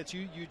Reds offense,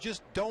 you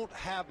just don't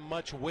have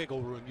much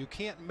wiggle room. You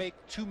can't make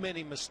too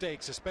many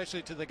mistakes,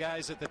 especially to the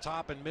guys at the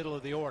top and middle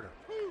of the order.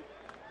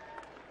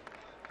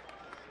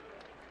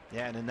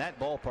 Yeah, and in that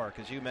ballpark,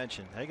 as you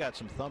mentioned, they got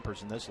some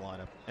thumpers in this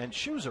lineup. And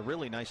Choo's a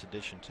really nice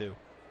addition, too.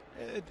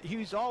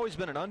 He's always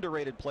been an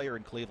underrated player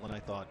in Cleveland, I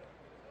thought.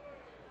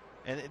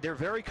 And they're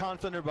very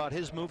confident about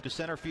his move to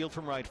center field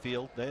from right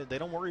field. They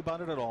don't worry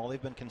about it at all.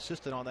 They've been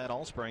consistent on that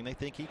all spring. They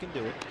think he can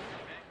do it.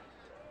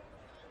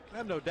 I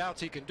have no doubts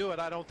he can do it.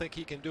 I don't think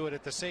he can do it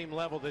at the same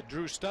level that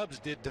Drew Stubbs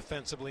did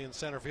defensively in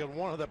center field.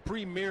 One of the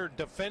premier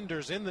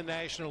defenders in the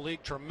National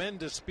League.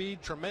 Tremendous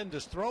speed,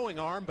 tremendous throwing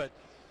arm, but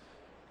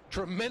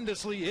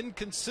tremendously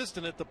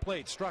inconsistent at the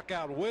plate. Struck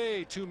out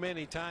way too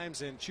many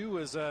times, and Choo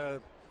is the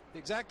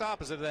exact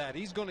opposite of that.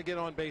 He's going to get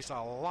on base a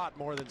lot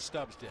more than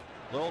Stubbs did.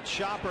 Little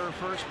chopper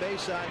first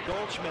base side.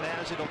 Goldschmidt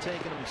has it. He'll take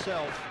it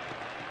himself.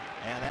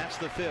 And that's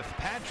the 5th.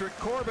 Patrick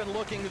Corbin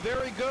looking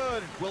very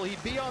good. Will he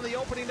be on the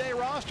opening day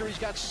roster? He's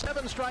got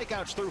 7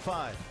 strikeouts through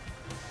 5.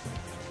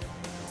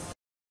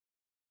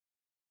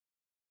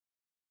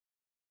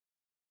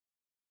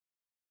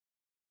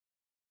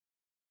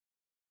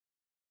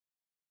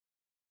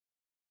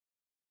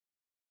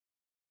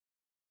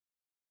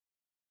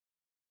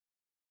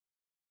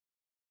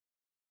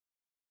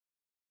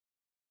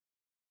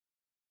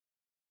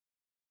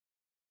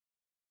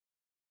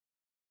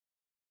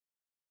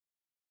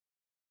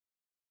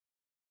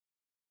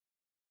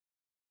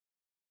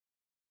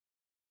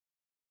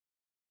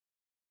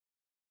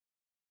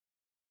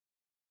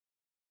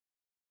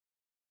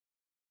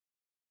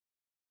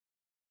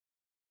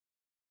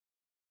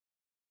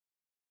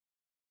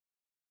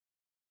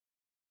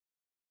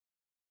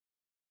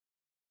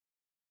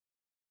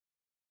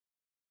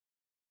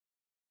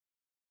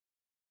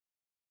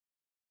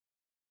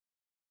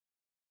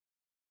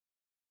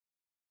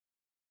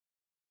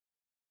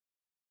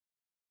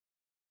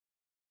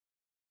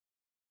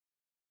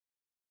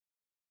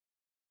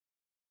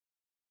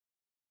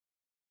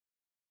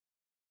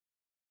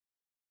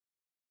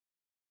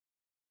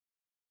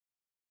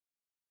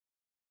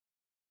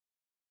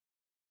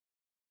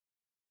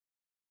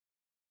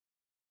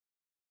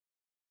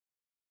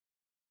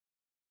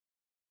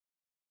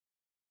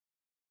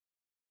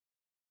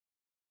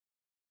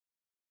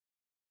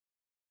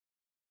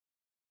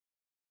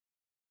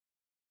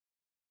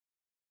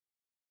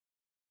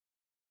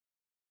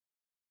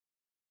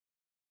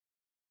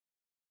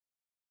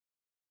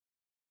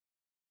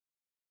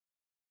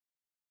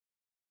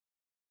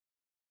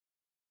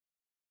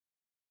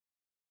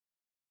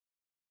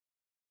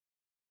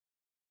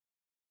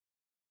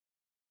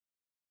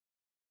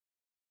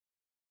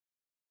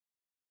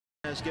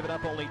 has given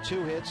up only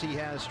 2 hits. He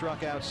has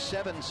struck out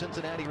 7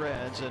 Cincinnati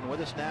Reds. And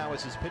with us now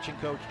is his pitching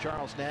coach,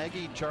 Charles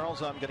Nagy.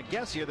 Charles, I'm going to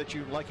guess here that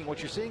you're liking what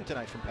you're seeing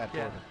tonight from Pat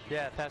Corbin.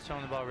 Yeah, Pat's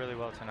throwing the ball really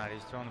well tonight.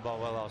 He's throwing the ball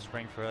well all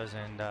spring for us,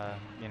 and,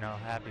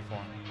 happy for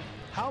him.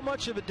 How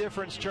much of a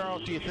difference,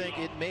 Charles, do you think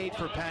it made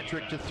for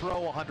Patrick to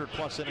throw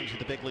 100-plus innings at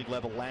the big league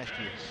level last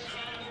year?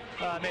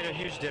 It made a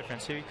huge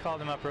difference. He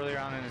called him up earlier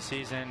on in the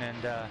season,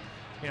 and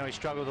he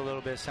struggled a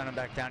little bit, sent him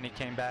back down. He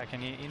came back,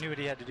 and he knew what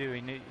he had to do.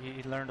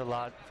 He learned a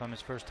lot from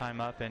his first time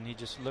up, and he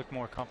just looked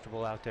more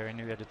comfortable out there. He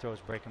knew he had to throw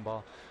his breaking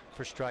ball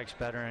for strikes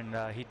better,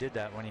 and he did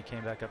that when he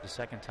came back up the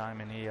second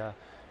time, and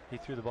he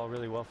threw the ball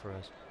really well for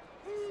us.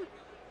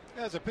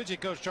 As a pitching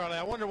coach, Charlie,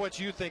 I wonder what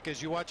you think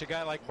as you watch a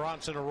guy like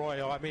Bronson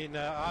Arroyo. I mean,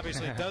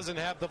 obviously doesn't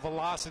have the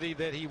velocity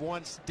that he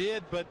once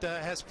did, but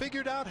has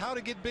figured out how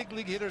to get big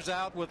league hitters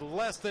out with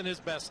less than his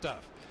best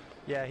stuff.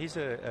 Yeah, he's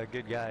a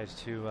good guy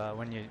to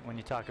when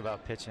you talk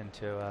about pitching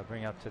to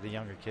bring up to the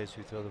younger kids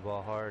who throw the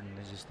ball hard and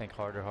they just think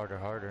harder,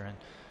 and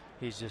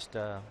he's just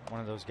one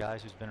of those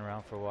guys who's been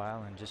around for a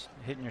while and just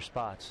hitting your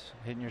spots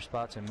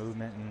and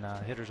movement,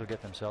 and hitters will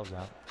get themselves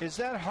out. Is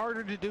that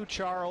harder to do,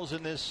 Charles,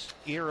 in this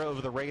era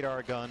of the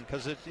radar gun?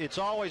 Because it's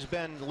always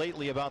been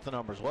lately about the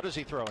numbers. What does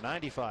he throw?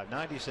 95,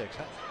 96.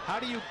 How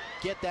do you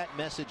get that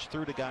message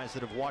through to guys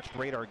that have watched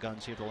radar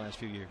guns here the last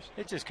few years?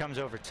 It just comes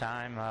over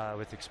time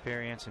with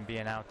experience and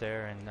being out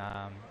there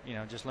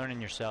and just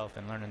learning yourself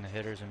and learning the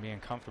hitters and being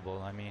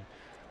comfortable. I mean,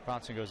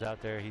 Bronson goes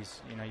out there.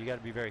 He's you got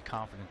to be very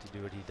confident to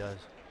do what he does.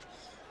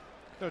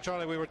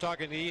 Charlie, we were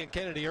talking to Ian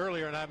Kennedy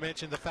earlier, and I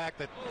mentioned the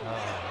fact that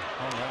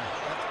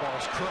that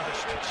ball's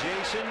crushed.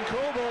 Jason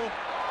Kubel.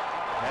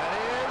 That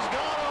is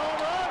gone, a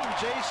home run.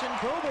 Jason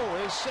Kubel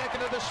is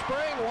second of the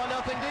spring,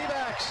 1-0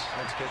 D-backs.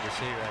 That's good to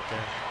see right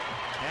there.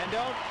 And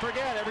don't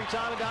forget, every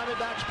time a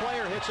Diamondbacks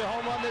player hits a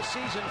home run this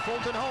season,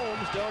 Fulton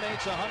Homes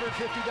donates $150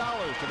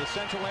 to the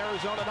Central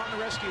Arizona Mountain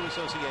Rescue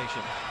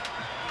Association.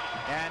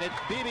 And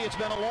it's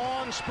been a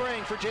long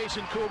spring for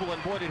Jason Kubel,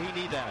 and boy, did he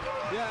need that.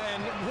 Yeah,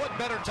 and what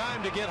better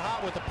time to get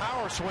hot with a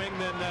power swing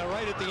than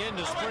right at the end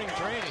of spring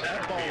training.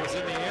 That ball was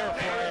in the air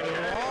for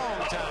a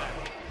long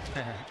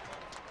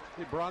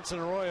time. Bronson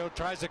Arroyo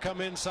tries to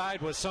come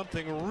inside with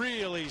something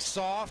really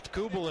soft.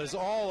 Kubel is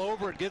all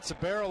over it, gets a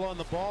barrel on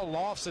the ball,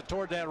 lofts it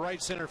toward that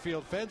right center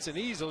field fence, and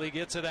easily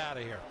gets it out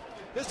of here.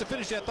 Just to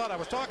finish that thought, I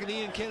was talking to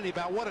Ian Kennedy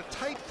about what a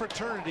tight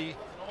fraternity,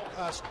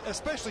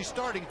 especially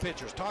starting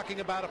pitchers, talking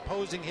about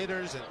opposing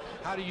hitters and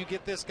how do you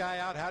get this guy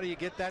out, how do you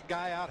get that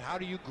guy out, how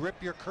do you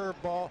grip your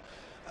curveball.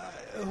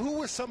 Who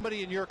was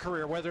somebody in your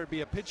career, whether it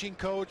be a pitching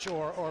coach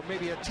or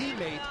maybe a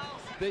teammate,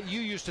 that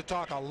you used to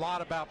talk a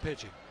lot about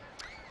pitching?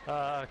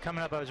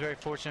 Coming up, I was very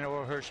fortunate.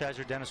 Oral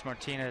Hershiser, Dennis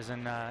Martinez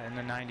in the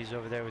 90s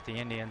over there with the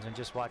Indians, and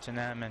just watching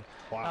them and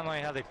not only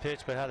how they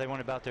pitched but how they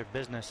went about their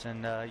business.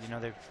 And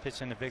they've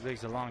pitched in the big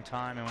leagues a long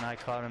time, and when I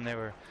caught them they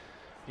were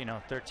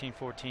 13,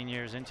 14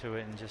 years into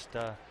it, and just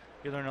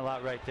you learn a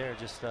lot right there,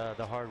 just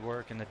the hard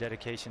work and the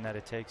dedication that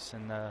it takes,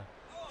 and the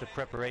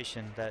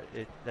preparation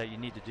that you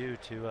need to do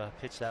to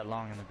pitch that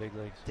long in the big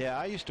leagues. Yeah,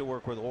 I used to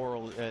work with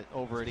Oral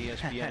over at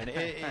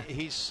ESPN.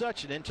 He's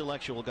such an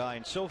intellectual guy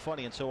and so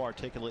funny and so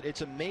articulate.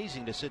 It's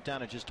amazing to sit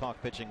down and just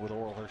talk pitching with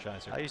Oral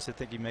Hershiser. I used to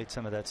think he made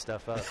some of that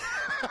stuff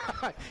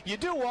up. You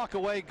do walk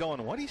away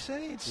going, what did he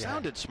say? It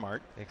sounded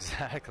smart.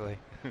 Exactly.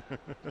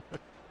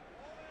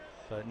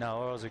 But no,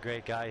 Oral's a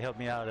great guy. He helped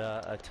me out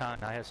a ton.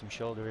 I had some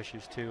shoulder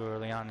issues too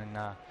early on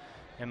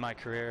in my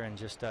career, and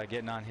just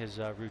getting on his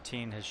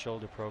routine, his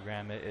shoulder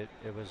program, it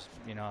was,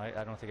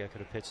 I don't think I could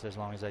have pitched as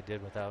long as I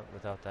did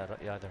without that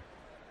either.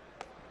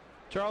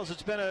 Charles,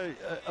 it's been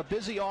a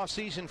busy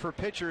offseason for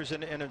pitchers,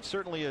 and it's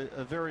certainly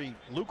a very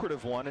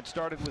lucrative one. It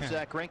started with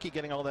Zach Greinke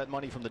getting all that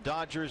money from the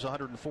Dodgers,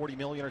 $140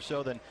 million or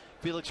so. Then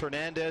Felix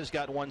Hernandez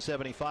got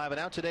 $175, and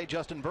now today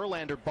Justin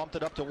Verlander bumped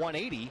it up to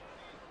 $180,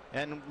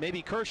 and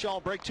maybe Kershaw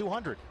will break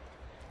 $200.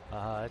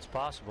 It's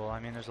possible.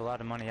 I mean, there's a lot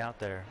of money out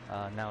there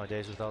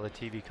nowadays with all the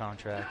TV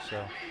contracts,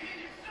 so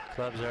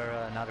clubs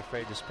are not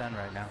afraid to spend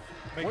right now.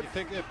 Make you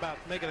think about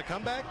making a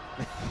comeback?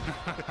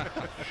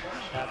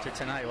 After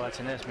tonight,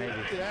 watching this, maybe.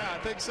 Yeah,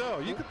 I think so.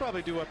 You could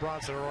probably do what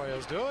Bronson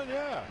Arroyo's doing,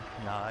 yeah.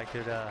 No, I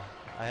could.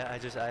 I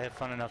have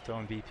fun enough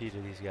throwing BP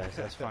to these guys.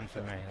 That's fun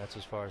for me. That's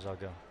as far as I'll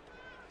go.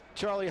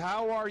 Charlie,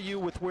 how are you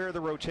with where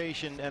the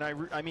rotation, and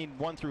I mean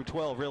 1 through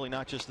 12, really,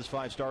 not just the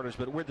 5 starters,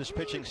 but where this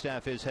pitching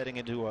staff is heading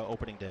into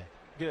opening day?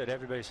 Good.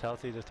 Everybody's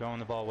healthy. They're throwing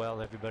the ball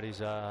well.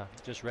 Everybody's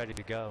just ready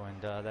to go,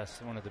 and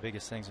that's one of the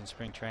biggest things in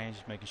spring training,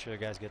 just making sure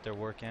the guys get their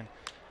work in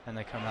and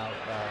they come out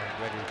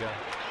ready to go.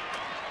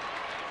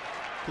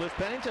 Cliff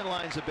Pennington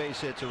lines the base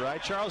hits, all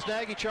right. Charles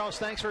Nagy. Charles,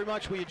 thanks very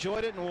much. We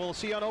enjoyed it, and we'll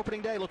see you on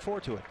opening day. Look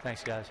forward to it.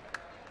 Thanks, guys.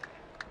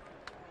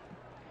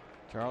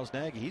 Charles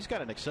Nagy, he's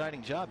got an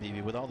exciting job,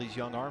 Evie, with all these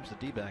young arms the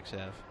D-backs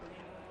have.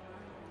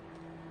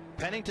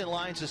 Pennington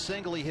lines a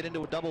single. He hit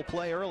into a double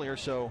play earlier,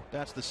 so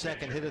that's the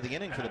second hit of the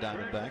inning for the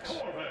Diamondbacks.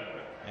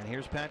 And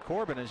here's Pat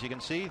Corbin. As you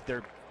can see,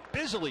 they're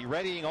busily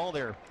readying all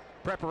their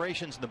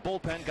preparations in the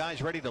bullpen.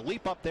 Guys ready to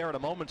leap up there at a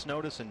moment's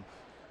notice and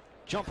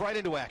jump right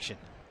into action.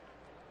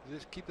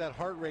 Just keep that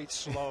heart rate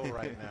slow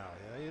right now.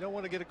 You don't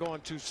want to get it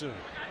going too soon.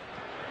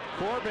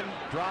 Corbin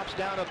drops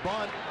down a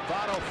bunt.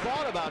 Votto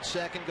thought about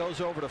second, goes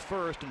over to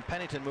first, and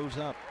Pennington moves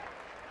up.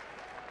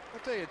 I'll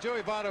tell you,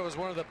 Joey Votto is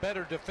one of the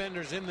better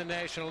defenders in the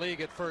National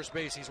League at first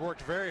base. He's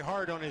worked very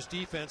hard on his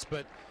defense,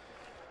 but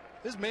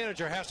his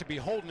manager has to be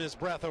holding his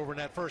breath over in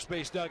that first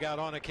base dugout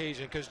on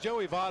occasion, because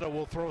Joey Votto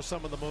will throw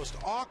some of the most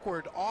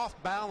awkward,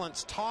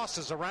 off-balance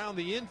tosses around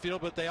the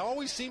infield, but they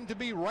always seem to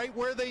be right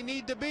where they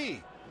need to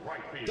be.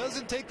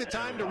 Doesn't take the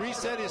time to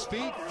reset his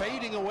feet,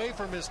 fading away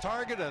from his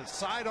target, a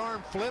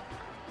sidearm flip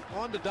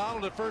on to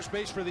Donald at first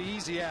base for the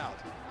easy out.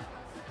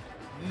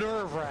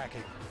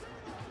 Nerve-wracking.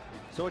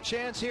 So a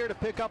chance here to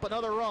pick up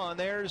another run.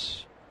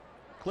 There's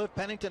Cliff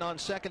Pennington on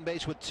second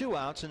base with 2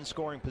 outs in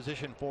scoring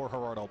position for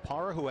Gerardo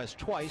Parra, who has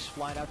twice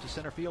flied out to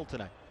center field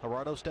tonight.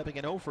 Gerardo stepping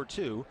in 0 for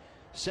 2,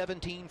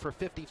 17 for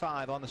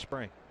 55 on the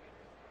spring.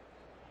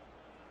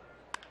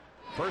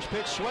 First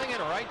pitch swinging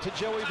right to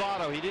Joey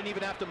Votto. He didn't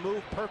even have to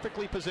move,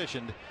 perfectly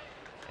positioned.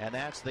 And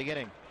that's the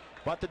inning.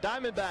 But the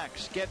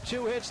Diamondbacks get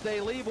 2 hits, they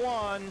leave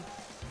 1.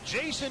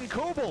 Jason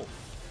Kubel.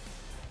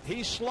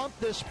 He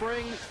slumped this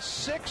spring,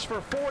 6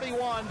 for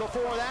 41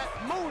 before that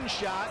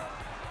moonshot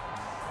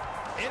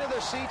into the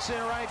seats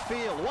in right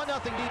field.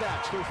 1-0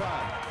 D-backs through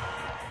 5.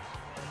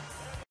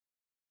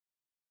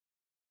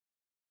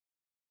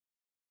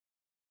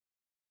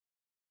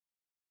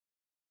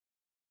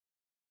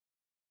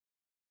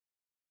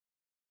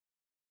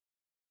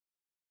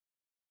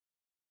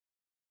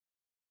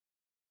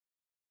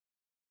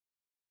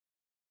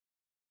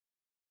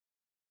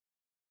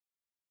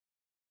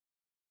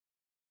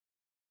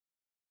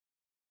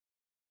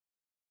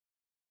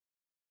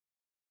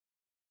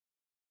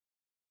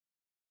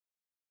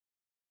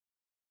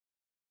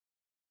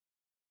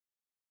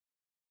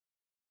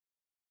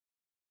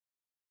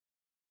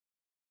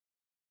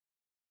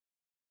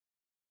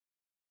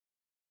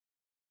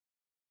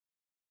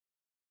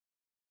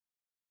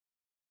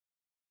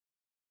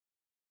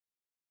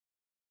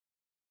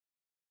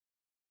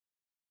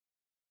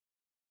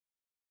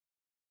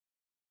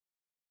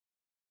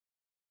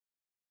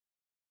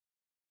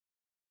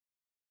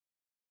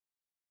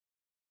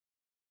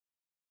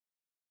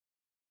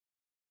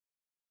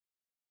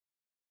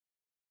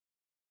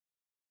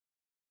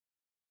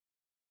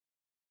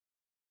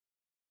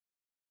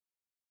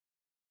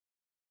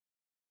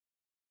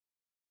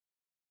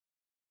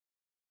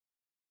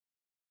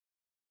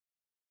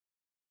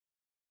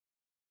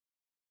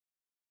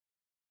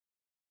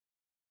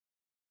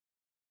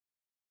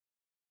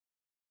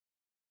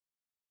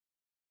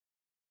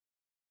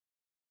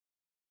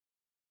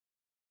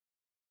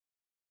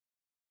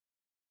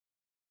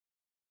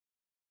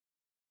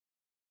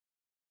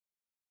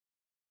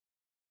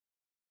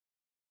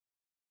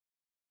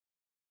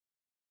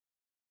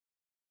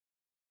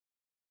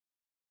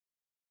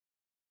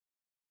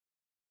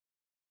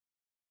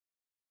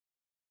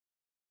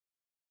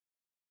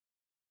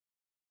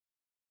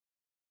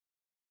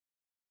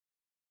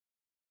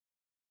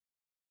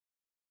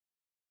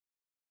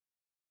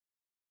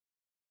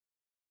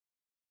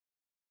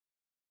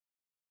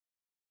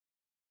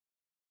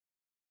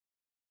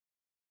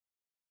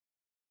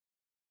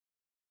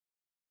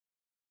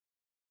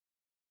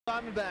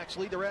 Diamondbacks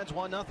lead the Reds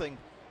 1-0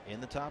 in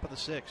the top of the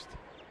 6th.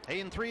 Hey,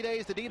 in 3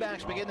 days, the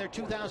D-backs begin their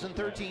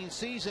 2013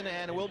 season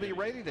and will be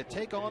ready to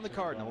take on the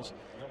Cardinals.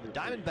 The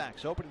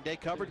Diamondbacks opening day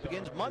coverage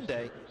begins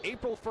Monday,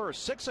 April 1st,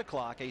 6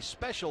 o'clock, a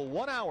special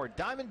 1-hour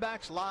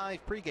Diamondbacks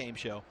live pregame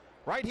show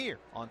right here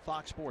on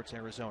Fox Sports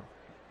Arizona.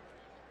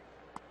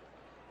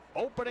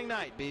 Opening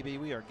night,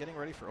 BB. We are getting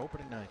ready for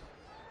opening night.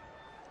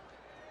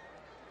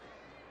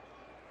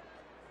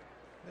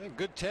 Yeah,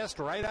 good test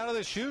right out of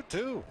the chute,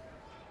 too.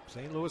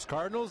 St. Louis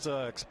Cardinals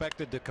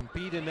expected to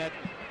compete in that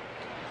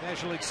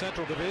National League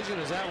Central Division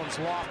as that one's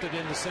lofted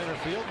into center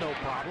field. No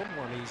problem.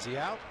 One easy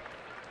out.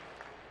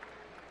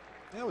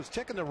 I was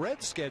checking the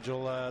Reds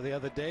schedule the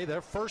other day. Their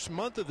first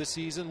month of the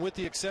season, with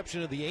the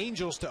exception of the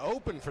Angels to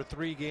open for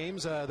 3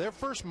 games, their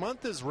first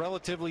month is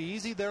relatively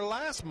easy. Their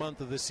last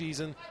month of the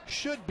season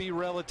should be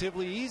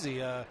relatively easy.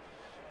 The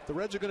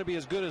Reds are going to be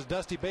as good as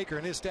Dusty Baker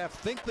and his staff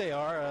think they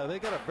are. They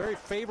got a very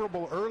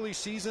favorable early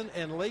season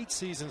and late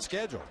season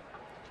schedule.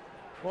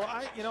 Well,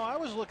 I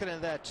was looking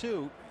at that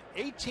too.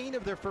 18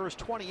 of their first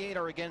 28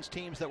 are against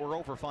teams that were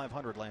over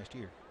 500 last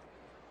year.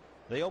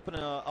 They open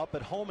up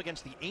at home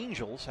against the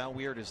Angels. How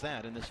weird is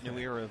that in this new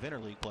era of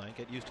interleague play?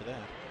 Get used to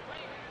that.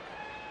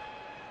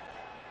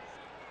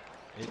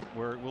 It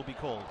will be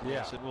cold. Yeah.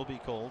 Yes, it will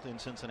be cold in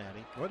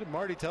Cincinnati. What did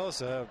Marty tell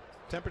us?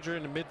 Temperature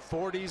in the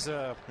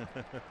mid-40s.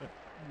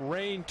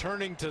 Rain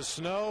turning to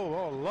snow.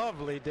 Oh,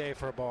 lovely day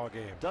for a ball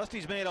game.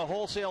 Dusty's made a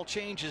wholesale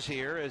changes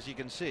here, as you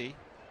can see.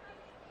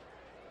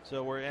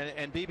 So we're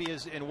and BB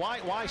is and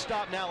why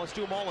stop now? Let's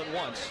do them all at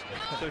once.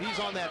 So he's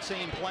on that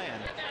same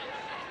plan.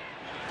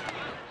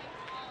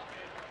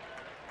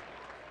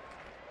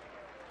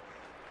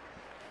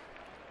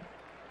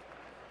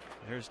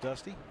 There's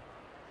Dusty.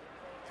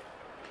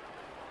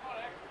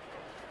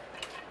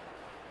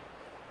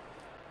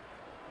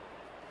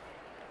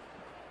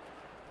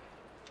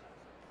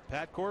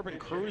 Pat Corbin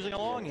cruising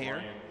along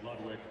here.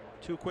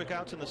 2 quick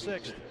outs in the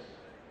 6th.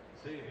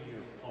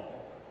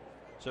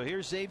 So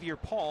here's Xavier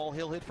Paul.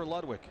 He'll hit for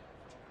Ludwig.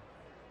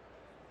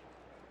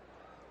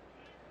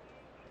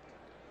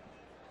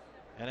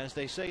 And as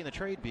they say in the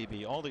trade,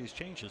 BB, all these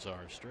changes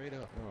are straight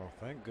up. Oh,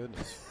 thank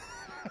goodness.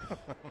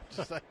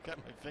 Just, I got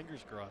my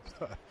fingers crossed.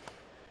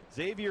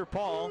 Xavier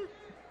Paul,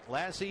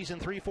 last season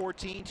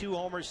 314, 2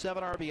 homers,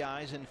 7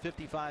 RBIs in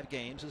 55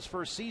 games. His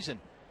first season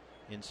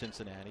in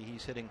Cincinnati.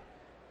 He's hitting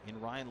in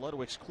Ryan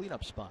Ludwig's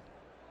cleanup spot.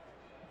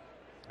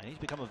 And he's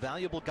become a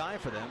valuable guy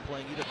for them,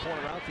 playing either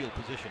corner outfield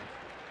position.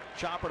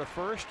 Chopper to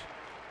first.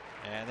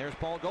 And there's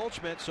Paul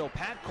Goldschmidt. So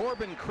Pat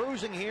Corbin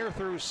cruising here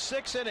through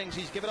 6 innings.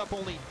 He's given up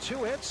only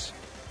 2 hits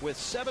with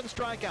 7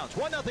 strikeouts.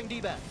 1-0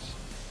 D-backs.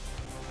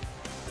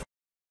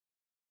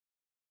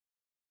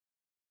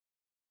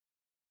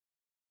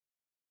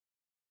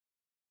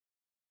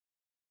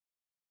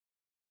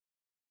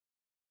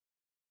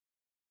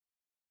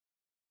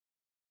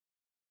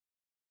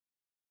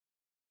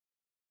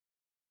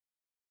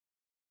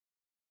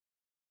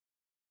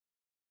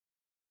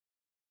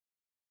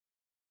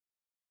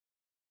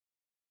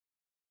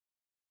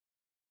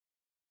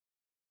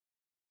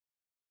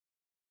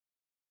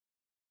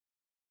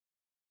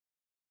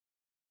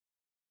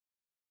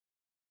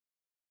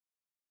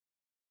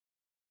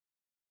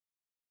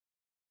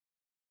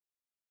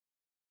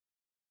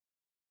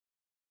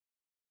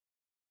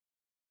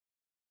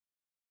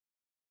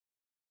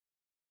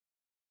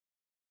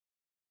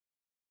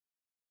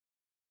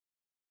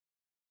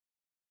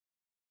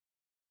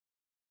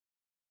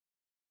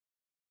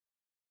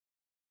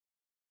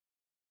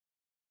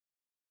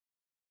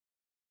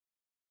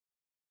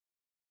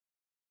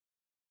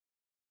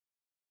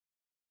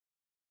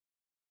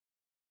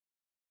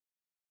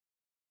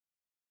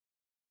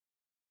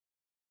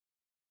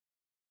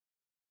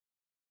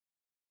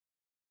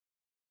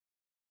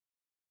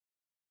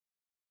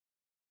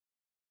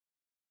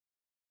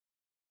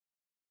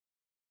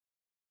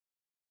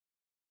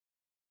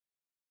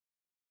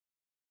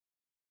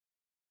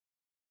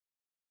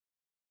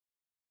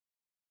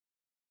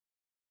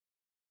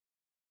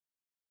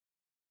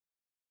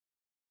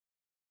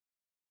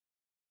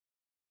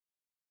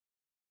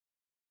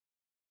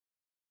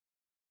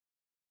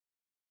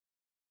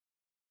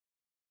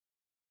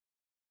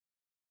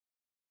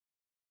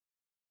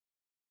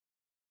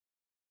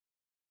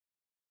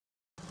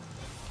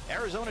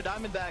 Arizona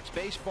Diamondbacks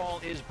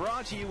baseball is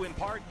brought to you in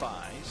part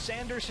by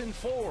Sanderson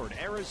Ford,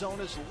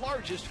 Arizona's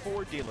largest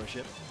Ford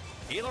dealership.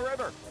 Gila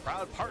River,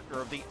 proud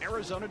partner of the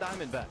Arizona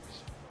Diamondbacks.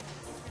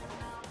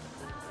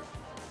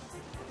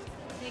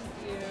 Thank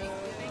you.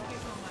 Thank you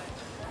so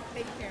much.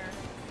 Take care.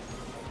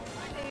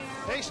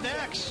 Hey,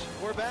 Snacks,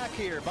 we're back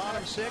here.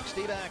 Bottom 6,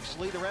 D-backs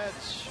lead the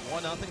Reds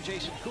 1-0.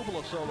 Jason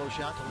Kubala solo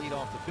shot to lead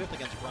off the 5th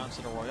against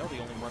Bronson Arroyo, the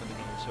only run of the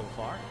game so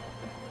far.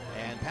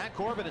 And Pat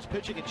Corbin is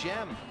pitching a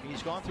gem.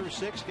 He's gone through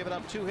 6, given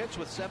up 2 hits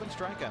with 7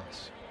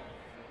 strikeouts.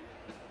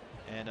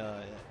 And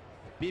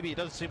BB, it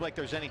doesn't seem like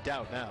there's any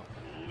doubt now.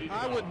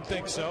 I wouldn't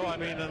think so. I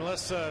mean,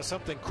 unless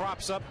something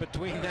crops up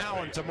between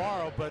now and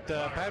tomorrow. But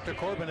Patrick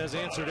Corbin has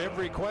answered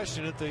every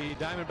question that the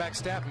Diamondback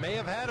staff may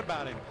have had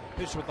about him.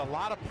 Pitched with a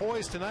lot of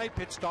poise tonight.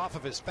 Pitched off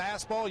of his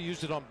fastball.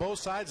 Used it on both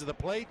sides of the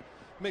plate.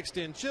 Mixed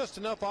in just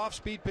enough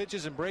off-speed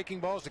pitches and breaking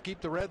balls to keep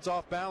the Reds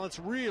off balance.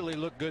 Really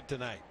looked good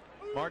tonight.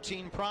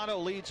 Martin Prado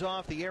leads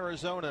off the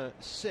Arizona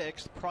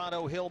 6th.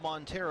 Prado, Hill,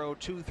 Montero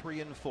 2, 3,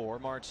 and 4.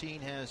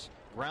 Martin has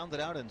grounded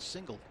out and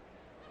singled.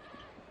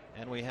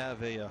 And we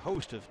have a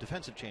host of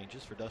defensive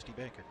changes for Dusty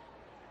Baker.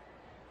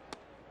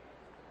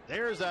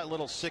 There's that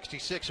little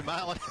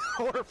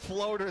 66-mile-an-hour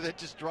floater that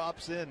just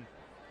drops in.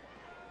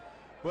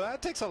 Well,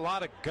 that takes a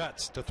lot of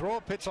guts to throw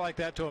a pitch like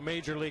that to a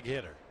major league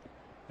hitter.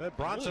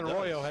 Bronson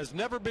Arroyo has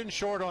never been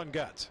short on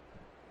guts.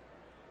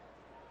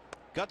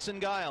 Guts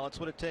and guile, that's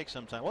what it takes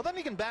sometimes. Well, then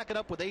you can back it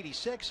up with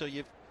 86, so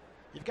you've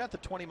got the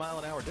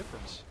 20-mile-an-hour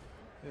difference.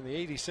 And the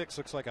 86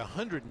 looks like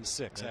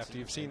 106 after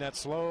you've seen that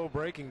slow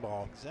breaking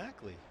ball.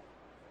 Exactly.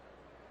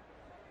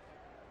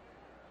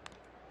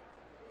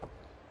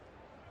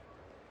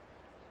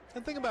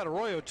 And the thing about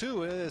Arroyo,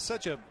 too, is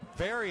such a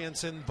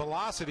variance in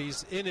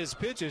velocities in his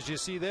pitches. You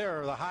see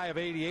there the high of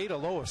 88, a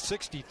low of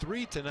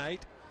 63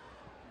 tonight.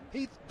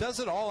 He does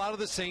it all out of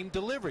the same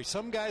delivery.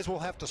 Some guys will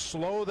have to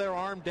slow their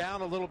arm down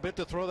a little bit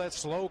to throw that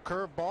slow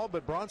curve ball,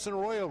 but Bronson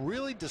Arroyo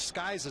really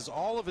disguises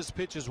all of his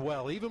pitches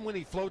well, even when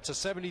he floats a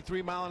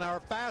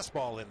 73-mile-an-hour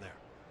fastball in there.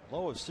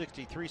 Low of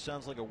 63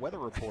 sounds like a weather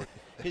report.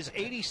 His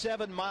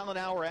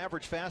 87-mile-an-hour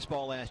average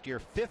fastball last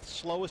year, 5th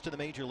slowest in the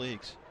major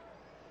leagues.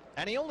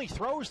 And he only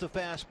throws the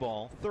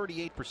fastball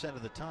 38%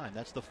 of the time.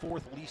 That's the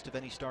 4th least of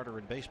any starter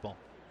in baseball.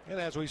 And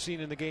as we've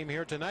seen in the game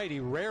here tonight, he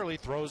rarely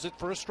throws it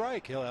for a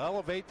strike. He'll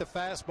elevate the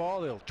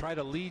fastball. He'll try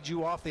to lead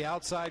you off the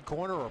outside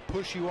corner or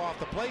push you off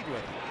the plate with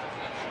it.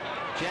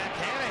 Jack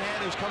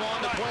Hanahan, who's come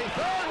on to play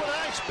third with a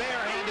nice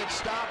barehanded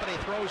stop, and he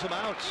throws him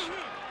out.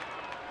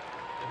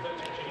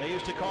 They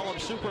used to call him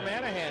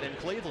Superman-ahead in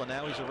Cleveland.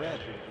 Now he's a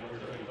Red.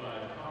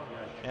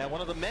 And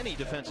one of the many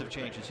defensive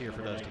changes here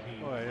for Dusty.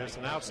 Boy, it's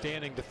an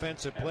outstanding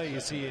defensive play.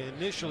 You see, he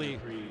initially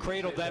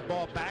cradled that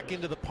ball back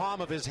into the palm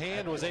of his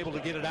hand, was able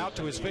to get it out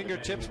to his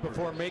fingertips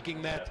before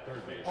making that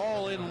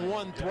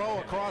all-in-one throw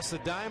across the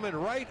diamond,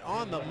 right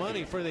on the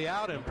money for the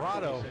out, and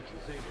Prado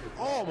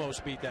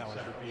almost beat that one.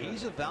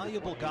 He's a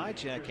valuable guy,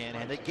 Jack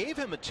Hanahan. They gave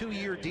him a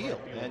 2-year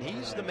deal, and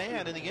he's the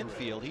man in the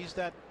infield. He's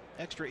that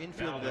extra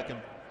infielder that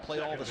can play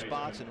all the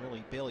spots and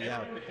really bail you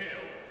out.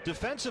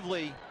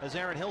 Defensively, as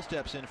Aaron Hill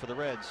steps in for the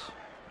Reds,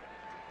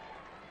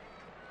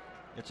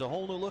 it's a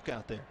whole new look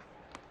out there.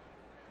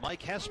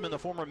 Mike Hessman, the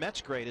former Mets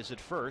great, is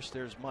at first.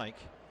 There's Mike.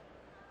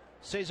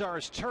 Cesar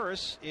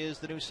Turris is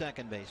the new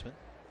second baseman.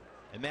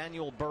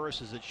 Emmanuel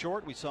Burris is at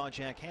short. We saw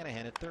Jack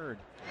Hanahan at third.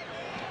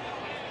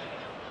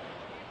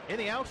 In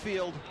the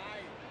outfield,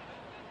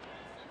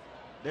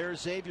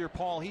 there's Xavier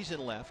Paul. He's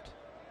in left.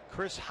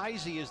 Chris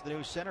Heisey is the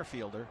new center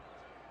fielder.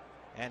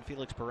 And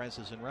Felix Perez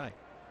is in right.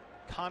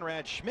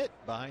 Conrad Schmidt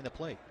behind the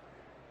plate.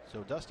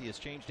 So Dusty has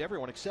changed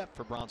everyone except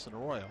for Bronson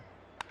Arroyo.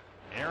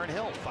 Aaron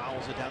Hill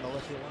fouls it down the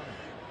left field line.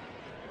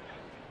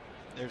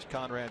 There's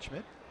Conrad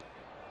Schmidt,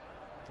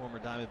 former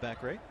Diamondback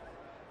great.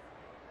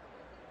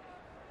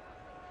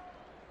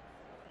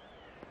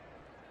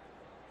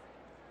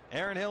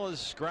 Aaron Hill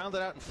is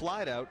grounded out and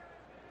flied out.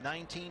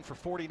 19 for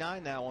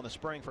 49 now on the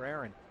spring for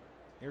Aaron.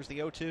 Here's the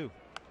 0-2.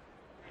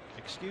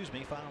 Excuse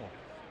me, foul.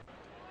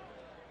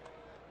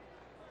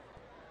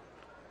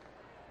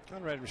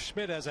 Conrad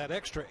Schmidt has that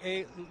extra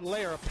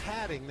layer of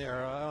padding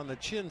there on the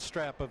chin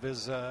strap of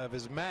his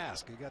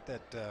mask. He got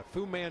that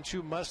Fu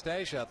Manchu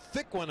mustache, a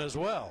thick one as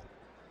well.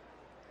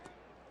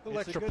 A little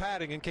extra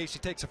padding in case he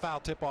takes a foul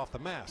tip off the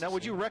mask. Now,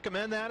 would you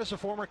recommend that as a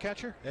former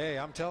catcher? Hey,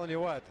 I'm telling you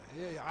what,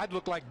 I'd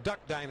look like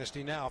Duck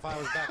Dynasty now if I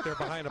was back there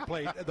behind a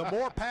plate. The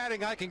more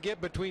padding I can get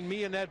between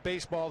me and that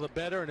baseball, the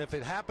better. And if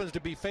it happens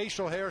to be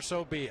facial hair,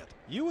 so be it.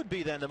 You would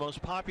be then the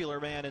most popular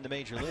man in the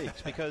major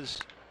leagues because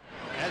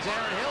as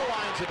Aaron Hill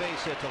lines a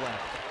base hit to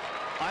left,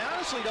 I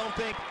honestly don't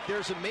think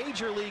there's a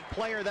major league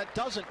player that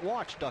doesn't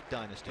watch Duck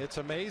Dynasty. It's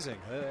amazing.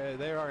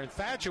 They are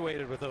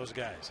infatuated with those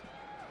guys.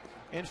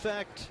 In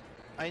fact,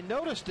 I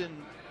noticed in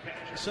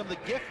some of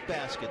the gift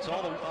baskets,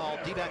 all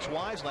D-backs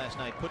wives last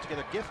night put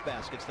together gift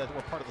baskets that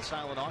were part of the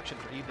silent auction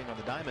for Evening on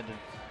the Diamond. And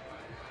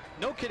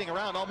no kidding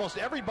around, almost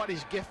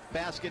everybody's gift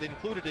basket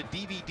included a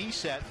DVD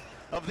set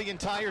of the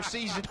entire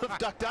season of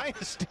Duck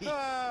Dynasty.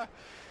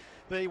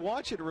 They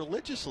watch it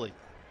religiously.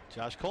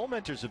 Josh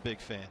Colementer's a big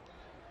fan.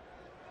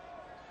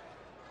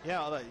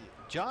 Yeah,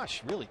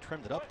 Josh really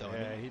trimmed it up, though.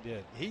 Yeah, he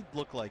did. He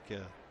looked like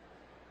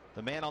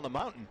the man on the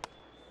mountain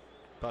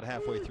about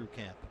halfway through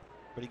camp.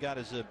 But he got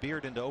his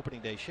beard into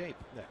opening day shape.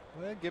 Yeah.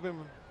 Well, give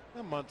him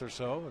a month or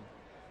so, and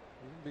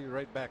we'll be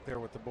right back there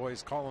with the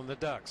boys calling the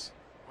Ducks.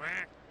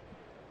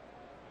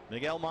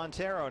 Miguel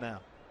Montero now.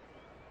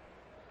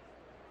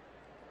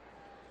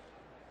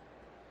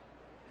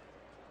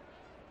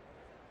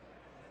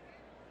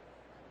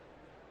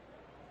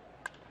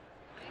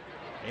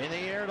 In the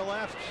air to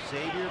left,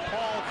 Xavier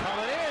Paul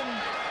coming in.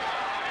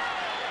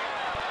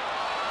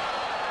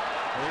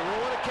 They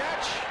rule it a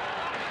catch.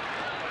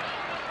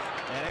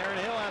 And Aaron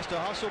Hill has to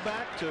hustle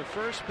back to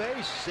first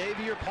base.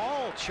 Xavier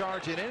Paul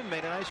charging in,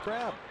 made a nice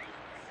grab.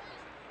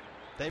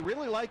 They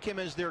really like him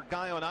as their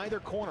guy on either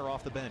corner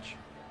off the bench.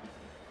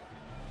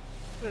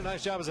 Did a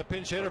nice job as a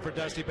pinch hitter for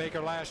Dusty Baker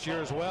last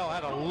year as well.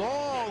 Had a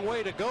long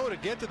way to go to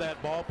get to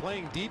that ball,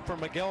 playing deep for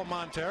Miguel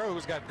Montero,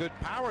 who's got good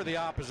power the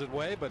opposite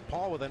way, but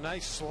Paul with a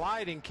nice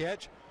sliding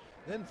catch,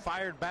 then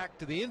fired back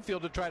to the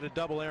infield to try to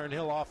double Aaron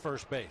Hill off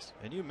first base.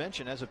 And you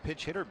mentioned as a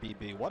pinch hitter,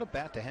 BB, what a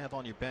bat to have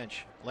on your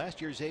bench. Last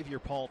year, Xavier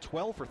Paul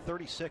 12 for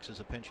 36 as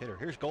a pinch hitter.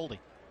 Here's Goldie.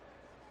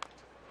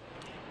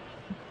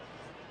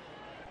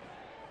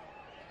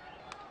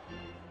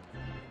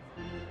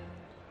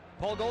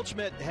 Paul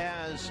Goldschmidt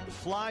has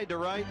flied to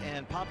right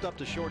and popped up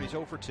to short. He's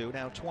 0 for 2.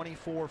 Now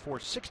 24 for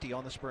 60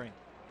 on the spring.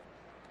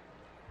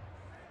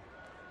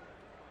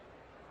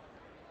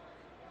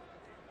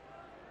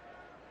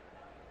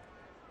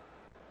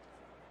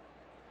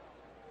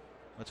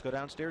 Let's go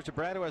downstairs to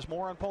Brad, who has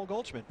more on Paul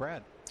Goldschmidt.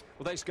 Brad.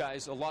 Well, thanks,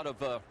 guys. A lot of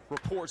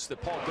reports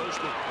that Paul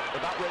Goldschmidt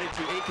about ready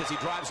to ink as he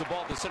drives the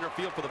ball to center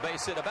field for the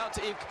base hit. About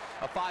to ink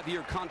a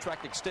 5-year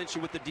contract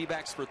extension with the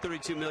D-backs for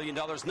 $32 million.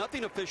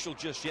 Nothing official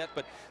just yet,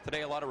 but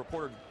today a lot of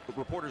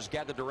reporters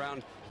gathered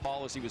around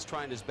Paul as he was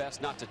trying his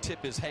best not to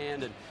tip his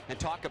hand and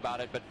talk about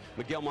it. But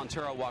Miguel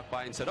Montero walked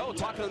by and said, "Oh,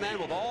 talking to the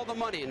man with all the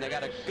money," and they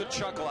got a good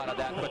chuckle out of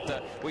that.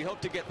 But we hope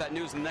to get that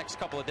news in the next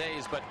couple of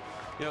days. But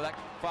you know, that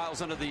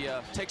files under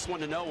the takes one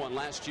to know one.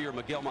 Last year,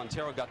 Miguel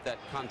Montero got that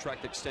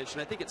contract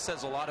extension. I think it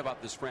says a lot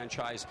about this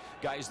franchise.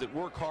 Guys that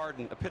work hard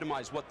and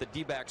epitomize what the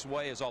D-backs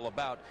way is all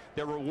about,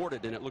 they're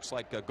rewarded, and it looks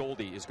like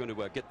Goldie is going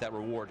to get that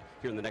reward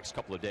here in the next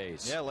couple of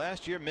days. Yeah,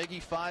 last year,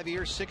 Miggy 5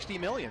 years, $60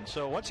 million.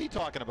 So what's he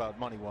talking about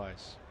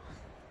money-wise?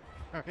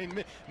 I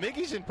mean,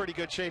 Miggy's in pretty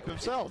good shape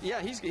himself.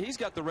 Yeah, he's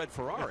got the red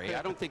Ferrari.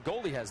 I don't think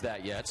Goldie has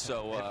that yet.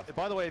 So,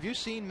 by the way, have you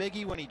seen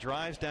Miggy when he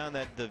drives down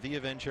the Via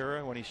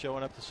Ventura when he's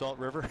showing up the Salt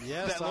River?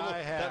 Yes, I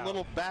have. That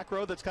little back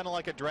road that's kind of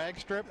like a drag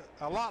strip.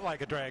 A lot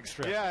like a drag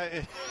strip.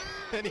 Yeah,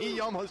 and he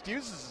almost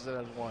uses it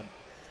as one.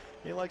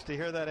 He likes to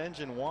hear that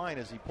engine whine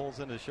as he pulls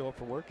in to show up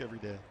for work every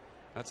day.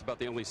 That's about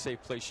the only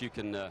safe place you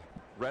can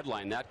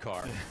redline that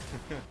car.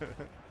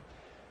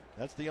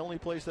 That's the only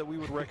place that we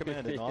would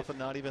recommend, and often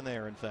not even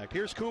there, in fact.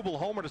 Here's Kubel,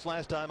 homered his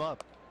last time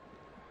up.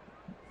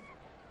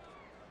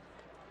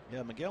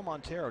 Yeah, Miguel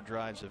Montero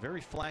drives a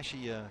very flashy,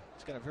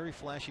 he's got a very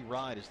flashy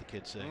ride, as the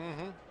kids say.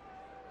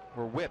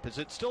 Or whip. Is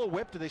it still a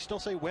whip? Do they still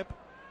say whip?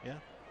 Yeah.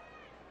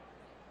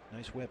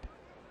 Nice whip.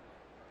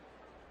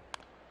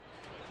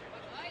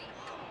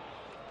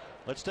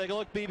 Let's take a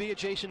look, BB, at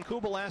Jason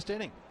Kubel last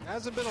inning.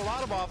 Hasn't been a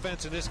lot of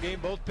offense in this game.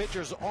 Both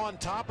pitchers on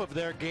top of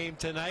their game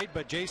tonight,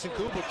 but Jason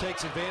Kubel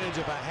takes advantage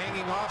of a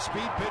hanging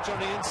off-speed pitch on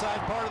the inside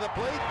part of the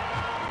plate.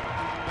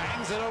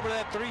 Bangs it over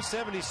that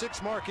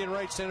 376 mark in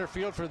right center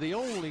field for the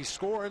only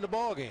score in the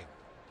ball game.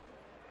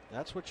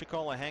 That's what you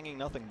call a hanging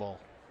nothing ball.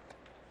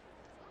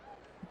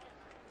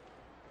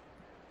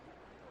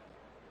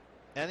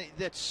 And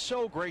that's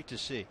so great to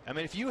see. I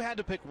mean, if you had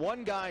to pick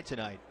one guy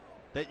tonight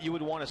that you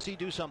would want to see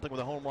do something with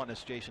a home run,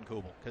 is Jason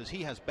Kubel, because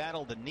he has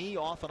battled the knee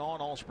off and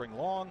on all spring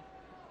long.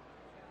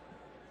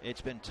 It's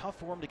been tough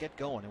for him to get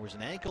going. There was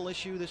an ankle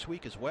issue this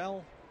week as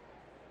well,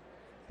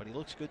 but he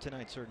looks good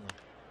tonight, certainly.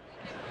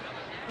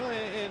 Well,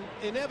 and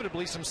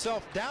inevitably some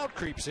self-doubt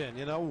creeps in.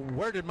 You know,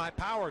 where did my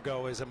power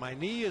go? Is it my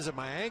knee? Is it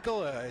my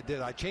ankle?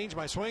 Did I change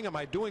my swing? Am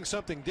I doing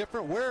something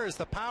different? Where is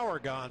the power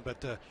gone? But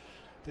to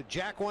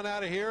jack one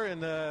out of here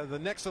in the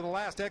next to the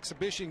last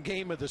exhibition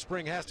game of the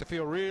spring has to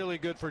feel really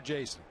good for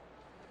Jason.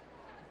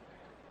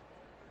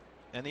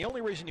 And the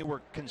only reason you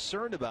were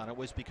concerned about it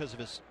was because of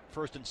his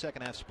first and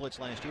second half splits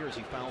last year as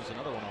he fouls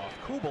another one off.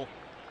 Kubel,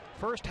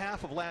 first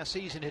half of last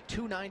season, hit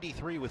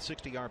 293 with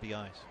 60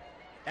 RBIs.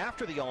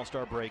 After the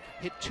All-Star break,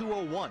 hit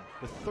 201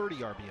 with 30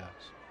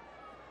 RBIs.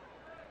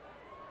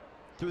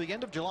 Through the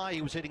end of July,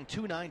 he was hitting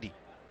 290,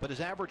 but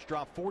his average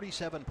dropped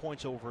 47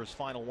 points over his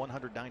final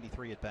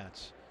 193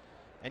 at-bats.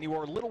 And you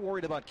were a little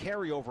worried about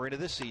carryover into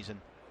this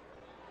season.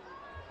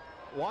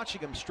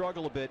 Watching him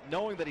struggle a bit,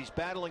 knowing that he's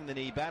battling the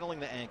knee, battling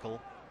the ankle,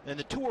 and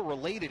the two are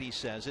related, he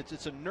says.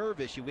 It's a nerve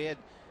issue. We had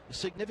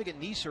significant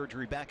knee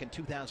surgery back in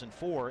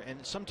 2004,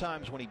 and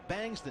sometimes when he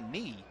bangs the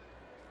knee,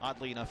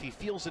 oddly enough, he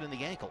feels it in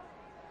the ankle.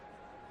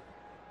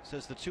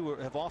 Says the two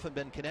have often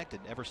been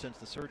connected ever since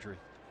the surgery.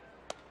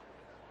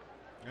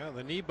 Yeah,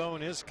 the knee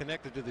bone is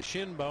connected to the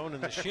shin bone,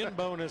 and the shin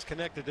bone is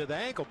connected to the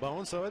ankle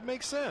bone, so it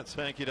makes sense.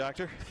 Thank you,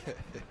 doctor.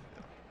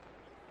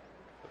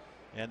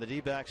 And the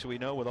D-backs, we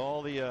know, with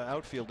all the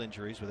outfield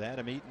injuries, with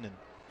Adam Eaton and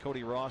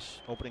Cody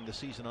Ross opening the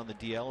season on the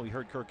DL. We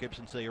heard Kirk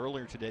Gibson say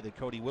earlier today that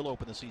Cody will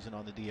open the season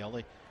on the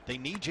DL. They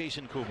need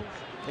Jason Kubel.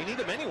 They need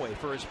him anyway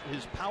for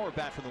his power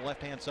bat from the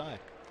left-hand side.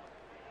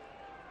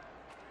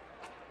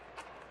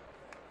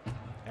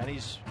 And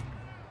he's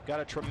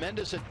got a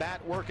tremendous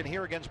at-bat working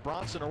here against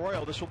Bronson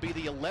Arroyo. This will be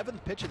the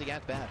 11th pitch of the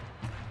at-bat.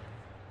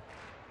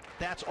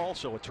 That's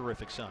also a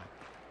terrific sign.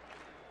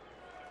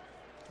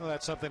 Well,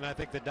 that's something I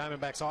think the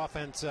Diamondbacks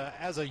offense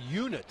as a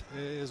unit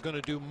is going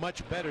to do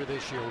much better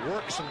this year.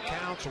 Work some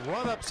counts,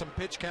 run up some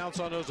pitch counts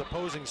on those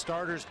opposing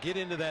starters, get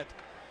into that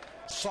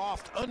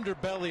soft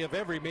underbelly of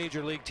every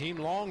major league team,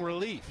 long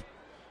relief.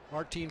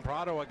 Martin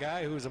Prado, a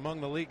guy who's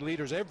among the league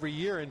leaders every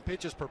year in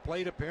pitches per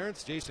plate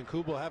appearance. Jason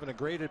Kubel having a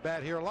great at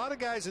bat here. A lot of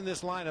guys in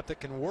this lineup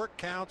that can work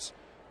counts,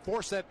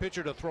 force that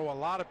pitcher to throw a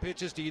lot of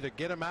pitches to either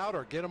get him out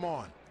or get him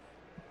on.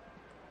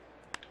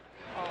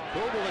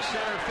 Kubel to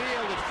center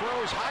field. It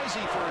throws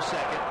Heisey for a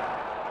second,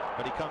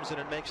 but he comes in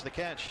and makes the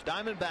catch.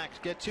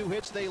 Diamondbacks get 2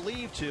 hits. They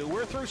leave 2.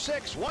 We're through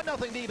 6.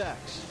 1-0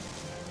 D-backs.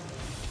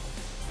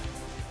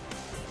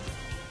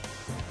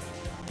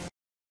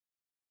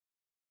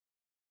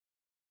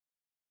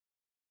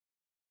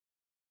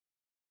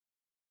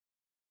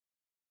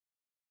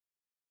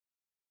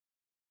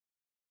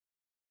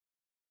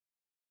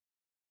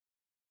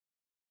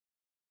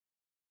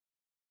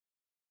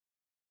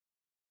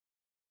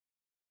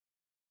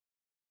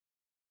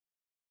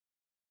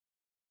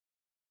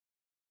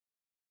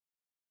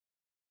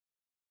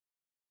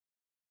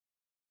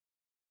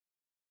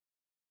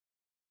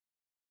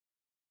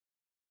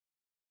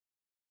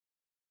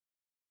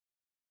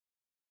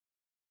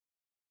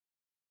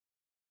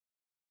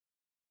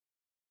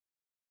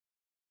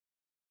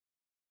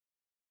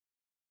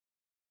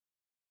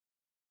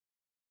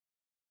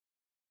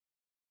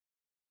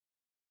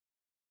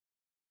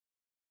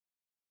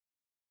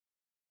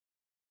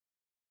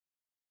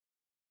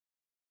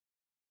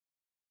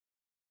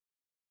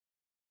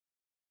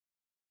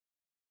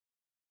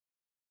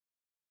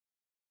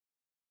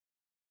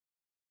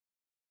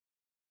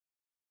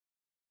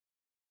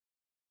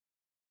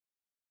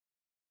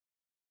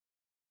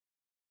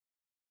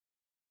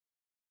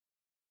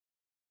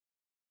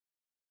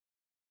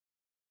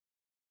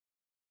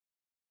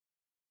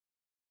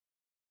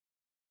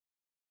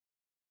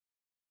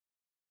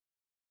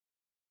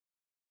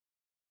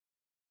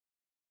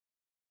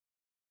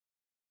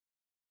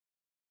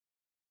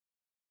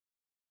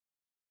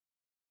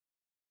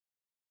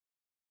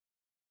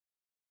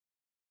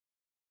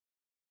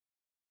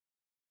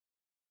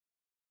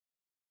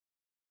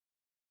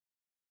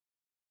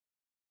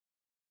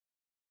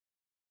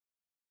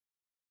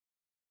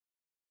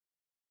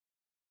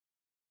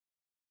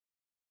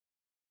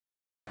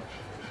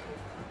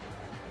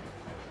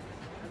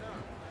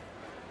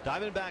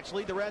 Diamondbacks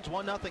lead the Reds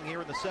 1-0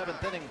 here in the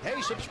 7th inning.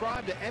 Hey,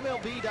 subscribe to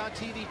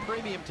MLB.TV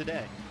Premium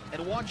today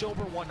and watch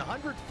over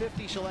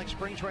 150 select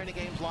spring training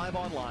games live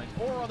online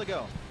or on the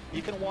go.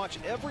 You can watch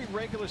every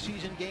regular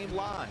season game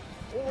live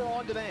or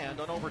on demand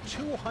on over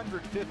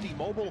 250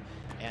 mobile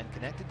and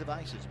connected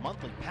devices.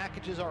 Monthly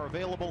packages are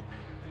available.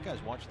 You guys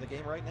watching the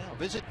game right now.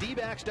 Visit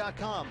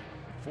dbacks.com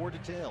for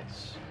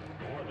details.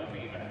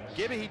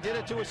 Gibby, he did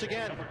it to us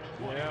again.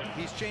 Yeah.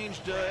 He's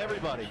changed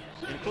everybody,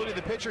 including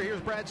the pitcher.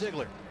 Here's Brad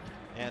Ziegler.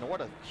 And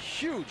what a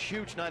huge,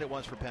 huge night it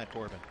was for Pat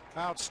Corbin.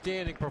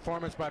 Outstanding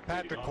performance by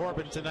Patrick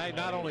Corbin tonight.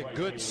 Not only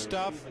good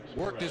stuff,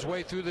 worked his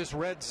way through this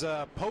Reds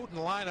potent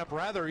lineup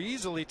rather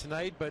easily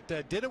tonight, but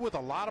did it with a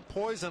lot of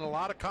poise and a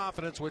lot of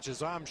confidence, which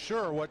is, I'm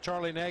sure, what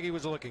Charlie Nagy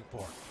was looking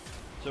for.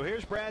 So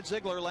here's Brad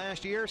Ziegler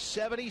last year,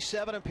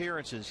 77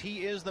 appearances.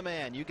 He is the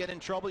man. You get in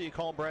trouble, you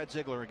call Brad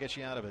Ziegler and get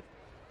you out of it.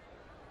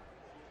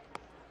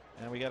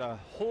 And we got a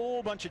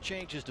whole bunch of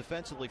changes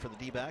defensively for the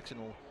D-backs, and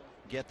we'll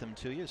get them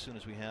to you as soon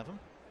as we have them.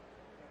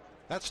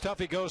 That's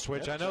Tuffy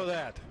Ghostwitch, I know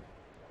that.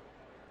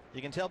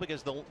 You can tell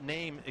because the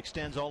name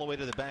extends all the way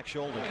to the back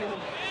shoulder.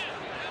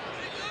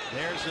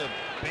 There's a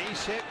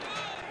base hit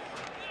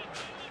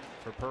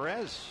for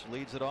Perez.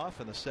 Leads it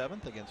off in the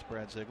 7th against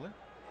Brad Ziegler.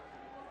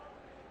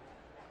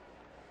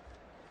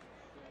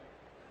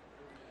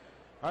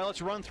 All right,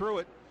 let's run through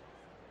it.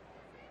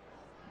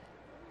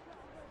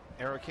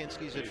 Eric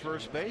Hinski's at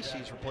first base.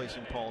 He's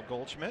replacing Paul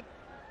Goldschmidt.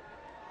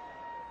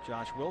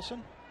 Josh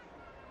Wilson,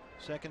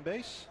 second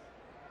base.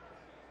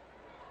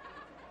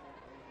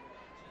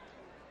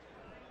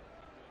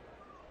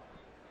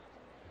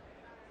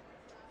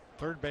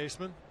 Third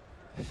baseman.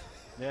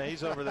 Yeah,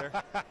 he's over there.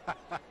 All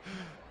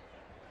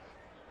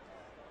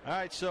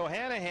right, so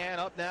Hanahan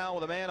up now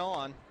with a man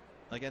on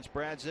against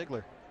Brad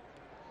Ziegler.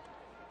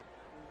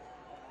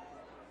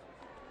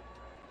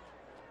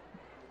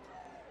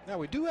 Now,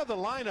 we do have the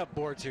lineup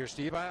boards here,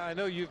 Steve. I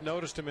know you've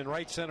noticed them in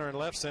right center and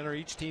left center.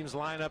 Each team's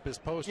lineup is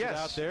posted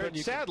out there. But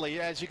sadly,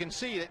 as you can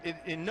see, it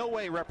in no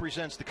way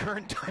represents the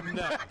current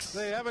Diamondbacks.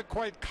 They haven't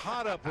quite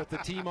caught up with the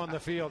team on the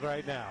field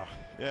right now.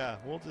 Yeah,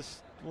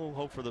 we'll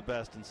hope for the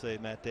best and say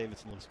Matt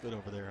Davidson looks good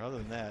over there. Other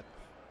than that,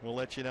 we'll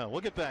let you know.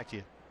 We'll get back to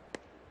you.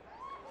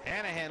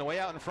 Hanahan way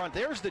out in front.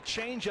 There's the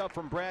changeup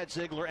from Brad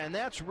Ziegler, and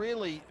that's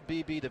really,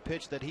 BB, the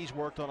pitch that he's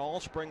worked on all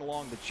spring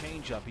long, the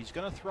changeup. He's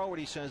going to throw it,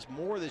 he says,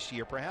 more this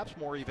year, perhaps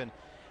more even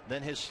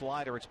than his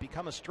slider. It's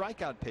become a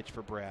strikeout pitch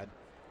for Brad,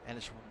 and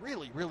it's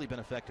really, really been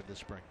effective this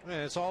spring.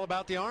 And it's all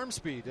about the arm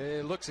speed.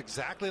 It looks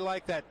exactly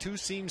like that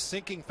two-seam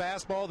sinking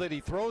fastball that he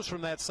throws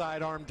from that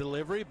sidearm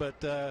delivery,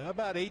 but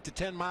about 8 to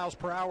 10 miles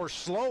per hour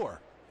slower.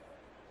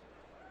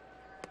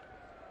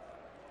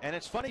 And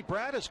it's funny,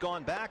 Brad has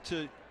gone back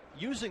to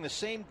using the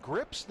same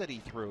grips that he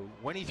threw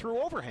when he threw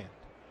overhand.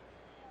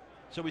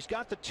 So he's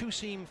got the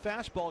two-seam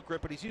fastball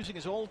grip, but he's using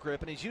his old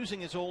grip, and he's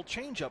using his old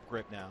changeup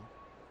grip now.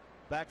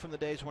 Back from the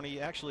days when he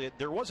actually,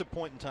 there was a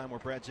point in time where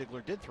Brad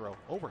Ziegler did throw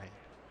overhand.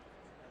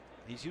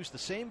 He's used the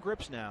same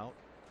grips now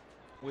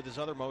with his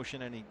other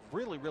motion, and he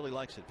really, really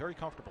likes it. Very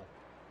comfortable.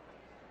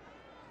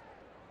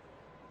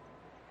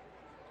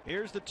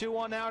 Here's the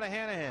 2-1 now to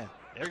Hanahan.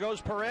 There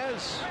goes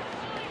Perez.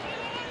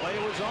 Play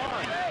was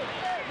on.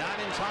 Not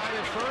in time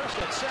at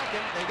first. At second,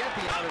 they get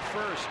the out at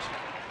first.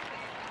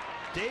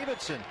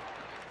 Davidson.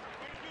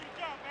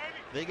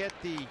 They get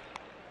the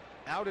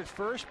out at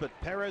first, but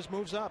Perez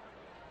moves up.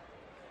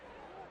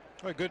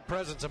 A good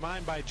presence of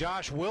mind by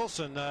Josh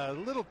Wilson. A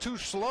little too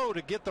slow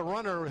to get the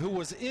runner who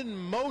was in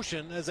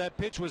motion as that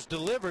pitch was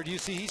delivered. You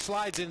see he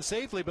slides in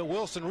safely, but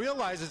Wilson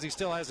realizes he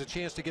still has a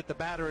chance to get the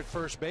batter at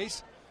first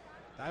base.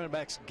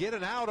 Diamondbacks get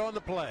an out on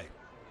the play.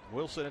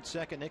 Wilson at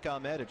second, Nick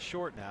Ahmed at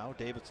short now.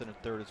 Davidson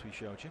at third, as we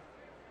showed you.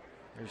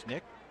 There's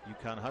Nick,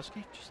 UConn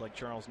Husky, just like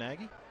Charles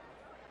Nagy.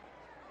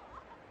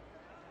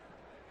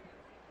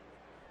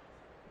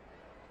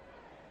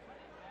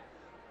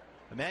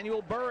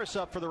 Emmanuel Burris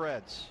up for the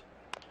Reds.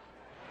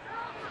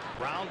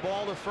 Ground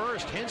ball to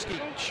first.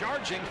 Hinski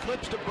charging,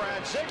 flips to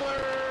Brad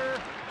Ziegler.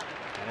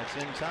 And it's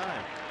in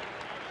time.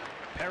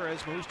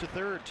 Perez moves to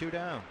third, 2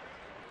 down.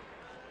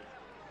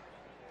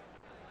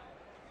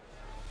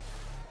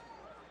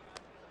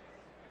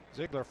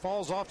 Ziegler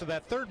falls off to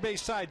that third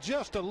base side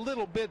just a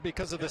little bit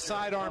because of the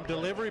sidearm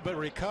delivery, but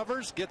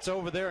recovers, gets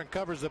over there and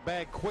covers the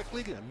bag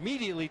quickly,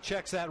 immediately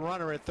checks that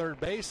runner at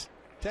third base.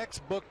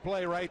 Textbook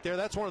play right there.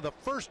 That's one of the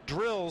first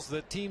drills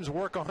that teams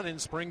work on in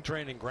spring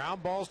training.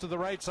 Ground balls to the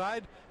right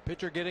side,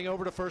 pitcher getting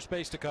over to first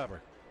base to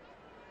cover.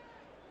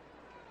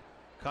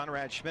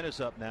 Conrad Schmidt is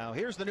up now.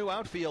 Here's the new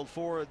outfield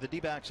for the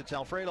D-backs. It's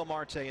Alfredo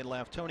Marte in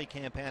left, Tony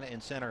Campana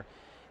in center,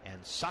 and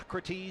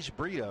Socrates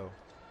Brito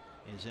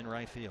is in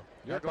right field.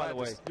 You're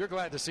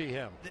glad to see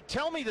him.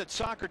 Tell me that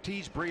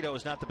Socrates Brito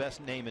is not the best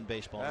name in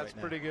baseball right now. That's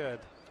pretty good.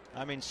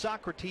 I mean,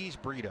 Socrates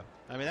Brito.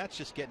 I mean, that's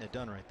just getting it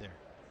done right there.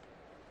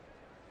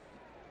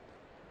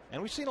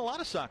 And we've seen a lot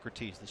of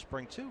Socrates this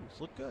spring, too. It's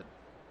looked good.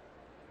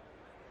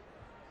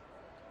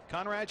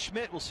 Conrad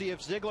Schmidt, we'll see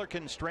if Ziegler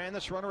can strand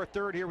this runner at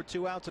third here with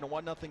 2 outs in a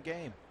 1-0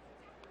 game.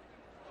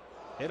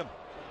 Hit him.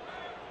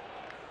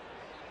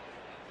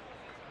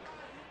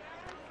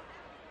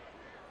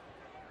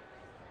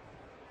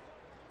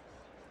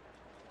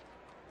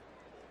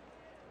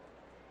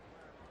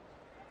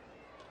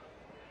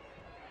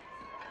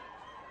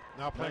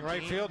 Now playing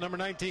right field, number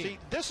 19. See,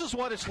 this is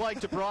what it's like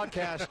to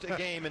broadcast a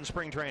game in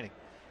spring training.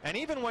 And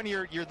even when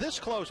you're this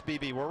close,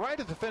 BB, we're right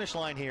at the finish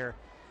line here.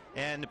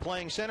 And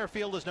playing center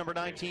field is number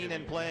 19,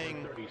 and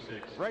playing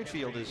right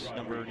field is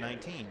number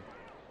 19.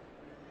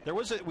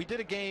 We did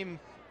a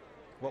game,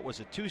 what was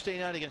it, Tuesday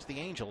night against the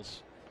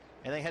Angels,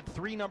 and they had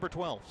 3 number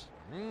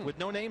 12s with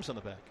no names on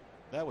the back.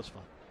 That was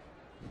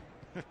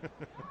fun.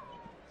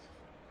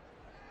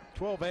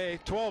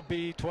 12A,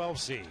 12B,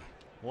 12C.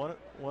 One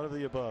of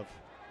the above.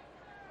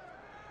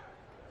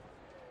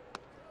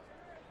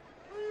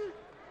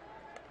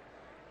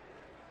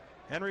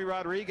 Henry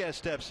Rodriguez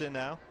steps in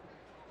now.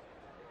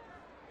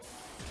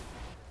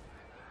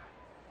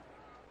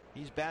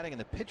 He's batting in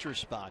the pitcher's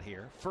spot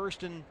here.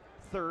 First and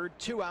third,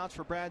 2 outs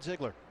for Brad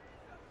Ziegler.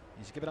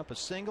 He's given up a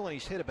single and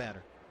he's hit a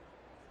batter.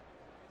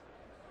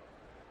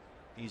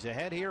 He's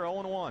ahead here,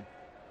 0-1.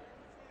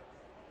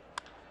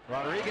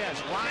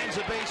 Rodriguez lines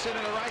a base hit to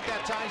the right.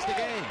 That ties the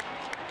game.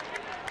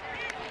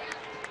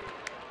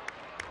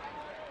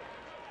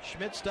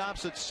 Schmidt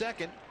stops at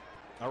second.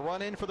 A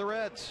run in for the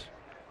Reds.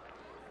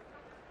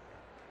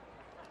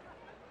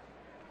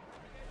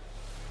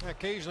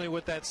 Occasionally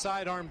with that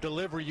sidearm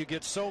delivery, you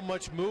get so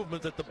much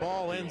movement that the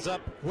ball ends up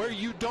where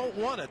you don't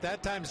want it.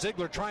 That time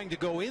Ziegler trying to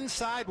go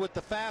inside with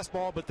the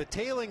fastball, but the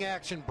tailing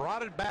action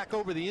brought it back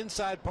over the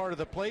inside part of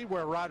the plate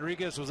where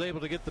Rodriguez was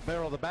able to get the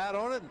barrel of the bat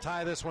on it and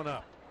tie this one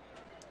up.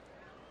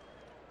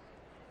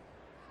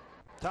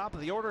 Top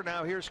of the order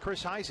now, here's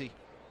Chris Heisey.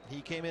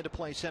 He came in to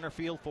play center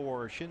field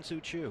for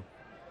Shin-Soo Choo.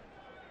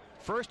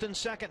 First and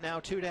second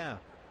now, 2 down.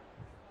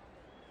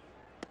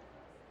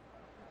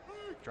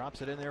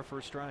 Drops it in there for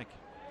a strike.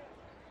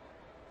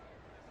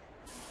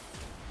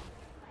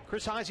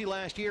 Chris Heisey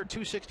last year,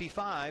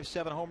 265,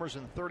 7 homers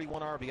and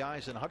 31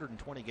 RBIs in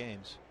 120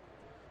 games.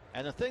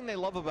 And the thing they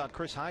love about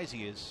Chris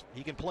Heisey is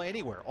he can play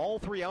anywhere, all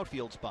 3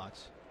 outfield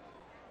spots.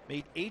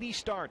 Made 80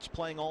 starts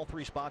playing all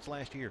 3 spots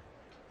last year.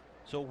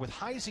 So with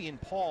Heisey and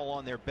Paul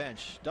on their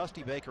bench,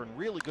 Dusty Baker in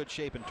really good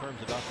shape in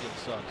terms of outfield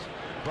subs.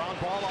 Ground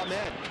ball on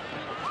Ahmed.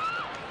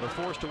 They're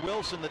forced to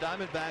Wilson. The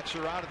Diamondbacks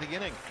are out of the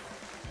inning.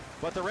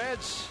 But the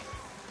Reds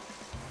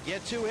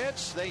get 2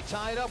 hits. They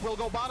tie it up. We'll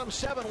go bottom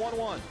 7,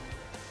 1-1.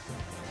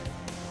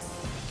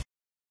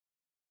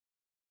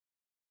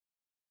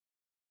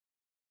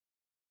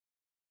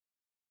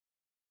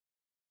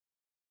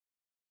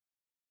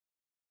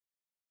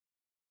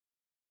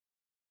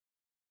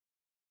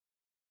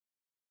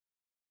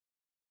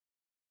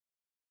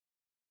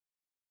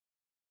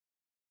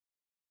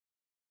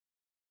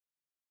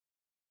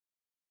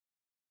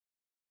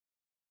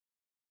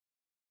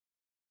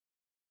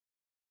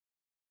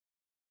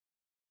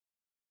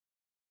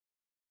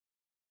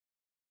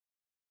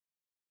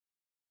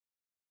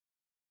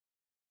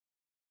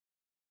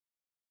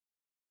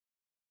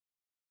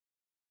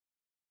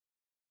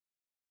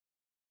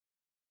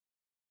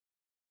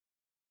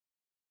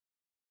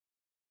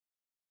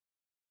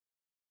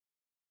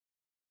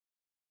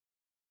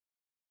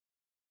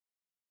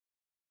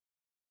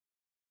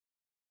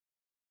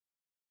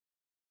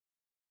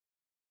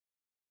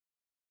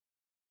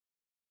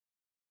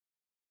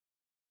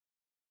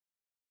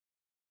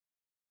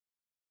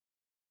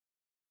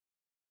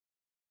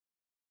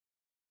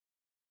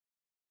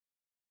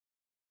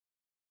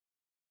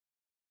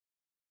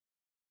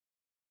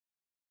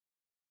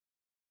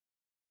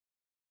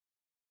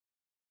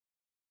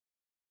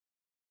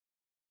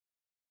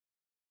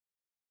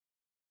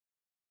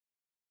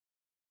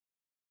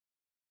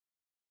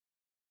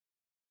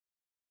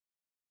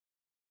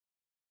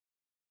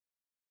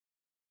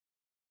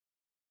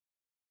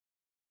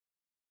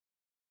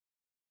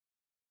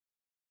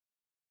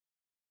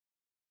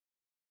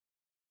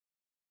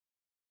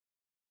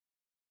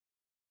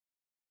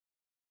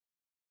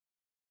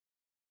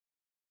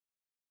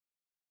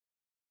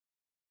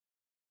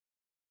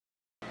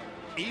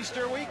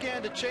 Easter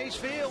weekend at Chase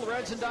Field.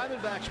 Reds and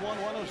Diamondbacks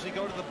 1-1 as we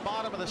go to the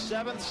bottom of the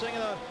 7th, singing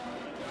a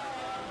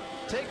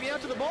Take Me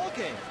Out to the Ball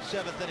Game.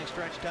 7th inning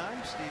stretch time.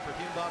 Steve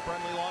Perfume, Bob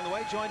Brentley along the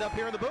way. Joined up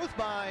here in the booth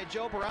by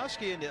Joe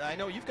Borowski. And I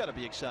know you've got to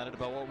be excited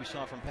about what we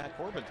saw from Pat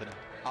Corbin today.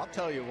 I'll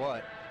tell you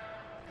what.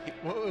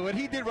 What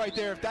he did right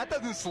there, if that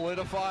doesn't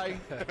solidify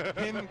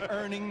him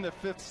earning the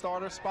 5th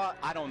starter spot,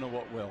 I don't know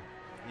what will.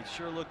 He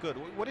sure looked good.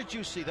 What did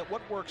you see?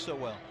 What worked so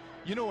well?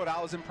 You know what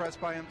I was impressed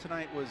by him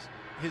tonight was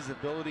his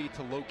ability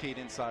to locate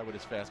inside with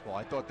his fastball.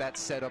 I thought that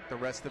set up the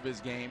rest of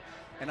his game,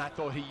 and I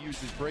thought he used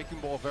his breaking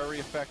ball very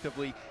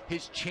effectively.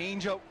 His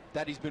changeup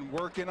that he's been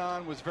working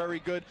on was very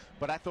good,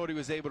 but I thought he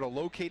was able to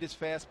locate his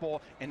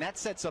fastball, and that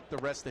sets up the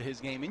rest of his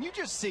game. And you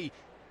just see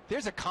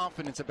there's a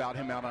confidence about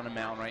him out on the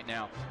mound right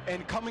now.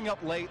 And coming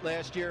up late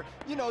last year,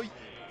 you know,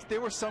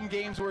 there were some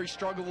games where he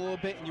struggled a little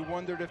bit, and you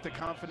wondered if the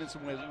confidence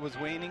was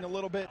waning a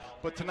little bit.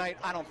 But tonight,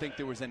 I don't think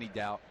there was any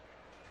doubt.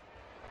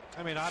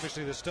 I mean,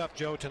 obviously the stuff,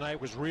 Joe,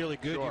 tonight was really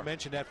good. Sure. You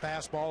mentioned that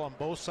fastball on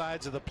both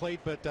sides of the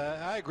plate, but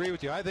I agree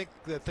with you. I think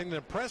the thing that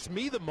impressed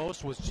me the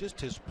most was just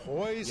his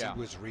poise. Yeah.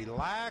 He was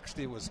relaxed.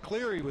 It was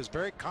clear. He was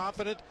very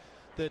confident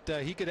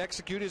that he could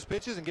execute his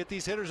pitches and get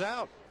these hitters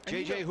out.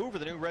 J.J. Hoover,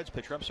 the new Reds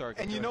pitcher. I'm sorry.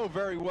 And you know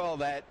very well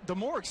that the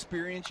more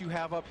experience you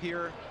have up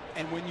here,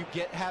 and when you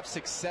have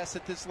success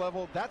at this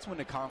level, that's when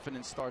the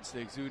confidence starts to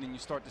exude, and you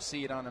start to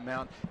see it on the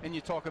mound. And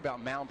you talk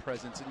about mound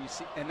presence,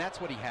 and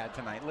that's what he had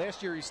tonight.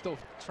 Last year, he's still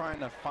trying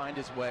to find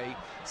his way,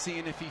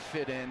 seeing if he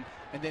fit in.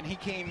 And then he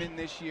came in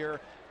this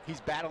year.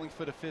 He's battling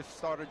for the 5th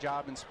starter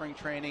job in spring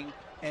training,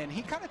 and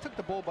he kind of took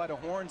the bull by the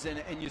horns,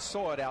 and you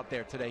saw it out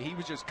there today. He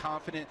was just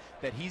confident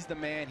that he's the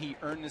man. He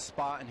earned the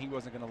spot, and he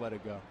wasn't going to let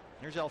it go.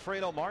 Here's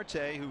Alfredo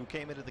Marte, who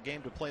came into the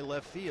game to play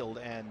left field,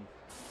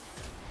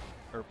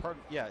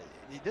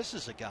 this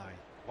is a guy.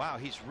 Wow,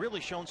 he's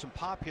really shown some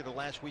pop here the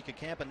last week of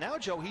camp, and now,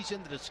 Joe, he's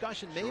in the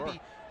discussion maybe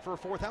for a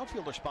 4th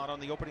outfielder spot on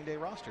the opening day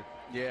roster.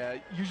 Yeah,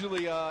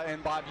 usually,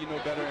 and Bob, you know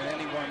better than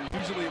anyone,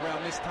 usually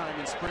around this time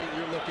in spring,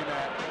 you're looking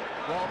at,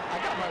 well,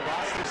 I got my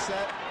roster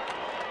set.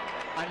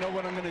 I know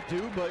what I'm going to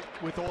do, but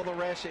with all the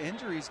rash of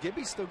injuries,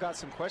 Gibby's still got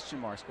some question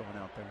marks going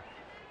out there.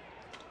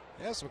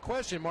 Yeah, some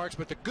question marks,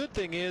 but the good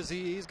thing is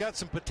he's got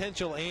some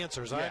potential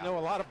answers. Yeah. I know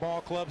a lot of ball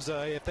clubs,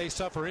 if they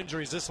suffer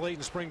injuries this late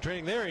in spring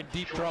training, they're in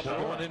deep trouble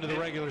going into the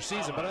regular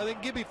season. But I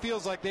think Gibby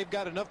feels like they've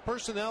got enough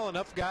personnel,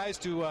 enough guys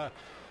to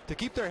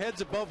keep their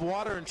heads above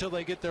water until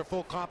they get their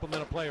full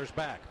complement of players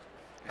back.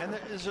 And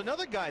there's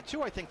another guy,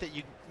 too, I think that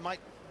you might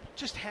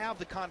just have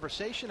the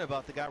conversation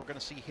about the guy we're going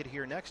to see hit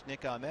here next,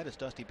 Nick Ahmed, as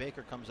Dusty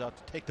Baker comes out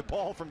to take the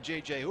ball from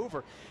J.J.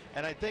 Hoover.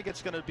 And I think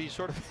it's going to be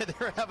sort of,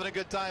 they're having a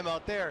good time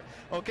out there.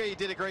 Okay, you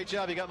did a great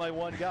job. You got my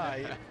one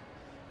guy.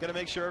 Got to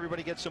make sure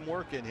everybody gets some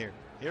work in here.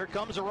 Here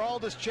comes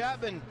Aroldis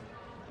Chapman.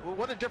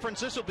 What a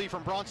difference this will be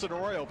from Bronson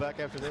Arroyo back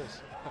after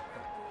this.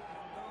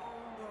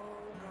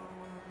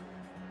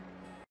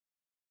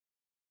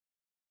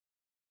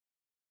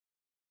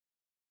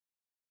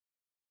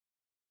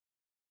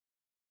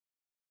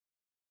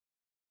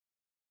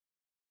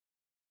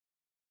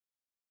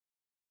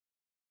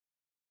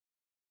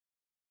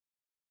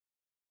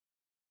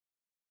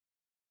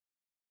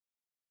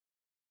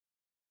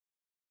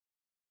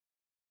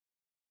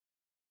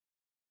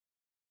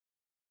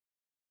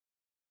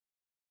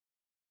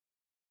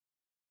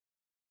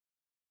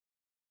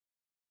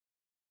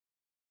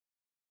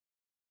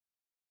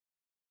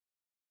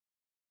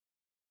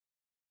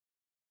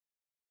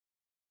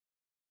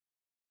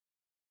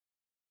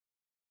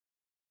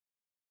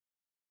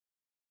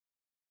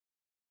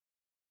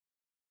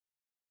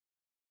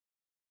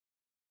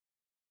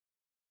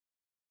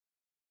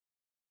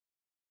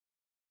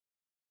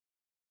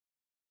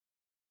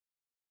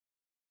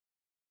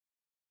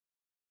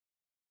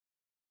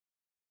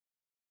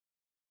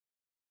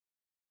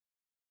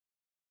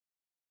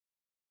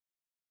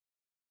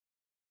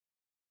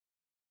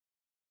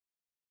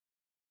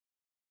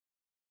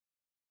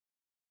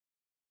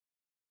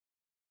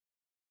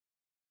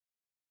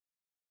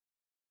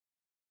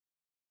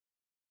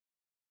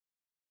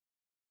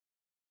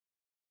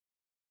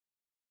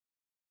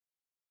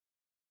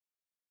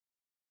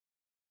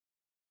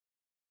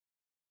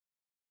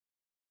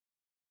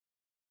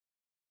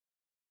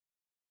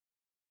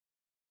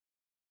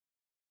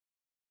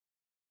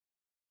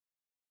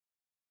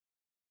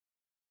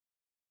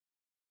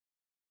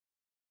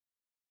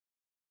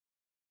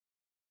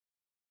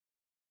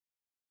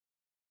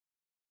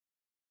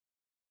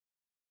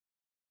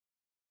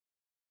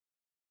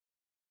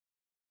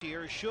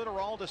 Here, should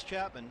Aroldis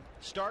Chapman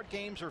start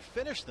games or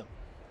finish them?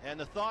 And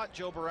the thought,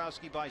 Joe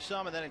Borowski, by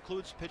some, and that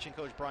includes pitching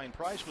coach Brian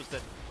Price, was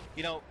that,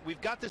 we've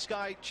got this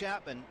guy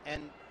Chapman,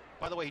 and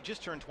by the way, he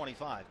just turned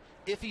 25.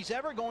 If he's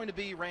ever going to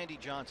be Randy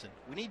Johnson,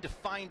 we need to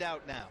find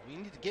out now. We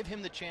need to give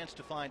him the chance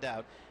to find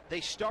out.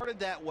 They started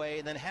that way,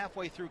 and then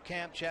halfway through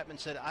camp, Chapman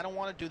said, I don't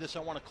want to do this, I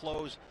want to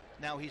close.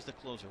 Now he's the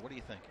closer. What do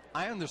you think?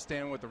 I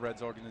understand what the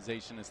Reds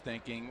organization is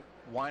thinking.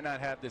 Why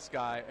not have this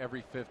guy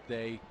every 5th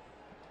day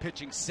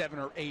pitching 7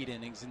 or 8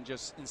 innings and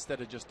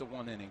instead of just the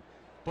 1 inning?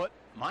 But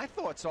my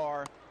thoughts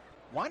are,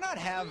 why not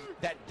have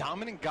that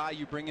dominant guy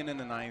you bring in the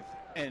 9th,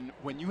 and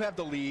when you have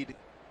the lead,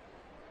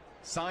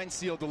 signed,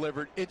 sealed,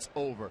 delivered, it's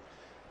over.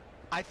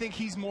 I think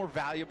he's more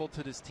valuable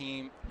to this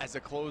team as a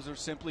closer,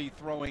 simply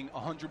throwing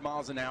 100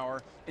 miles an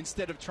hour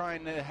instead of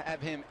trying to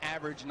have him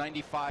average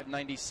 95,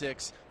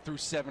 96 through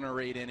 7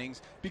 or 8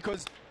 innings,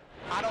 because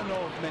I don't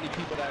know if many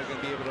people that are going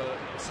to be able to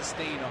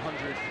sustain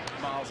 100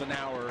 miles an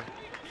hour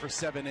for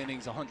 7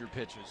 innings, 100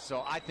 pitches.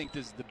 So I think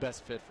this is the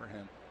best fit for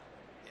him.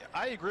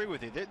 I agree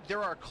with you.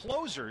 There are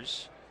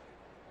closers,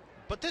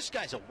 but this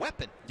guy's a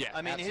weapon. Yeah,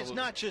 I mean, absolutely. he's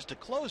not just a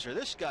closer.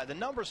 This guy, the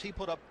numbers he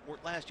put up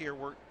last year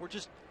were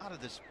just out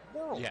of this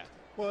world. Yeah.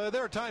 Well,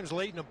 there are times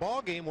late in a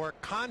ball game where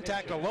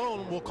contact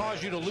alone will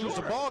cause you to lose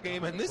a ball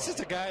game, and this is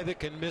a guy that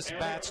can miss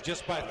bats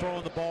just by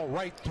throwing the ball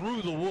right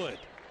through the wood.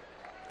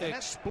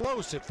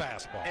 Explosive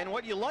fastball. And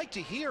what you like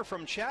to hear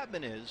from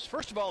Chapman is,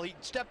 first of all, he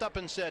stepped up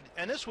and said,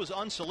 and this was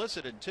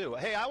unsolicited too,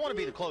 hey, I want to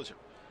be the closer.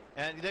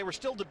 And they were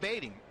still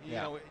debating, you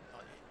know,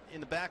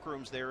 in the back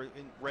rooms there in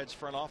Red's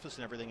front office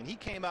and everything. And he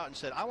came out and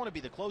said, I want to be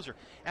the closer.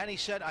 And he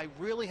said, I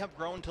really have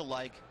grown to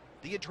like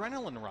the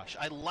adrenaline rush.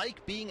 I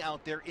like being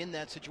out there in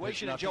that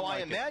situation. And Joe, I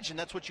imagine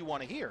that's what you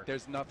want to hear.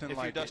 There's nothing like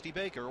it. If you're Dusty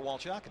Baker or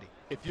Walt Jocketty.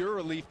 If you're a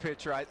relief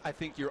pitcher, I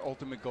think your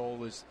ultimate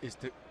goal is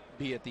to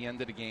be at the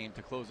end of the game,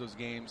 to close those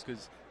games,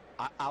 because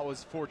I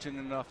was fortunate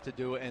enough to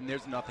do it, and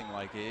there's nothing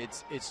like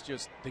it. It's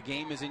just the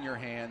game is in your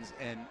hands,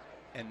 and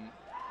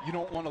you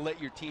don't want to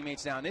let your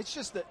teammates down. It's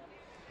just that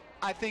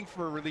I think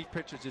for relief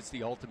pitchers, it's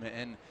the ultimate.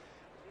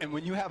 And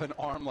when you have an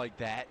arm like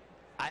that,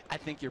 I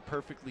think you're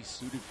perfectly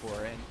suited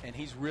for it. And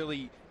he's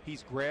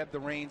grabbed the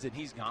reins and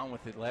he's gone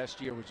with it.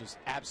 Last year was just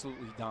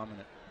absolutely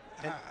dominant.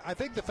 And I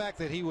think the fact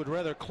that he would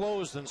rather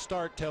close than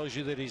start tells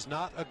you that he's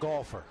not a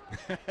golfer.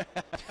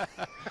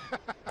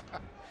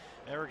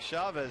 Eric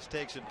Chavez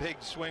takes a big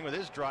swing with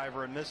his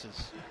driver and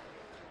misses.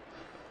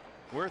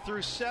 We're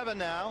through 7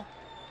 now.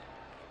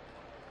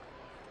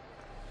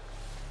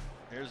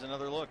 Here's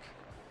another look.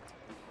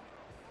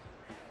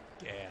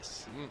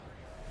 Yes.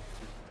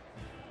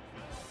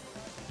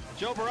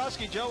 Joe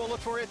Borowski. Joe, we'll look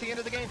for you at the end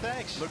of the game.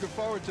 Thanks. Looking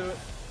forward to it.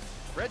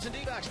 Reds and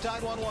D-backs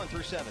tied 1-1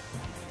 through 7.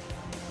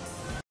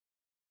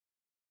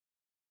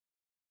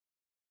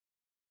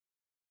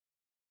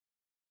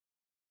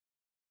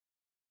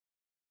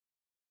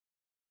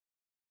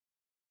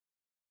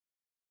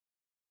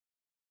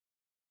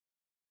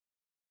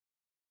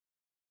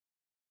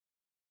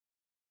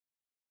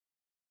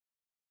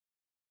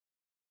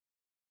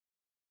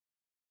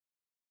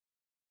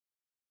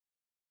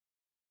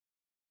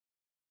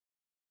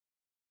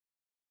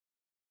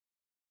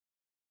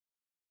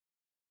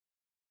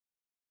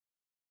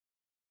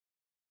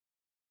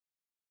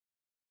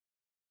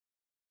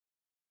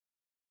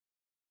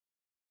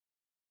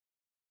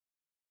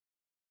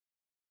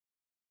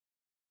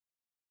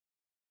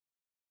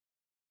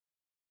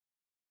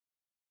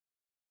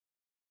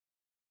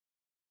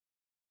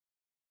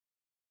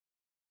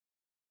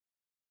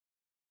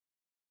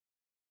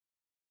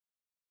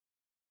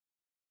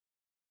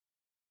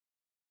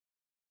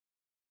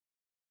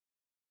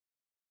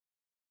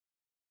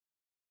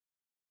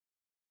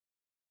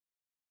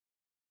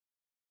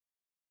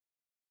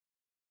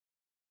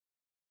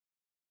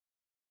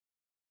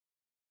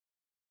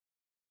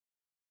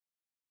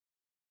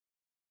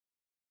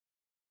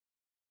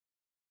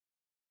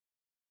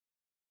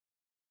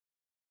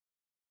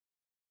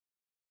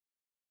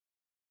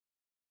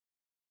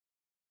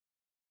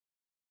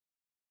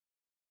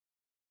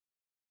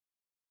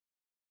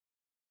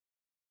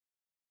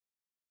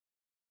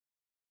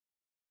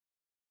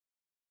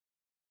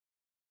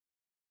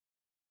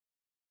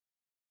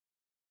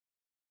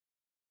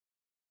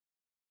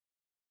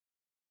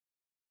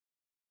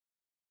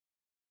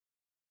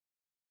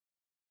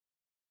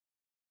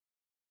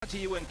 To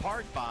you in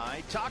part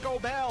by Taco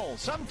Bell.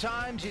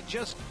 Sometimes you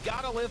just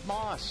gotta live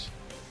Moss.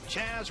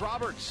 Chaz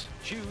Roberts.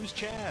 Choose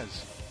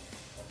Chaz.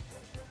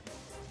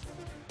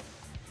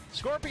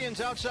 Scorpions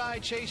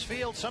outside Chase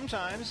Field.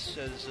 Sometimes,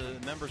 as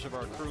members of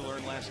our crew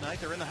learned last night,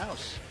 they're in the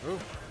house. Ooh.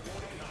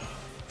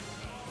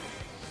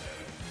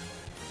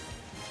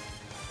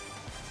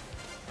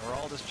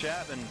 Aroldis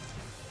Chapman.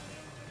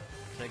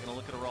 Taking a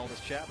look at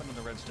Aroldis Chapman in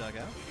the Reds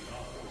dugout.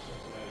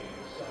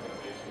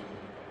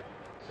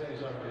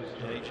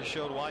 Yeah, he just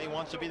showed why he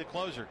wants to be the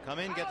closer. Come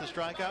in, get the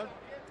strikeout.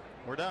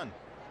 We're done.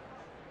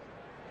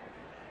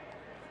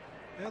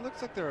 Yeah, it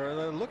looks like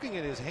they're looking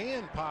at his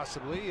hand,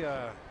 possibly.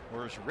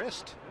 Or his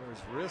wrist. Or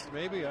his wrist,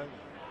 maybe.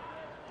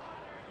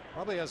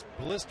 Probably has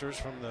blisters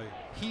from the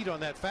heat on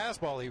that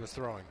fastball he was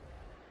throwing.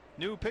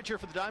 New pitcher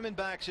for the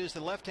Diamondbacks is the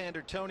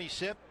left-hander Tony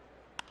Sipp.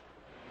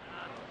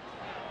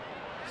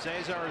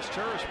 Cesar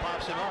Turris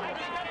pops him up.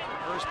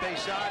 First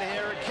base side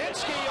here.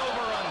 Kinski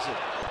overruns it.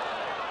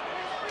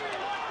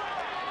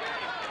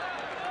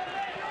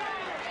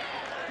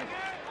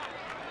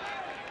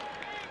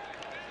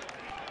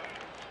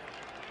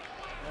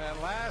 And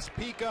last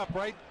peek up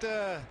right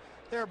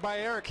there by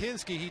Eric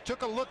Hinske. He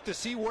took a look to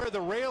see where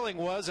the railing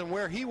was and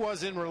where he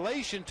was in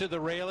relation to the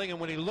railing. And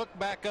when he looked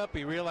back up,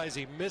 he realized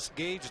he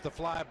misgauged the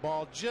fly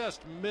ball.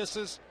 Just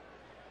misses.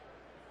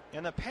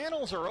 And the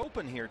panels are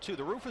open here, too.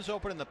 The roof is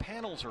open and the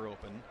panels are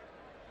open.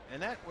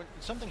 And that, when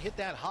something hit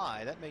that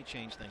high, that may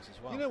change things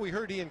as well. You know, we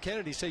heard Ian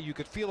Kennedy say you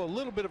could feel a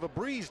little bit of a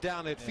breeze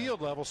down at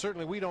field level.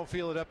 Certainly we don't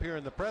feel it up here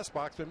in the press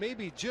box, but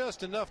maybe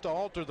just enough to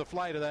alter the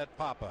flight of that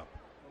pop-up.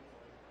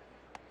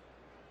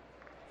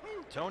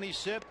 Tony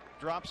Sipp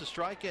drops a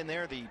strike in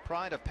there, the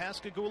pride of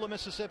Pascagoula,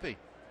 Mississippi.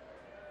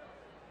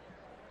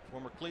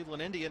 Former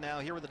Cleveland Indian, now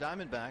here with the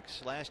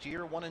Diamondbacks. Last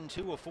year,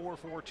 1-2, a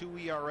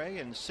 4.42 ERA,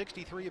 and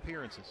 63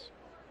 appearances.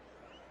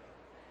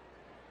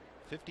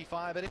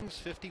 55 innings,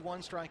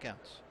 51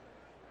 strikeouts.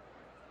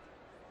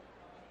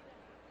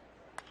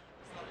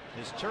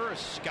 His Turris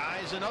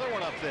skies another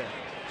one up there.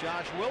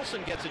 Josh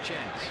Wilson gets a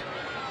chance.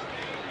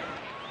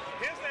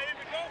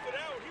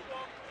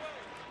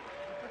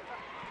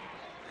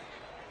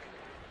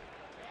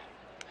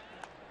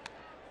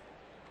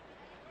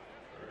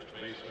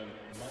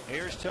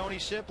 Here's Tony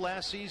Sipp,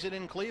 last season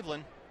in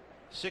Cleveland.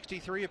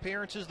 63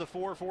 appearances, the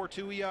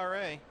 4.42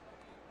 ERA.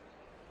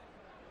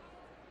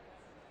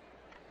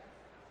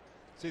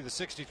 See the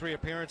 63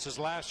 appearances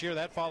last year.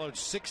 That followed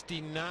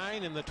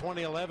 69 in the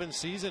 2011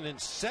 season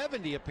and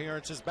 70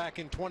 appearances back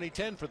in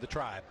 2010 for the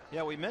Tribe.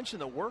 Yeah, we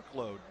mentioned the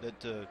workload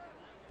that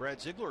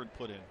Brad Ziegler had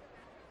put in.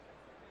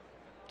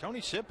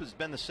 Tony Sipp has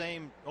been the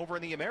same over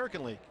in the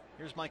American League.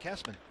 Here's Mike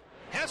Hessman.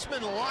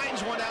 Hessman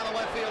lines one down the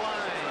left field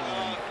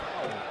line.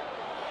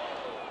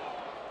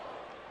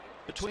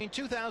 Between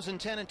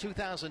 2010 and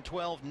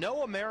 2012,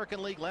 no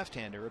American League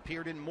left-hander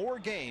appeared in more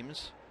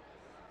games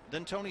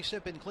than Tony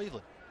Sipp in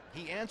Cleveland.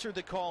 He answered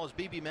the call, as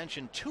BB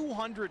mentioned,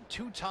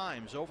 202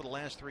 times over the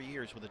last 3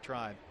 years with the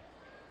Tribe.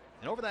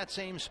 And over that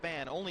same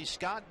span, only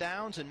Scott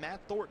Downs and Matt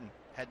Thornton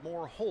had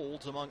more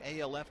holds among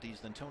AL lefties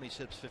than Tony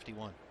Sipp's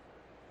 51.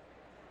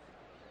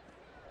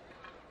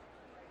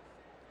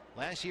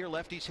 Last year,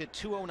 lefties hit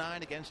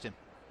 209 against him.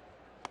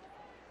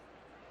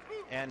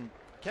 And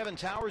Kevin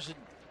Towers had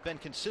been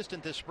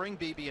consistent this spring,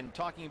 BB, in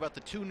talking about the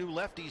two new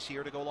lefties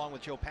here to go along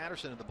with Joe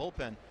Patterson in the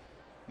bullpen.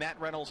 Matt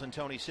Reynolds and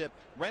Tony Sipp.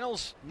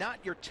 Reynolds, not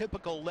your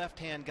typical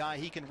left-hand guy.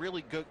 He can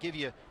really give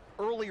you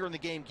earlier in the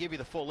game, give you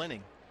the full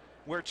inning.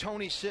 Where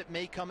Tony Sipp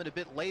may come in a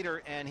bit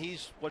later, and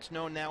he's what's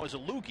known now as a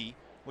loogie,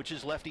 which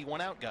is lefty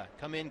one-out guy.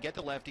 Come in, get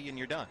the lefty, and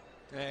you're done.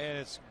 And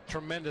it's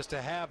tremendous to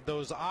have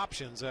those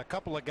options. A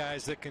couple of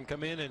guys that can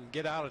come in and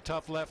get out a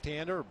tough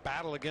left-hander, or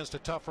battle against a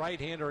tough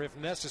right-hander if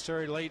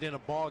necessary late in a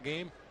ball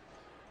game.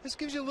 This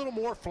gives you a little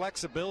more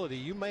flexibility.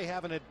 You may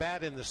have an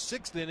at-bat in the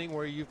 6th inning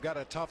where you've got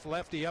a tough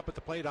lefty up at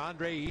the plate,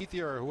 Andre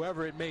Ethier or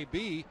whoever it may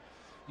be.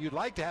 You'd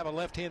like to have a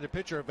left-handed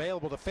pitcher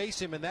available to face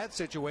him in that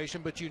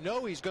situation, but you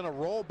know he's going to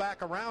roll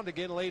back around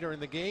again later in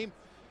the game.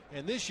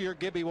 And this year,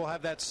 Gibby will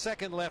have that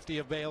second lefty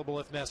available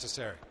if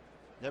necessary.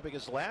 Yeah,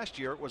 because last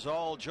year it was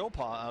all Joe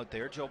Pa out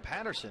there, Joe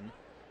Patterson.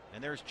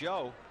 And there's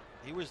Joe.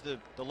 He was the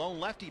lone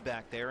lefty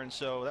back there, and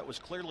so that was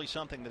clearly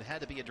something that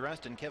had to be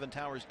addressed, and Kevin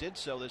Towers did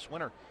so this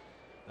winter.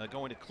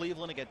 Going to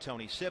Cleveland to get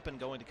Tony Sipp and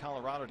going to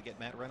Colorado to get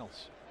Matt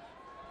Reynolds.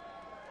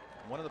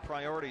 One of the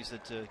priorities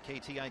that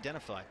KT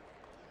identified.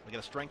 We got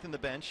to strengthen the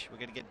bench. We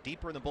got to get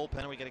deeper in the bullpen,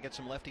 and we got to get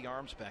some lefty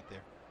arms back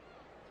there.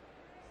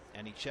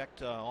 And he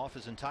checked off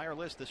his entire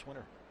list this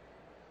winter.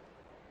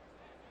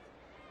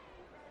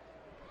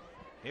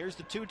 Here's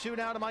the 2-2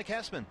 now to Mike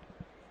Hessman.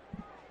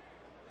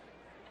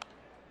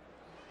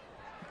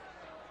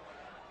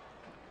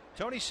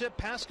 Tony Sipp,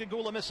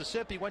 Pascagoula,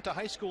 Mississippi, went to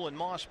high school in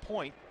Moss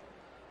Point,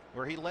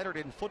 where he lettered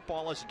in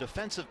football as a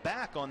defensive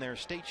back on their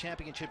state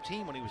championship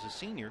team when he was a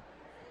senior.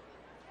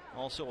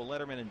 Also a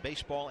letterman in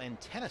baseball and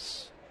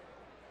tennis.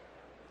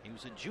 He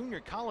was a junior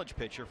college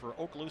pitcher for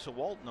Okaloosa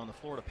Walton on the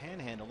Florida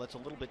Panhandle. That's a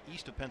little bit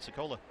east of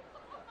Pensacola.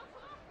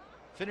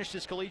 Finished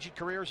his collegiate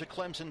career as a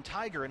Clemson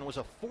Tiger and was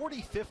a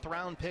 45th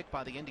round pick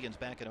by the Indians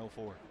back in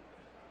 '04.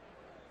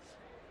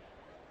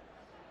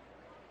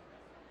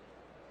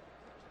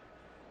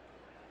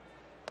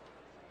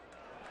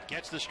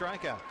 Gets the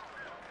strikeout.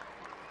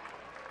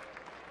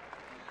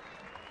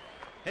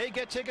 Hey,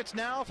 get tickets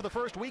now for the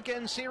first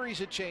weekend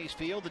series at Chase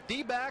Field. The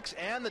D-backs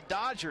and the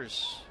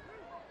Dodgers.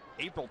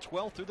 April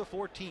 12th through the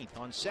 14th.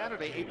 On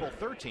Saturday, April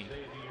 13th,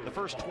 the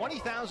first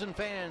 20,000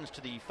 fans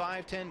to the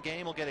 5:10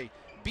 game will get a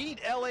Beat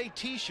LA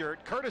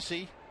t-shirt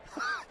courtesy,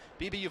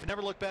 BB, you've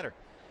never looked better,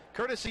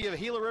 courtesy of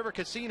Gila River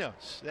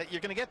Casinos. That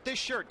you're going to get this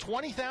shirt.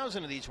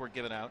 20,000 of these were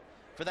given out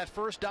for that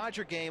first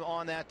Dodger game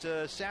on that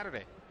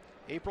Saturday,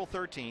 April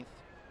 13th.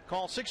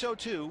 Call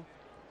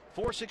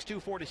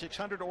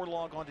 602-462-4600 or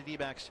log on to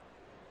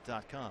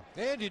dbacks.com.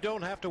 And you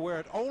don't have to wear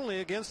it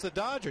only against the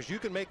Dodgers. You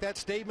can make that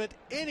statement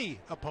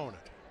any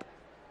opponent.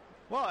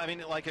 Well, I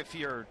mean, like if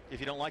you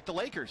don't like the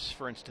Lakers,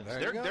 for instance,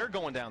 they're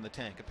going down the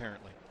tank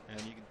apparently,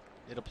 and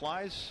it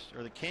applies,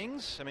 or the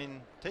Kings. I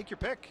mean, take your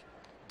pick.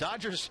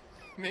 Dodgers,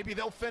 maybe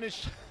they'll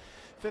finish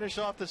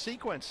off the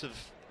sequence of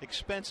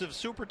expensive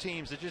super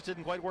teams that just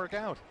didn't quite work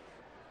out.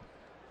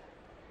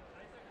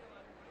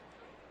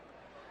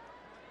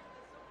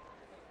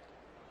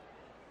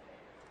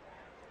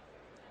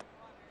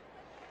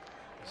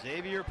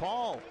 Xavier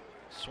Paul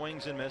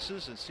swings and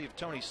misses. And see if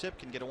Tony Sipp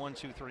can get a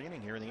 1-2-3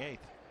 inning here in the 8th.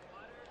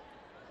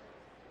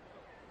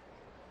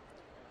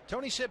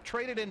 Tony Sipp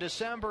traded in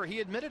December. He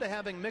admitted to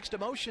having mixed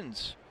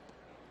emotions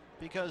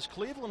because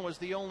Cleveland was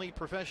the only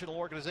professional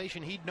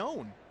organization he'd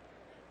known.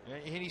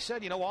 And he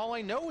said, all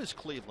I know is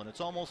Cleveland. It's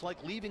almost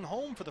like leaving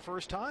home for the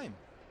first time.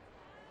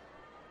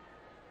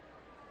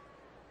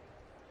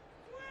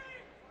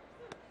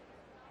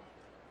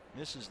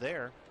 This is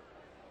there.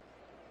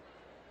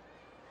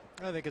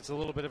 I think it's a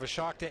little bit of a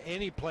shock to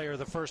any player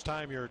the first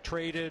time you're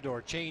traded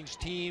or change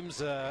teams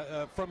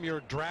from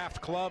your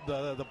draft club,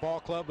 the ball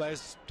club.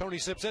 As Tony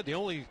Sipp said, the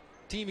only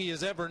team he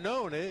has ever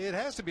known. It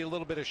has to be a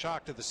little bit of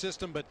shock to the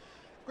system. But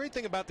the great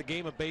thing about the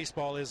game of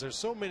baseball is there's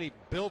so many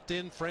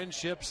built-in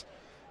friendships.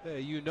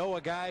 You know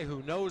a guy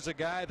who knows a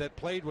guy that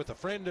played with a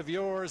friend of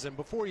yours, and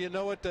before you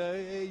know it,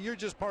 you're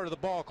just part of the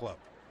ball club.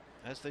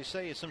 As they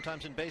say,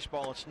 sometimes in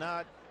baseball, it's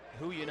not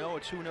who you know,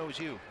 it's who knows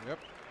you. Yep.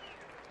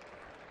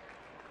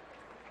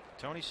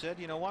 Tony said,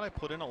 you know what, I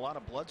put in a lot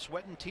of blood,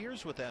 sweat, and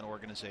tears with that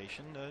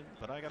organization,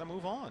 but I got to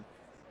move on.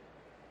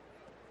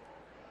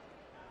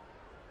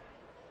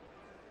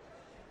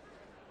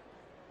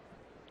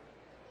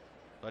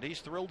 But he's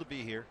thrilled to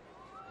be here.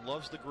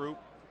 Loves the group.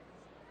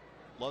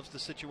 Loves the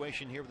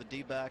situation here with the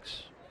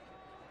D-backs.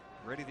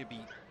 Ready to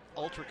be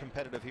ultra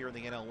competitive here in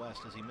the NL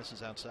West as he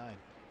misses outside.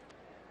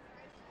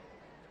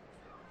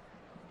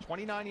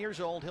 29 years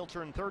old. He'll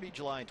turn 30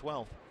 July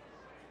 12th.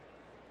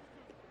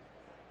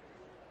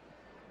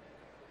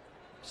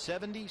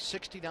 70,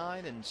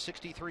 69, and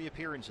 63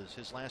 appearances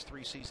his last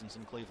 3 seasons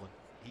in Cleveland.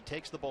 He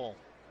takes the ball.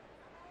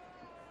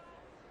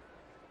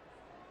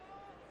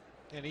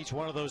 In each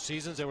one of those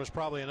seasons, there was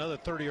probably another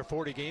 30 or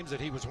 40 games that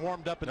he was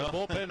warmed up in the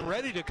bullpen,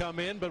 ready to come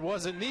in, but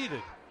wasn't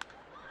needed.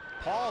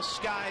 Paul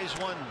skies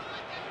one.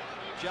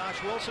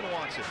 Josh Wilson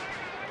wants it.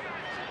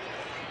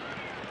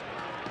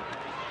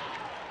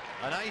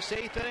 A nice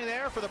 8th inning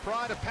there for the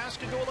pride of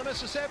Pascagoula,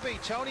 Mississippi.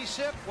 Tony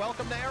Sipp,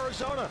 welcome to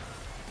Arizona.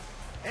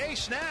 Hey,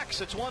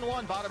 Snacks, it's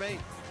 1-1, bottom 8.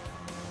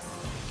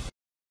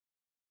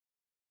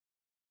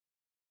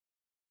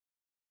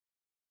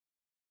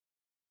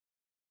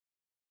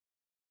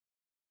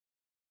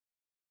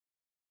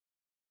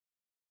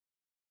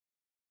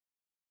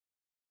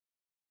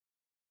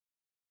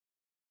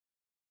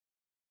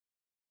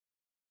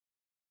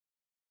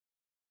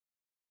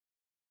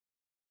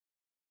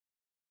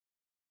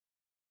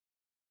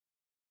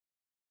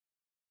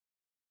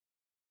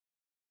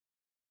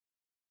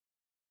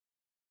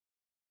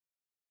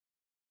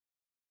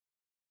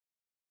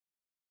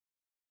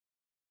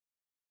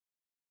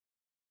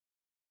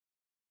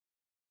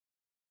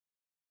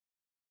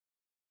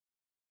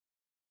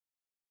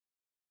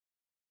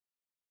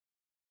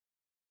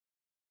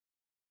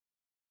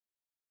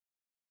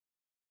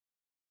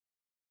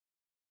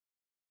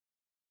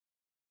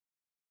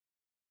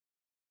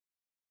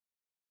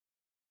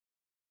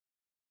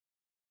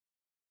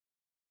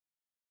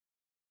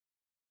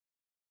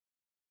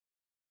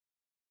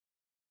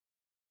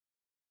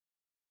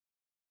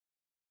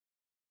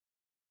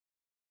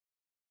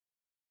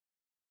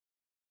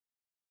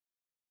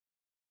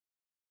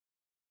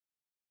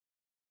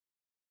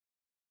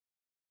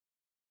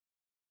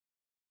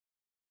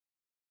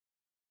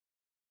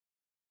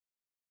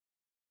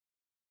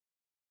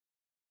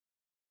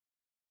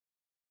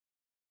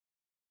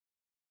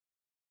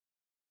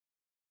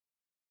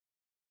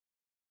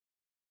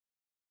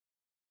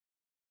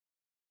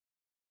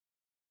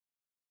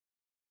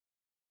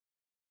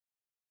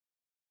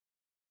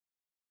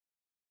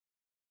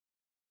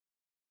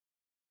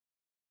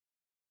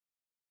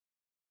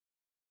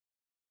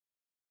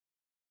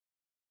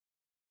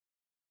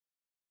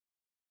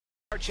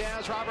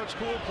 Chaz Roberts,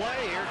 cool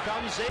play. Here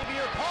comes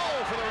Xavier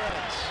Paul for the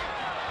Reds.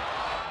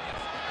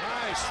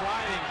 Nice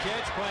sliding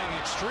catch, playing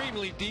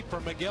extremely deep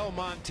for Miguel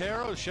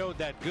Montero. Showed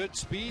that good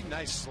speed.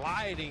 Nice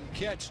sliding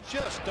catch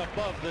just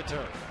above the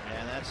turf.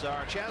 And that's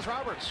our Chaz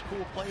Roberts,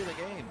 cool play of the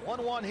game.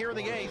 1-1 here in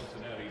the 8th.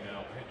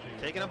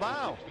 Taking a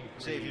bow,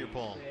 Xavier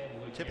Paul.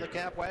 Tip of the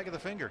cap, wag of the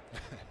finger.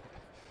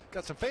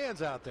 Got some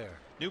fans out there.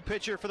 New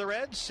pitcher for the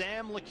Reds,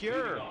 Sam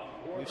LeCure.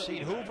 We've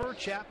seen Hoover,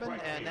 Chapman,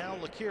 and now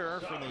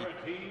LeCure from the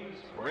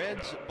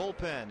Reds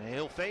bullpen.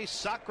 He'll face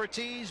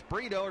Socrates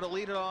Brito to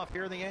lead it off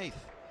here in the 8th.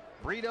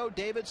 Brito,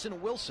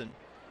 Davidson, Wilson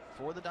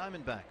for the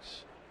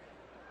Diamondbacks.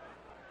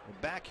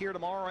 We're back here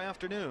tomorrow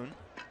afternoon.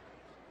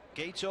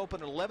 Gates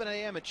open at 11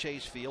 a.m. at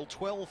Chase Field.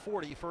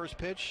 12:40 first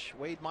pitch.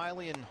 Wade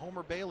Miley and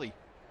Homer Bailey.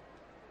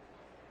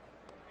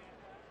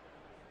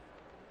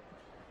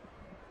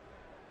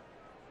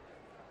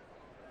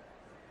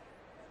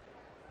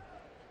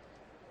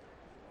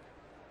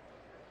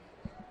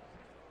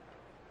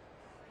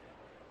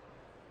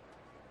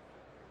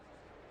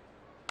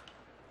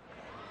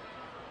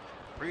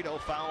 Brito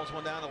fouls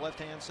one down the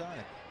left-hand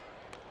side.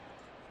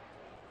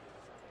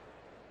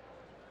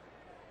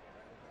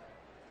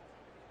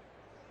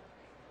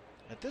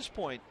 At this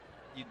point,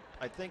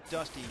 I think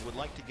Dusty would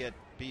like to get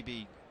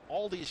BB,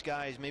 all these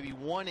guys, maybe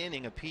 1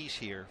 inning apiece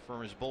here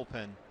from his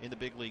bullpen in the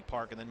big league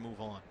park and then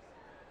move on.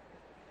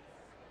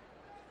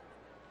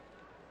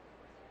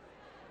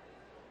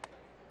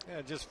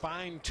 Yeah, just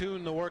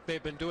fine-tune the work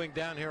they've been doing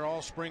down here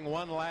all spring.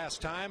 One last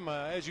time,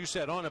 as you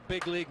said, on a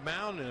big league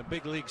mound in a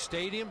big league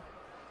stadium.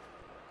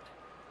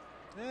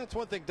 That's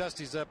one thing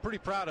Dusty's pretty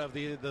proud of,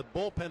 the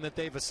bullpen that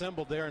they've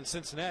assembled there in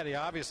Cincinnati.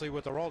 Obviously,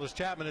 with Aroldis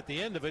Chapman at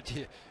the end of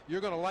it, you're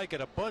going to like it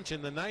a bunch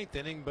in the 9th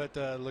inning. But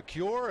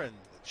LeCure and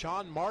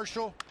Sean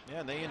Marshall.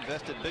 Yeah, they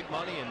invested big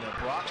money in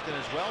Broxton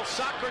as well.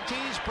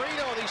 Socrates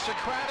Brito, the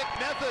Socratic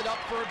method, up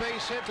for a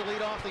base hit to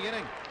lead off the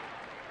inning.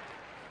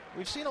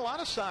 We've seen a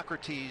lot of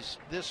Socrates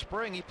this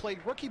spring. He played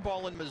rookie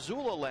ball in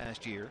Missoula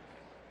last year.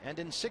 And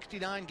in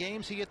 69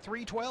 games, he hit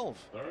 .312.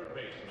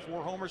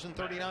 4 homers and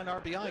 39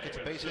 RBI. Gets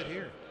a base hit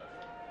here.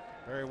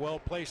 Very well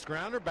placed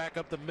grounder back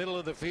up the middle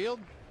of the field.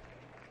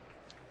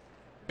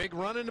 Big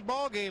run in the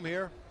ball game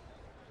here.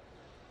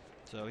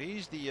 So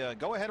he's the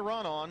go-ahead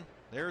run on.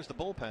 There's the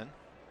bullpen.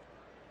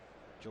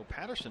 Joe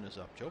Patterson is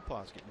up. Joe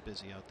Pa's getting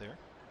busy out there.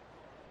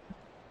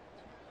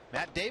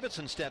 Matt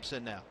Davidson steps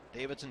in now.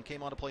 Davidson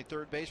came on to play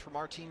third base for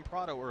Martin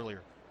Prado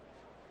earlier.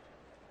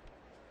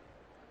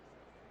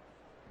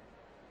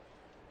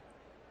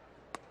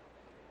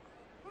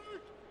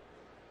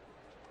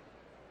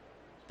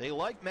 They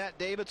like Matt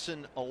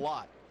Davidson a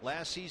lot.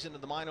 Last season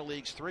in the minor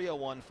leagues,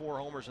 301, 4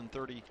 homers, and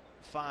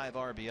 35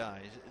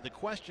 RBIs. The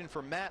question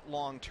for Matt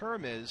long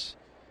term is,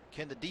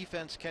 can the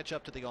defense catch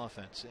up to the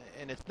offense?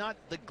 And it's not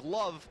the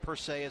glove per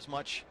se as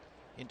much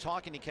in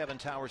talking to Kevin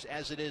Towers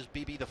as it is,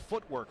 BB, the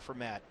footwork for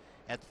Matt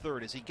at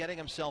third. Is he getting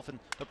himself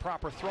in the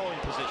proper throwing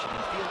position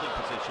and fielding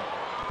position?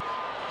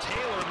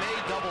 Taylor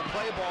made double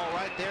play ball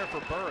right there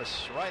for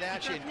Burris, right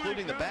at you,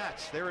 including the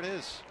bats. There it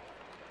is.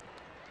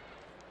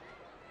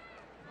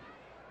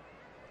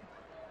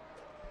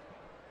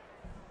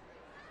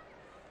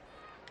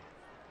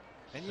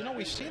 And, you know,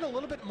 we've seen a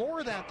little bit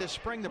more of that this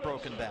spring, the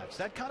broken bats.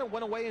 That kind of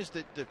went away as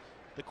the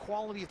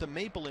quality of the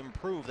maple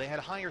improved. They had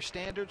higher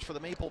standards for the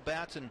maple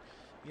bats, and,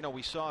 you know,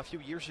 we saw a few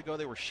years ago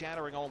they were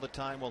shattering all the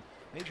time. Well,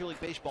 Major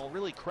League Baseball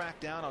really cracked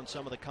down on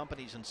some of the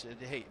companies and said,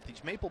 hey, if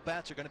these maple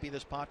bats are going to be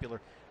this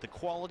popular, the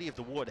quality of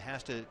the wood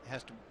has to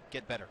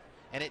get better.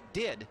 And it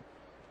did.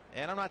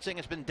 And I'm not saying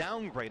it's been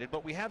downgraded,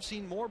 but we have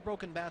seen more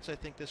broken bats, I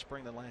think, this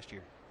spring than last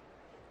year.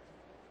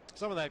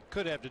 Some of that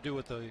could have to do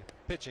with the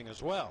pitching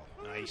as well.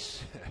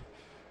 Nice.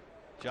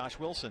 Josh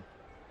Wilson.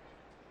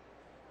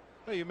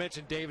 Well, you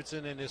mentioned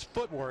Davidson and his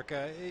footwork.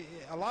 A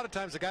lot of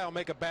times the guy will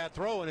make a bad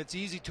throw, and it's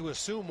easy to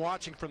assume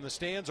watching from the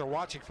stands or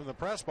watching from the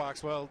press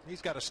box, well,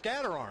 he's got a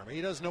scatter arm.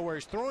 He doesn't know where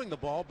he's throwing the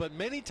ball, but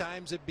many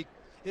times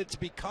it's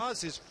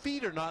because his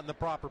feet are not in the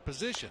proper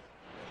position.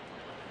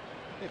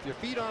 If your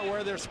feet aren't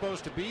where they're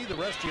supposed to be, the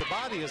rest of your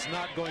body is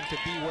not going to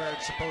be where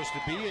it's supposed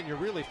to be, and you're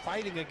really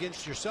fighting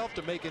against yourself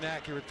to make an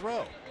accurate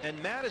throw. And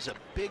Matt is a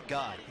big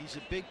guy. He's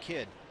a big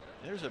kid.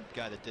 There's a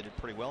guy that did it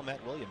pretty well,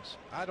 Matt Williams.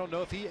 I don't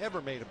know if he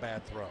ever made a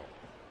bad throw.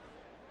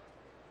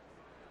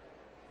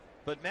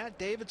 But Matt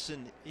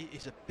Davidson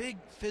is a big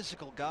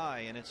physical guy,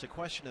 and it's a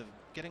question of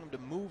getting him to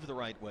move the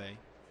right way.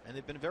 And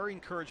they've been very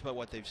encouraged by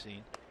what they've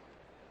seen.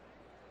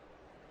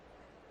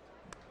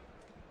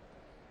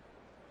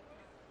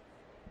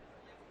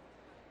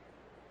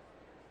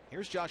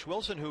 Here's Josh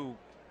Wilson, who,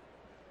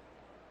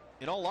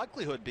 in all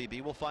likelihood,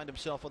 BB, will find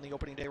himself on the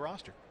opening day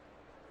roster.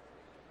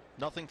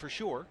 Nothing for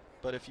sure,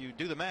 but if you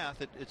do the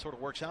math, it sort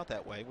of works out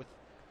that way with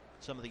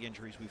some of the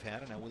injuries we've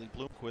had. And now Willie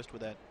Bloomquist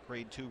with that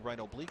grade 2 right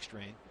oblique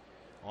strain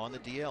on the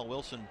DL.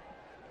 Wilson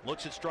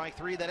looks at strike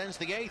 3. That ends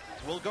the 8th.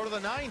 We'll go to the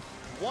 9th.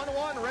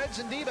 1-1 Reds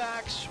and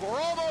D-backs.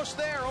 We're almost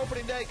there.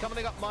 Opening day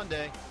coming up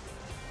Monday.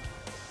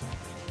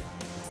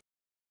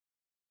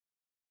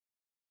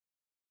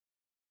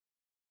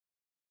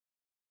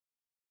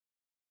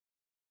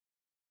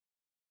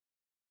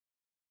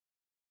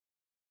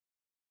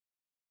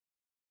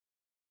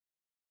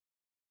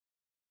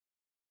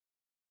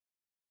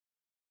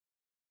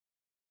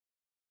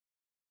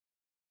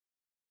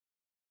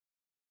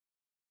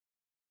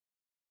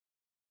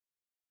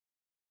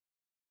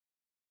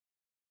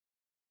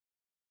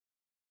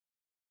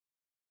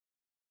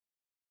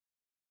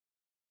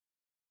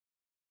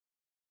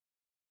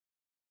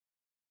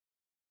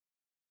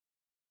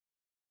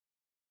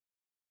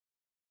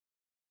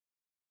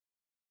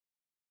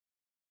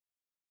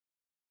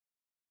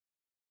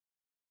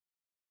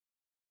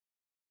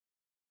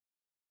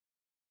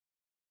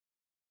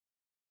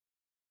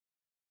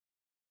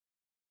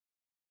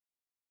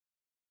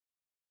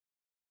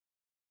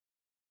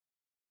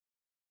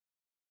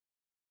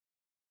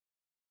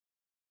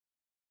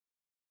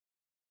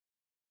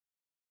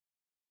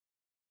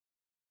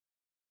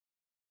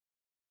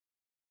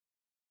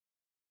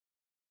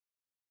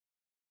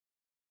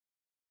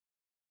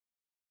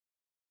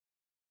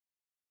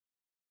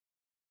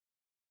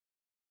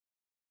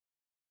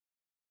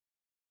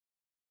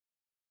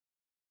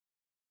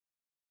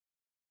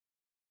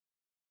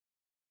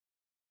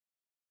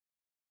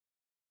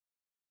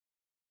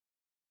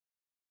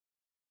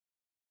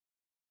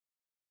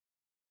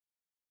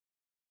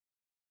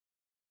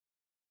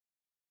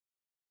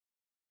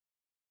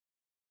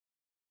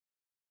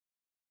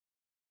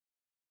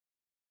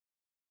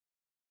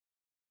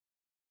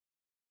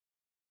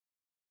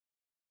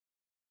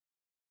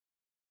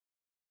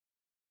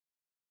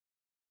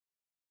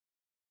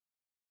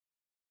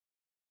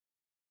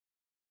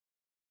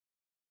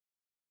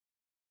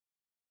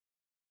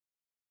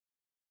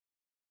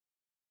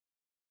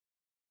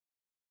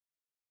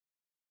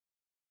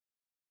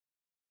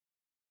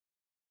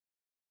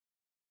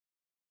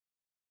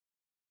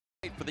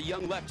 For the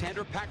young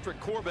left-hander, Patrick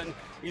Corbin.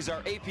 He's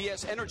our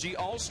APS Energy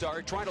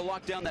All-Star, trying to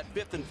lock down that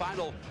 5th and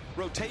final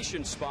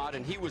rotation spot,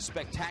 and he was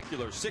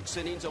spectacular. 6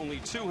 innings, only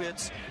 2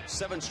 hits,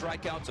 7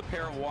 strikeouts, a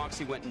pair of walks.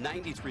 He went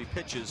 93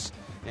 pitches.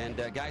 And,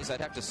 guys,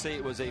 I'd have to say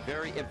it was a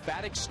very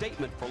emphatic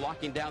statement for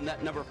locking down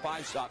that number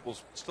 5 spot. We'll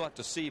still have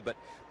to see, but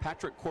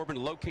Patrick Corbin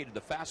located the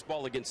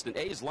fastball against an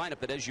A's lineup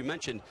that, as you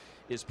mentioned,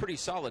 is pretty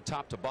solid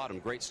top to bottom.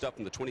 Great stuff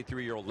from the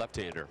 23-year-old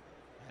left-hander.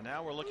 And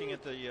now we're looking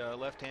at the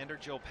left-hander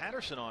Joe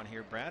Patterson on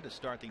here, Brad, to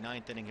start the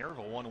 9th inning here of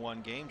a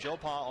 1-1 game. Joe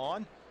Pa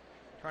on,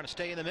 trying to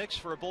stay in the mix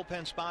for a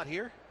bullpen spot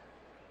here.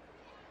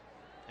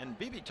 And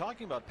BB,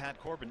 talking about Pat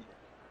Corbin,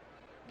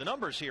 the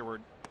numbers here were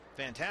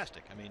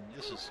fantastic. I mean,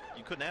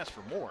 you couldn't ask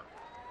for more.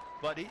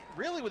 But he,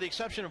 really, with the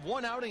exception of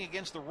one outing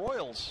against the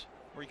Royals,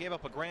 where he gave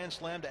up a grand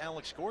slam to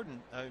Alex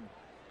Gordon.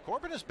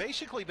 Corbin has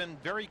basically been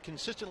very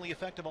consistently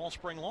effective all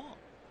spring long.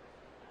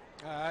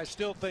 I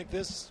still think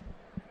this,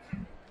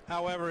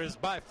 however, is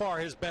by far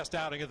his best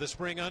outing of the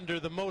spring under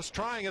the most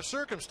trying of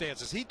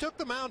circumstances. He took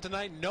the mound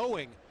tonight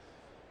knowing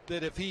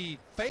that if he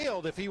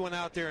failed, if he went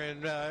out there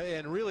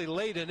and really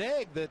laid an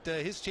egg, that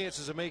his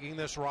chances of making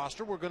this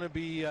roster were going to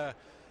be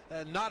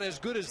not as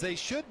good as they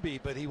should be.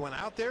 But he went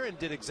out there and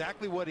did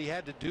exactly what he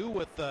had to do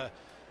with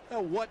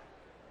what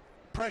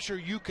pressure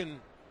you can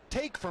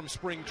take from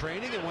spring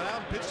training, and went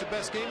out and pitched the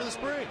best game of the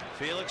spring.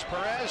 Felix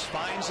Perez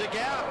finds a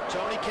gap.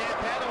 Tony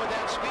Campana with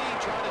that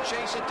speed trying to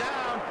chase it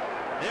down.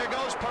 There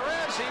goes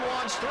Perez. He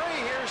wants 3.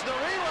 Here's the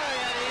relay,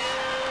 and he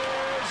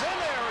is in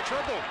there. A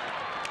triple.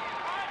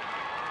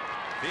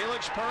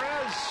 Felix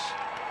Perez.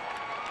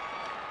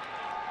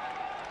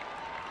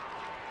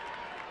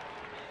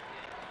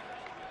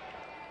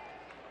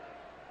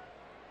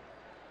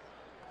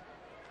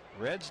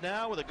 Reds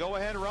now with a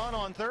go-ahead run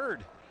on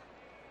third.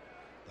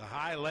 The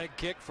high leg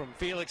kick from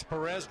Felix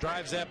Perez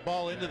drives that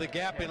ball into the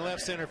gap in left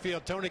center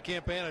field. Tony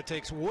Campana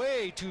takes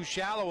way too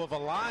shallow of a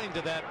line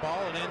to that ball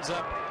and ends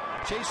up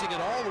chasing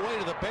it all the way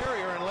to the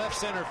barrier in left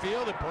center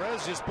field. And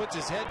Perez just puts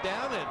his head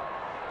down and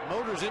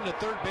motors into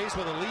third base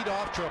with a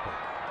leadoff triple.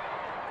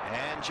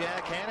 And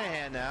Jack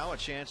Hanahan now a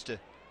chance to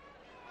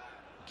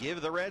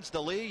give the Reds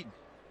the lead.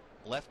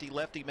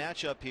 Lefty-lefty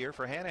matchup here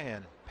for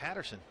Hanahan.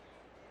 Patterson.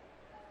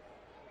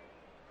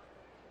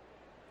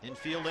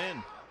 Infield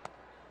in.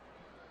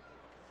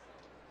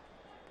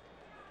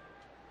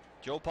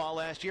 Joe Paul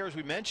last year, as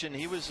we mentioned,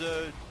 he was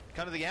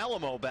kind of the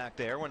Alamo back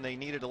there when they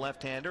needed a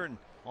left-hander, and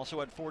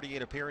also had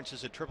 48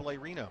 appearances at AAA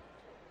Reno.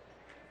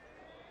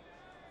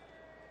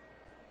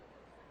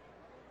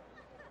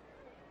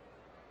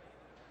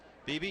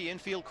 BB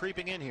infield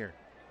creeping in here.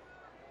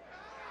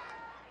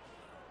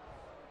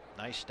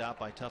 Nice stop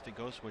by Tuffy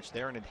Goswitch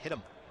there, and it hit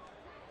him.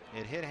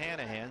 It hit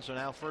Hanahan, so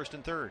now first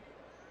and third.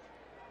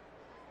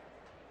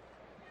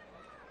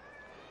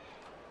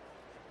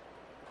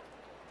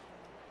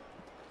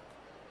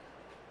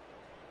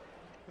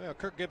 Well,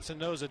 Kirk Gibson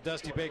knows that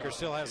Dusty Baker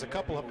still has a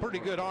couple of pretty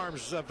good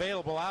arms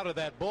available out of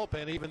that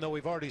bullpen, even though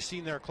we've already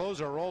seen their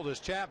closer,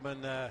 Aroldis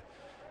Chapman.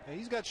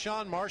 He's got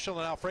Sean Marshall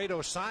and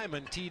Alfredo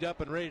Simon teed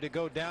up and ready to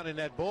go down in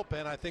that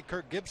bullpen. I think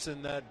Kirk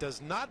Gibson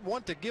does not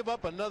want to give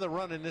up another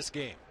run in this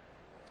game.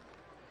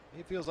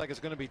 He feels like it's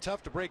going to be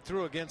tough to break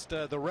through against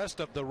the rest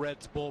of the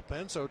Reds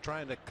bullpen, so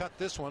trying to cut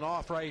this one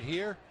off right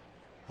here.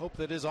 Hope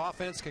that his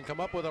offense can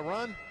come up with a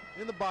run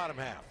in the bottom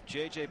half.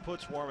 J.J.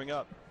 Putz warming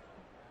up.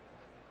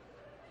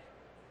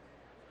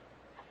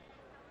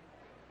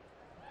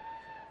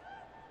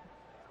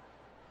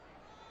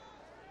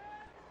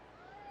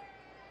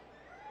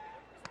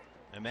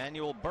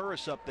 Emmanuel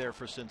Burris up there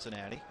for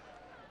Cincinnati.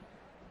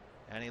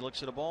 And he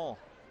looks at a ball.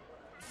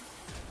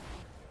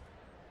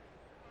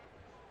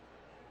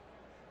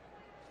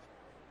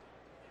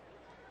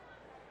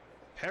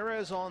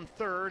 Perez on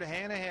third,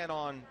 Hanahan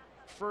on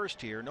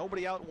first here.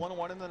 Nobody out,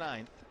 1-1 in the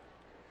ninth.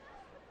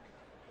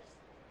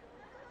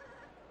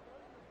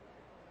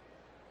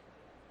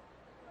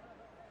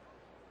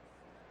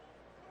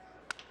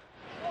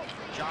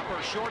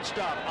 Chopper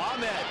shortstop.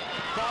 Ahmed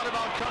thought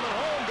about coming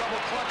home. Double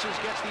clutches,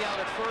 gets the out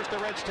at first. The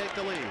Reds take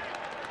the lead.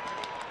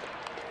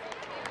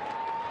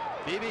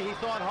 BB, he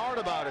thought hard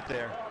about it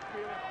there.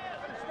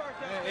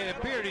 It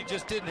appeared he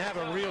just didn't have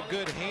a real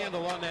good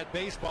handle on that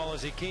baseball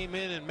as he came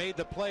in and made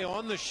the play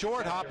on the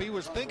short hop. He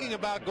was thinking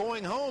about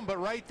going home, but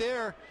right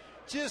there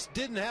just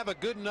didn't have a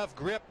good enough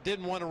grip.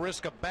 Didn't want to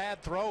risk a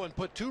bad throw and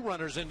put 2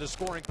 runners into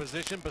scoring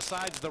position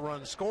besides the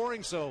run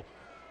scoring. So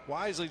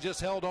wisely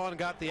just held on and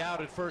got the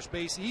out at first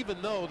base,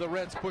 even though the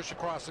Reds push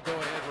across the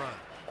go-ahead run.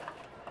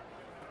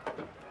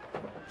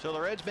 So the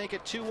Reds make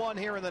it 2-1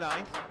 here in the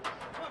ninth.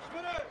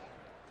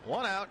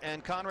 1 out,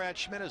 and Conrad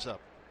Schmidt is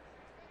up.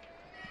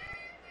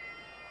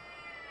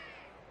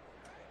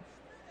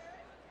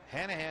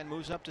 Hanahan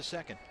moves up to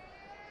second.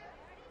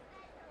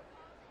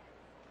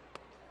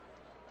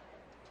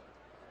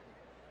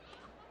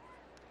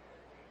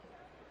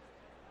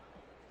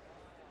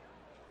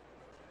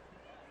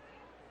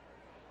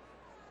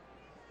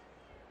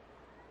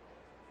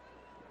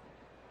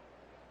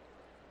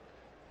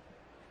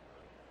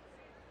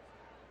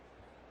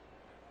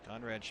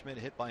 Conrad Schmidt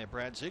hit by a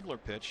Brad Ziegler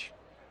pitch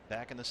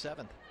back in the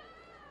 7th.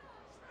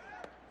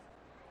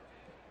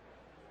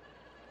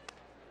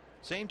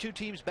 Same 2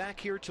 teams back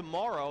here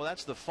tomorrow.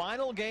 That's the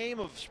final game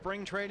of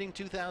spring training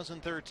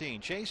 2013.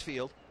 Chase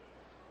Field.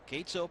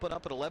 Gates open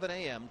up at 11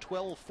 a.m.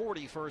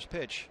 12:40 first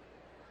pitch.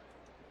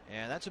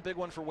 And that's a big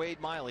one for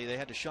Wade Miley. They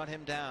had to shut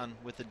him down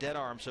with the dead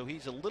arm, so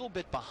he's a little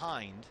bit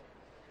behind.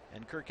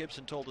 And Kirk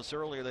Gibson told us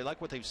earlier they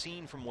like what they've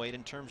seen from Wade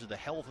in terms of the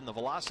health and the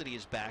velocity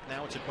is back.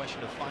 Now it's a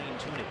question of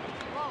fine-tuning.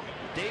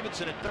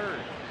 Davidson at third.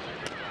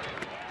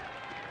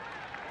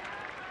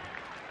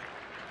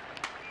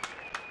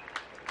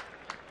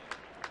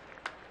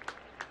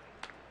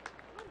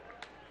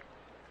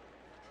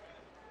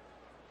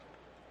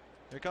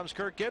 Here comes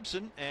Kirk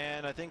Gibson,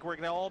 and I think we're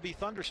going to all be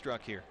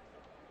thunderstruck here.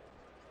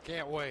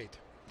 Can't wait.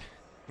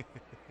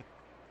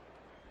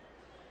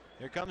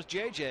 Here comes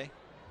JJ.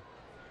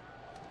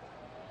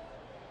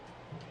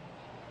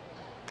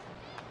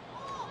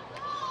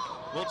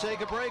 We'll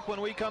take a break.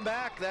 When we come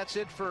back, that's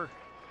it for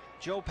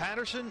Joe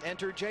Patterson.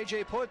 Enter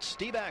JJ Putz.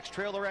 D-backs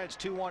trail the Reds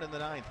 2-1 in the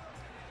ninth.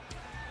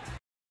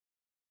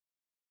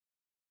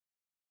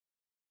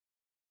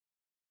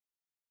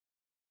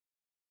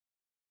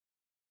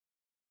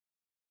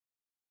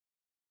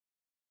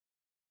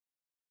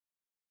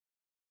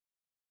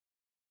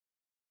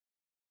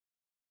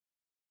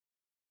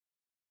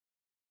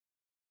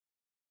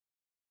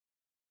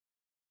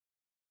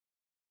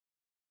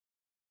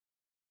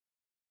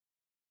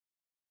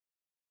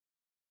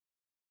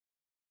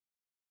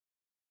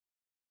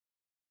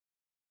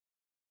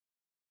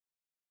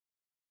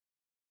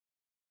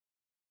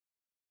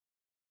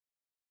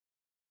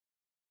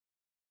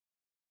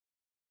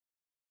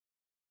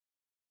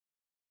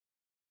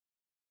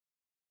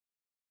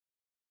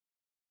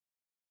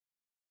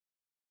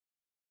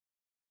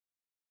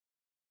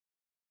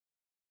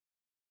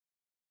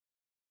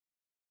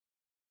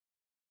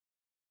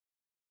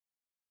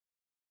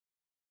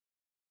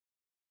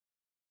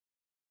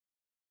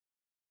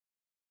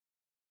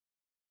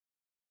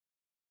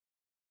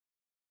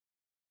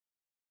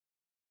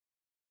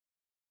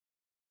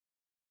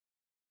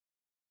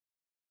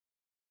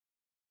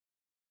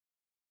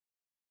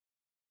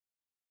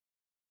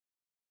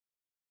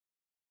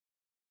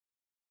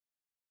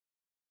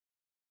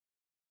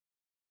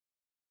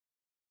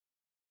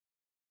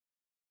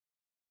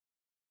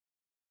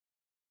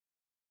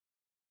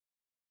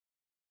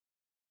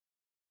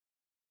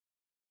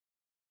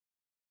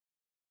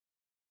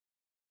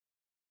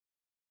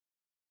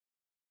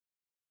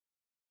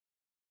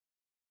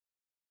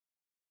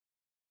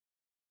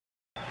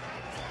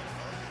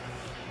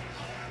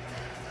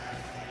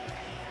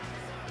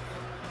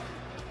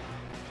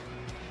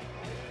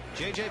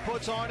 JJ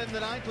Putz on in the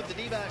ninth with the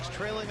D-backs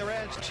trailing the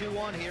Reds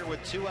 2-1 here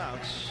with 2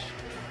 outs.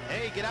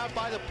 Hey, get out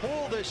by the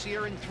pool this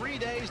year. In 3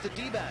 days, the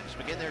D-backs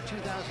begin their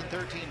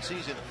 2013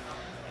 season.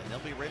 And they'll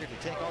be ready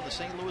to take on the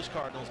St. Louis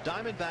Cardinals.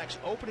 Diamondbacks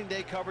opening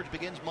day coverage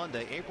begins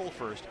Monday, April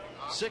 1st,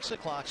 6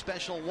 o'clock.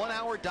 Special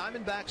 1-hour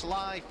Diamondbacks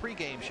live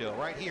pregame show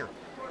right here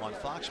on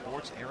Fox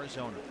Sports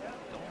Arizona.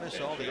 Don't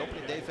miss all the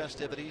opening day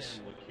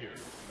festivities.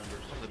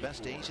 One of the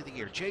best days of the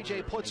year.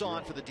 JJ Putz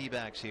on for the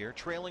D-backs here,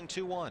 trailing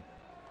 2-1.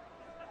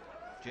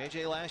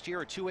 JJ last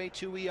year a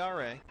 2.82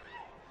 ERA,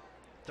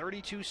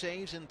 32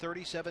 saves in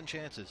 37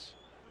 chances.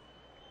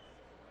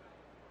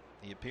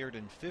 He appeared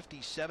in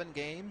 57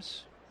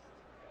 games,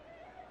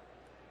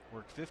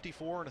 worked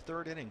 54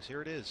 1/3 innings.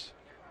 Here it is.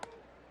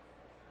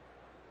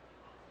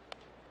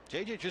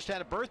 JJ just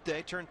had a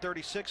birthday, turned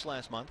 36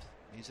 last month.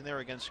 He's in there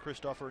against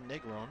Christopher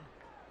Negron.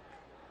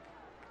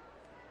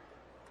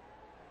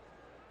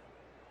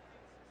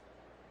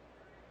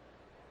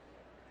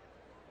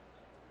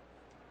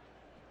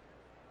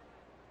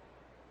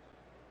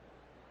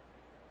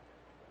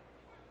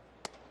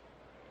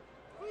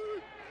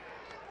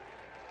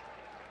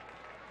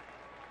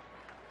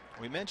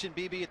 We mentioned,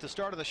 BB, at the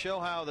start of the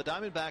show how the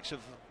Diamondbacks have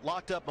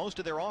locked up most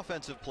of their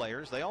offensive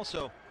players. They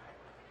also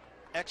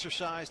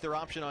exercised their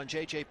option on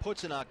JJ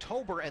Putz in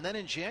October, and then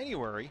in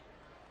January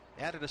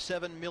added a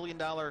 $7 million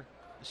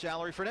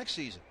salary for next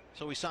season.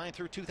 So we signed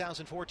through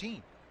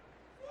 2014.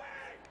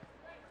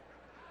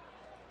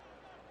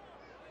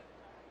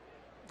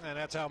 And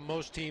that's how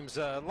most teams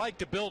like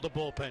to build a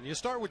bullpen. You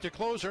start with your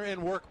closer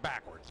and work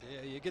backwards.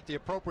 You get the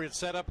appropriate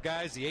setup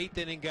guys, the 8th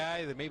inning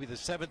guy, maybe the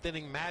 7th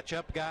inning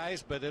matchup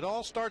guys, but it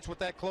all starts with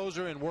that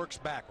closer and works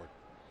backward.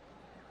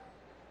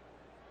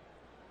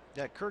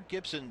 Yeah, Kirk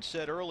Gibson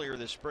said earlier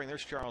this spring,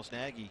 there's Charles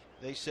Nagy,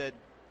 they said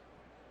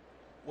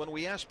when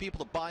we ask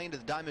people to buy into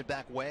the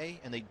Diamondback way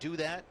and they do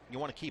that, you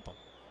want to keep them.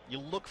 You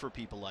look for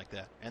people like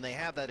that, and they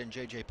have that in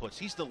JJ Putz.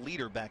 He's the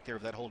leader back there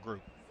of that whole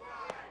group.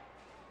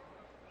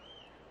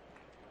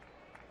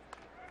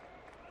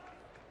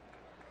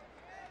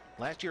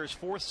 Last year, his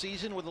 4th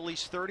season with at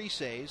least 30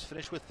 saves,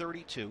 finished with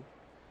 32.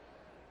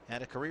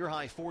 Had a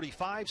career-high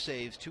 45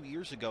 saves 2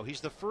 years ago.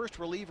 He's the first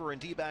reliever in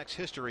D-backs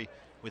history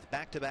with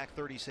back-to-back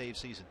 30-save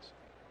seasons.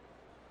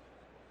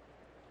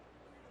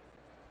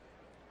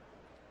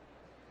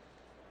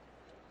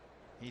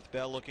 Heath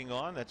Bell looking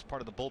on. That's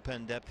part of the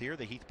bullpen depth here,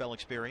 the Heath Bell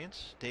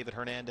experience. David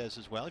Hernandez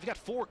as well. You've got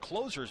 4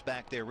 closers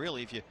back there,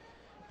 really, if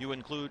you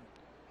include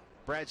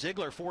Brad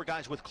Ziegler, 4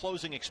 guys with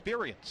closing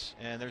experience.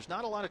 And there's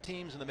not a lot of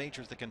teams in the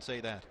majors that can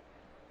say that.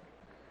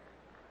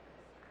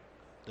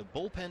 The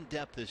bullpen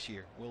depth this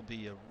year will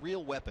be a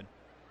real weapon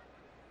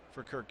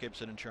for Kirk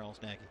Gibson and Charles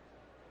Nagy.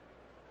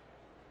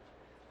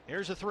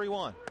 Here's a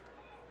 3-1.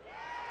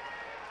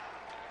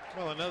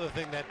 Well, another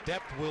thing that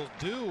depth will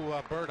do,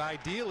 Bert,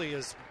 ideally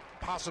is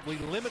possibly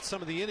limit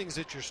some of the innings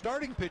that your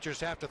starting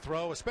pitchers have to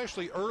throw,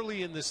 especially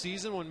early in the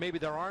season when maybe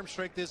their arm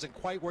strength isn't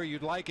quite where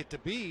you'd like it to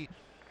be.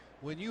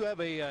 When you have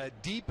a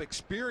deep,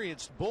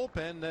 experienced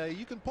bullpen,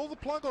 you can pull the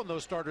plug on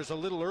those starters a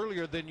little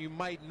earlier than you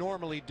might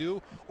normally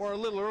do, or a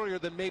little earlier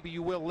than maybe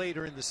you will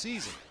later in the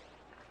season.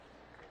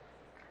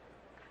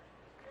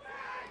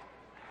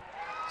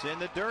 It's in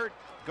the dirt.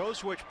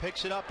 Goswitch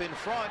picks it up in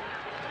front.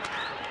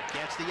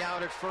 gets the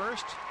out at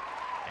first.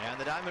 And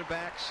the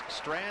Diamondbacks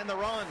strand the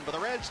run, but the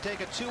Reds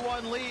take a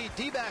 2-1 lead.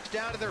 D-backs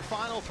down to their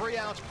final 3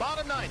 outs.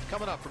 Bottom 9th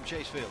coming up from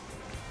Chase Field.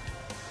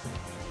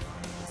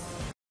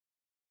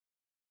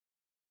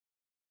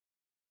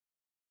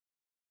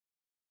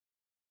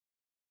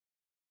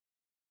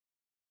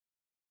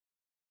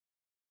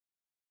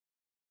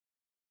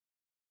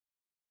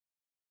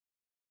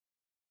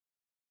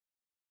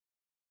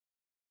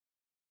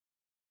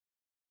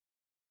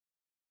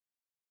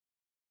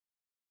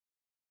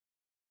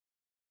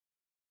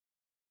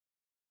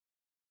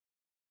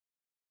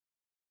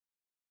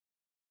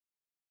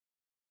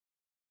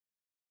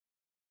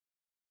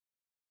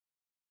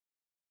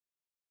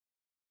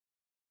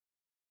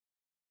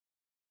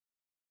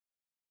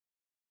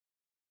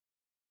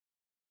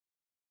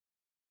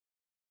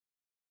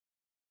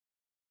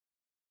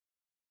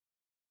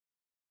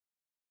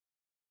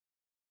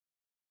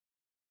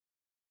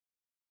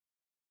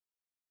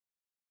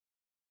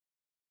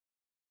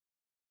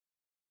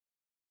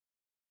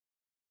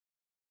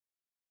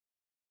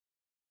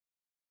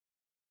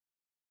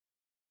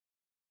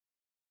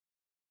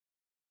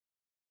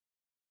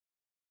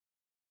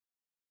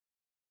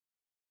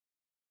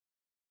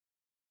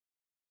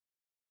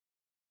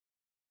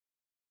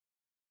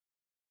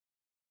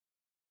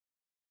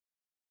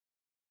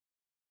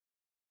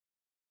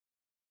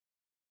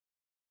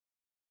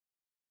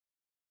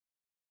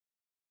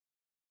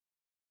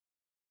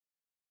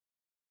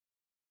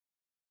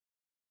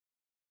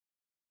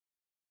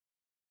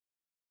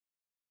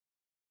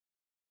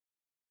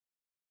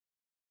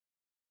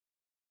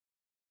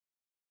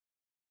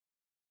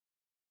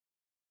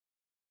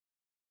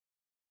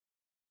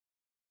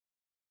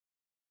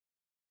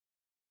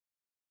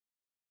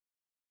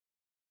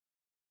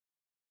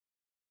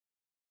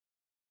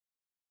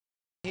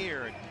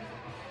 Here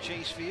at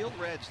Chase Field,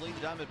 Reds lead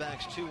the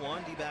Diamondbacks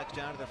 2-1. D-backs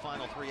down to their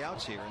final 3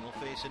 outs here, and they'll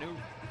face a new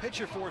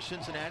pitcher for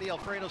Cincinnati.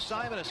 Alfredo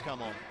Simon has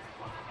come on.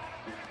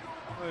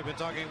 Well, we've been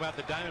talking about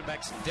the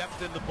Diamondbacks'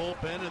 depth in the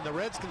bullpen, and the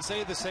Reds can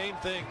say the same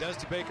thing.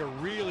 Dusty Baker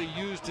really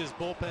used his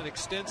bullpen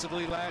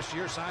extensively last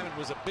year. Simon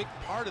was a big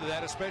part of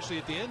that, especially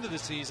at the end of the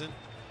season.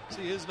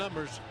 See his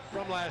numbers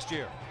from last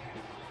year.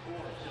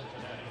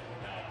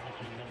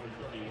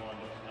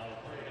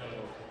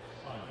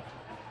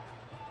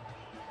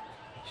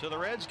 So the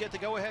Reds get the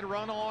go-ahead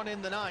run on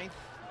in the 9th.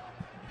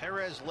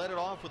 Perez led it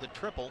off with a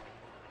triple.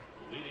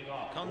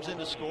 Comes in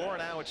to score.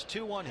 Now it's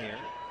 2-1 here.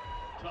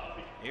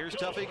 Here's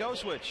Tuffy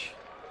Goswitch.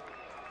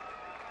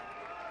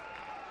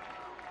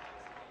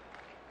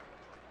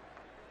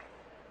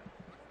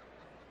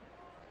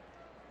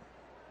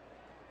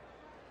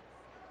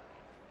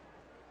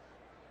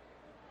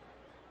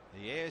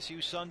 The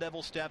ASU Sun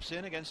Devil steps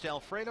in against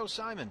Alfredo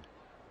Simon.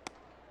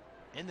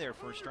 In there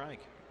for a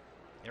strike.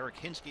 Eric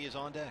Hinsky is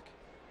on deck.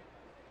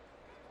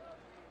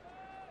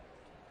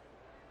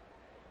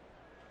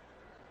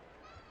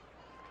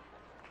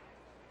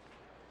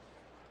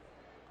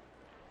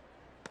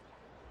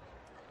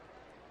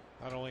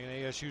 Not only an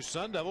ASU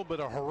Sun Devil,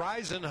 but a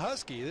Horizon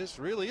Husky. This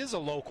really is a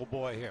local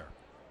boy here.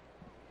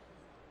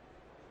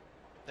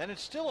 And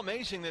it's still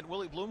amazing that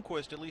Willie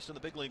Bloomquist, at least on the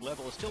big league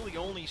level, is still the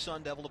only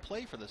Sun Devil to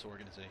play for this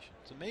organization.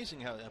 It's amazing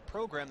how a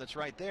program that's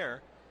right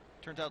there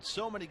turns out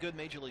so many good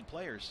major league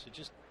players. It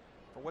just,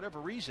 for whatever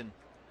reason,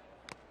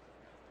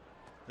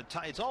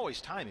 it's always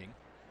timing.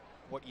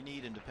 What you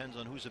need and depends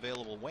on who's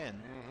available when.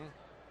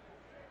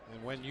 Mm-hmm.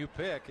 And when you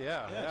pick,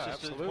 yeah, it's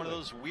just absolutely. one of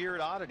those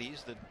weird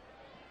oddities that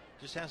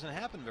just hasn't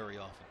happened very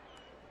often.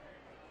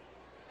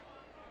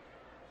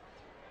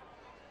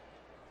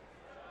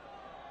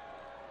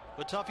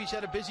 But Tuffy's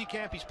had a busy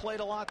camp. He's played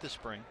a lot this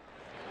spring.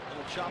 A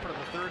little chopper to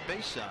the third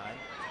base side.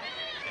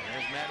 And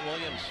there's Matt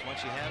Williams.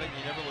 Once you have it,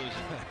 you never lose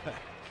it.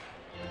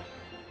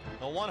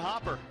 The one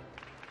hopper.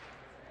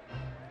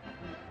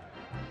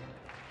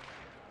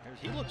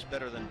 He looks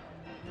better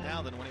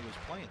now than when he was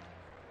playing.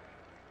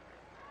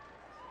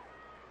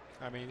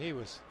 I mean, he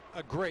was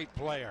a great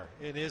player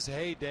in his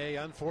heyday.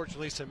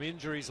 Unfortunately, some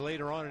injuries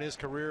later on in his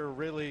career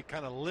really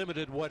kind of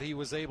limited what he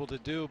was able to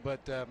do.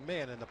 But,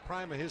 man, in the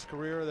prime of his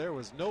career, there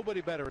was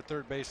nobody better at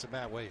third base than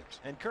Matt Williams.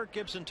 And Kirk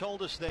Gibson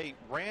told us they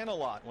ran a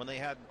lot when they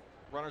had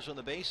runners on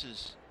the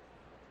bases.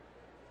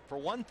 For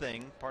one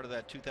thing, part of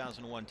that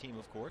 2001 team,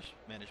 of course,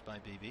 managed by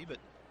BB. But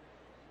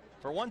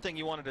for one thing,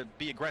 you wanted to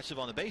be aggressive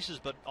on the bases,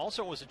 but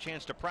also it was a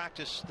chance to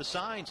practice the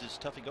signs as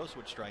Tuffy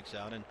Goswitch strikes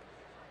out. And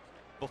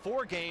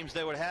before games,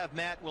 they would have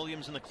Matt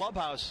Williams in the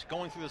clubhouse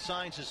going through the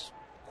signs as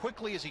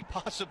quickly as he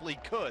possibly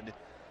could,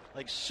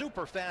 like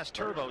super fast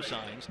turbo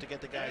signs to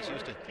get the guys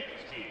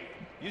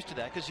used to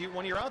that. Because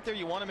when you're out there,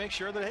 you want to make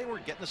sure that, hey, we're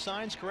getting the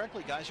signs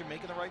correctly. Guys are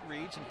making the right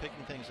reads and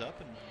picking things up,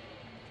 and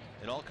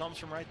it all comes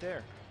from right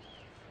there.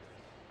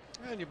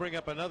 And you bring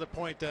up another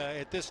point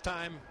at this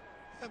time.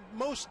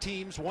 Most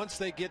teams, once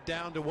they get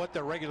down to what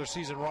their regular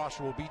season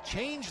roster will be,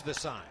 change the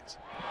signs.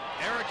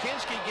 Eric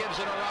Hinsky gives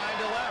it a ride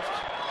to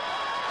left.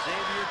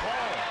 Xavier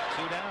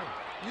Paul, 2 down.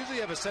 Usually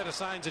you have a set of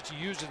signs that you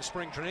use in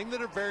spring training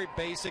that are very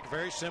basic,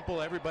 very simple.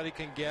 Everybody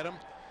can get them.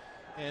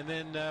 And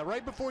then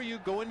right before you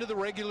go into the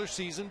regular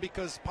season,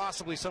 because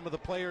possibly some of the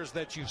players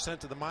that you've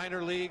sent to the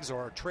minor leagues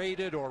or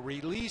traded or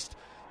released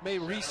may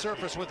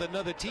resurface with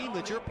another team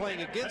that you're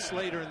playing against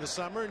later in the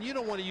summer, and you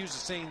don't want to use the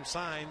same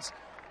signs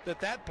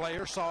that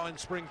player saw in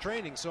spring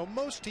training. So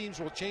most teams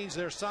will change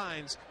their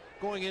signs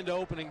going into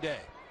opening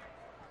day.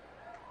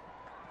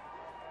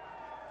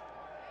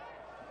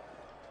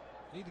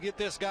 Need to get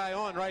this guy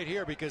on right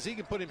here because he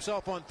can put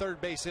himself on third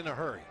base in a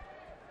hurry.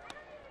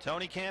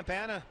 Tony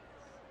Campana,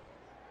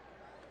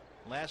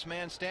 last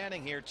man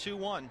standing here,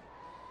 2-1.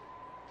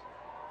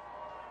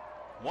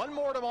 One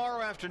more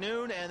tomorrow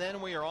afternoon, and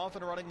then we are off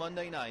and running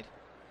Monday night.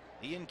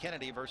 Ian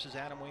Kennedy versus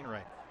Adam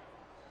Wainwright.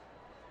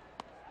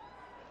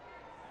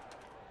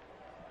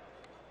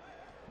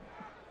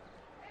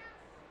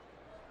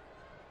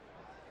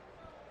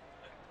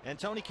 And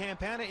Tony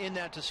Campana in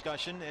that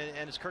discussion,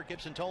 and as Kirk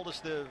Gibson told us,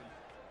 the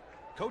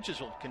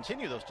coaches will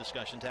continue those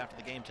discussions after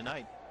the game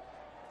tonight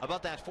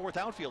about that fourth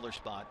outfielder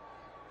spot,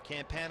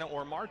 Campana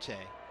or Marte,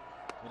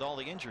 with all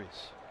the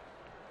injuries.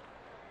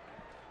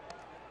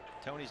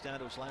 Tony's down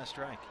to his last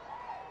strike.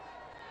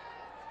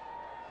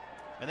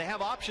 And they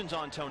have options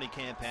on Tony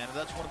Campana.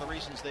 That's one of the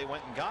reasons they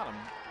went and got him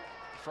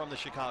from the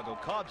Chicago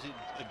Cubs. He's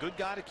a good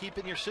guy to keep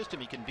in your system.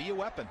 He can be a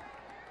weapon.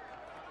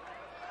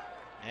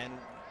 And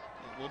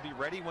will be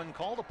ready when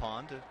called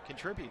upon to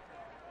contribute.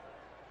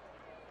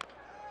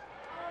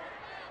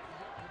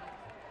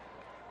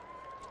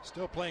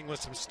 Still playing with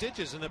some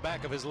stitches in the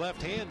back of his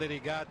left hand that he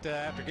got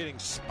after getting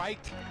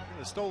spiked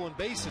in a stolen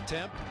base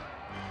attempt.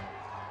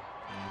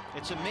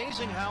 It's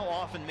amazing how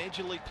often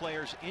Major League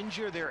players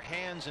injure their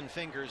hands and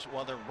fingers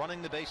while they're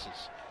running the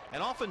bases.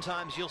 And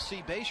oftentimes you'll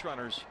see base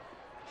runners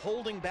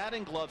holding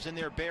batting gloves in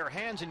their bare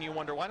hands, and you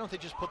wonder why don't they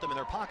just put them in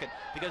their pocket,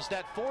 because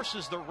that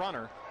forces the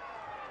runner,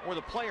 or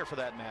the player for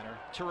that matter,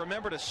 to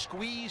remember to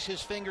squeeze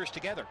his fingers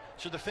together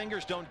so the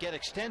fingers don't get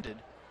extended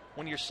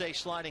when you're, say,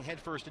 sliding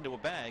headfirst into a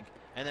bag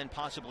and then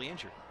possibly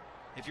injured.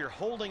 If you're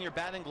holding your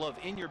batting glove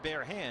in your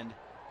bare hand,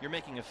 you're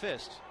making a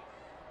fist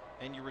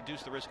and you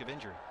reduce the risk of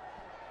injury.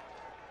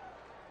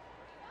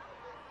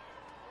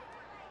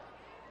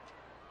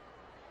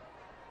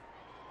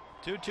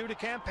 Two to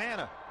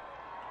Campana.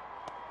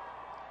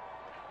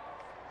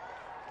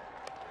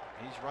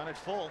 He's run it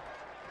full.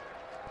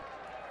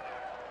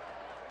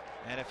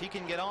 And if he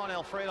can get on,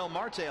 Alfredo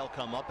Marte will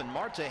come up, and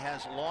Marte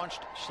has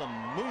launched some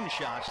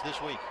moonshots this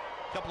week.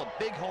 A couple of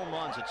big home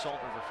runs at Salt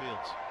River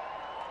Fields.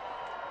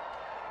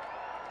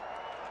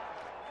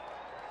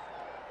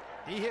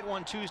 He hit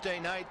one Tuesday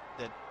night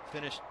that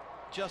finished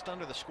just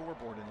under the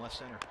scoreboard in left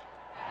center.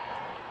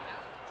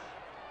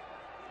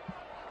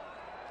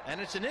 And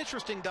it's an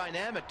interesting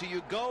dynamic. Do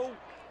you go,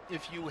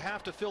 if you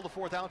have to fill the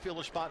fourth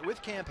outfielder spot,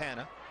 with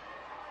Campana,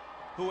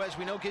 who, as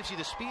we know, gives you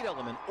the speed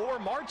element, or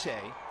Marte,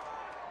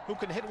 who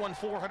can hit one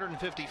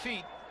 450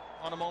 feet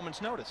on a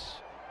moment's notice?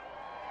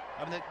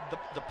 I mean,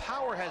 the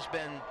power has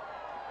been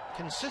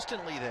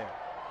consistently there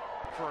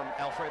for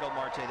Alfredo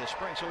Marte this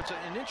spring. So it's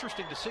an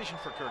interesting decision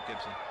for Kirk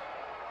Gibson.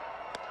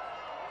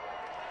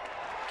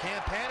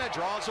 Campana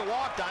draws a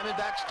walk.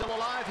 Diamondbacks still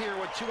alive here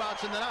with 2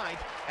 outs in the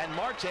ninth, and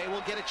Marte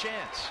will get a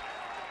chance.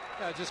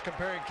 Just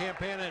comparing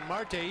Campana and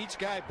Marte, each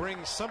guy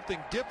brings something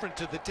different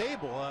to the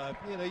table.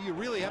 You know, you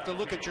really have to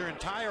look at your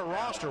entire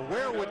roster.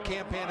 Where would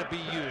Campana be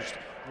used?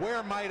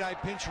 Where might I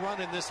pinch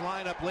run in this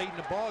lineup late in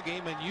the ball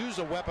game and use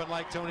a weapon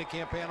like Tony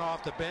Campana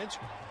off the bench?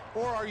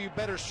 Or are you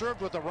better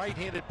served with a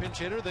right-handed pinch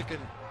hitter that can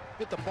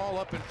hit the ball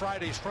up in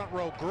Friday's front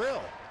row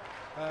grill?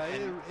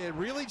 It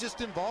really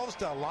just involves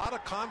a lot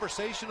of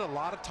conversation, a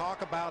lot of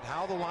talk about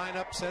how the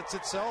lineup sets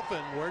itself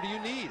and where do you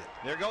need it.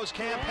 There goes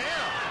Campana.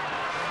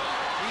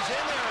 He's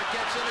in there. It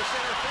gets into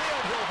center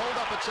field. He'll hold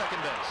up at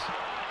second base.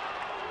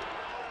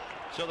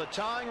 So the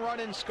tying run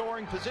in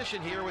scoring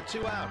position here with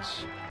 2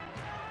 outs.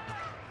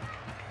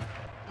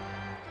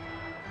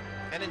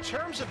 And in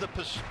terms of the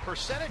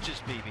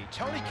percentages, BB,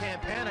 Tony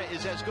Campana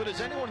is as good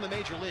as anyone in the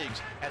major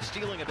leagues at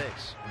stealing a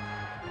base.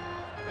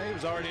 He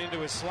was already into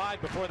his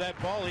slide before that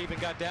ball even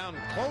got down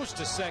close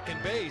to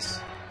second base.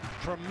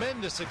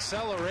 Tremendous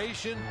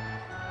acceleration.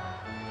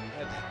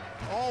 And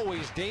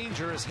always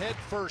dangerous head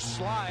first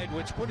slide,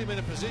 which put him in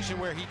a position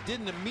where he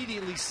didn't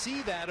immediately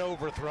see that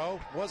overthrow.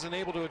 Wasn't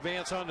able to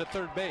advance onto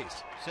third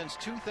base. Since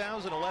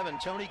 2011,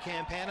 Tony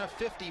Campana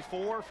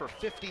 54 for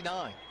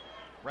 59.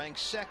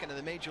 Ranks second in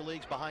the major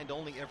leagues behind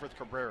only Everett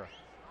Cabrera.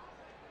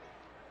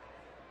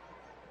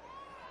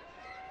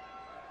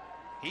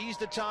 He's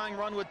the tying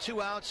run with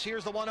 2 outs.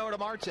 Here's the 1-0 to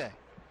Marte.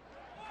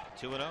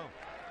 2-0.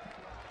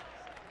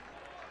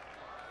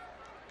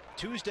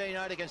 Tuesday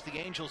night against the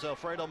Angels,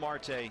 Alfredo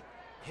Marte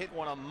hit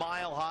one a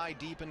mile high,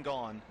 deep and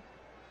gone.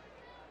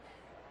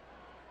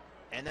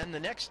 And then the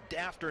next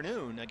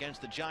afternoon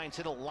against the Giants,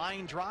 hit a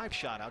line drive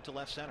shot out to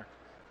left center.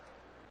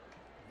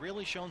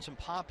 Really shown some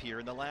pop here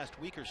in the last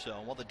week or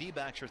so, while the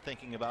D-backs are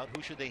thinking about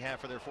who should they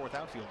have for their fourth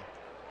outfielder.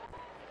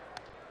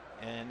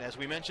 And as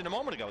we mentioned a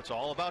moment ago, it's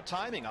all about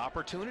timing,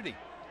 opportunity.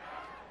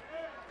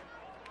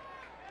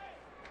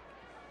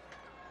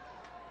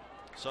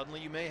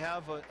 Suddenly you may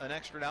have an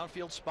extra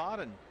outfield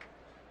spot, and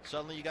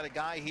Suddenly you got a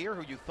guy here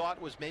who you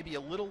thought was maybe a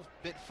little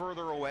bit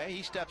further away.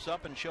 He steps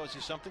up and shows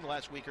you something the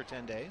last week or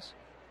 10 days.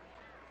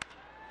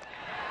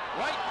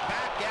 Right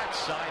back at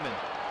Simon.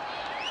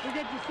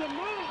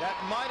 That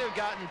might have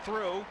gotten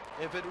through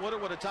if it would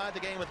have tied the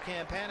game with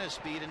Campana's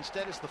speed.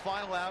 Instead, it's the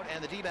final out,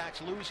 and the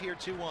D-backs lose here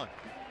 2-1.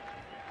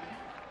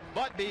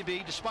 But,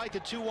 BB, despite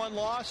the 2-1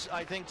 loss,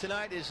 I think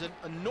tonight is an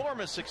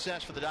enormous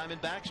success for the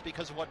Diamondbacks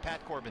because of what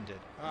Pat Corbin did.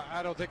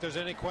 I don't think there's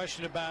any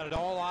question about it.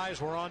 All eyes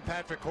were on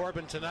Patrick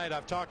Corbin tonight.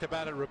 I've talked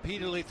about it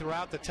repeatedly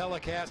throughout the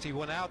telecast. He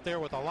went out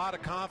there with a lot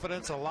of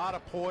confidence, a lot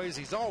of poise.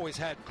 He's always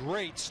had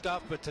great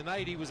stuff, but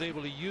tonight he was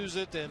able to use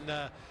it and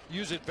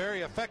use it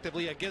very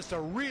effectively against a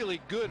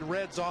really good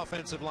Reds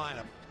offensive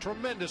lineup.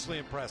 Tremendously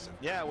impressive.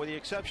 Yeah, with the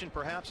exception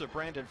perhaps of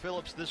Brandon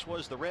Phillips, this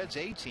was the Reds'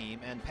 A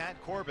team, and Pat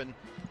Corbin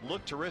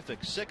looked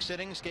terrific. 6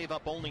 innings, gave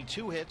up only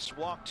 2 hits,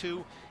 walked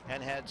 2,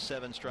 and had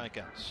 7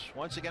 strikeouts.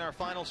 Once again, our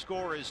final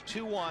score is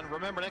 2-1.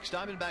 Remember, next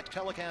Diamondbacks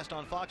telecast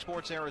on Fox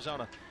Sports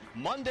Arizona,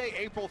 Monday,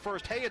 April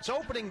 1st. Hey, it's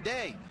opening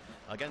day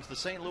against the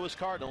St. Louis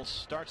Cardinals.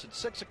 Starts at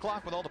 6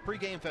 o'clock with all the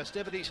pregame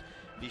festivities.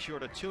 Be sure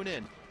to tune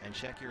in and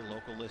check your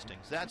local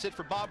listings. That's it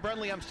for Bob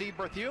Brenly. I'm Steve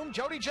Berthiaume.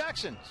 Jody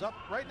Jackson is up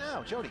right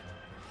now. Jody.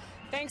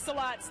 Thanks a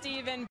lot,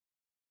 Steve. And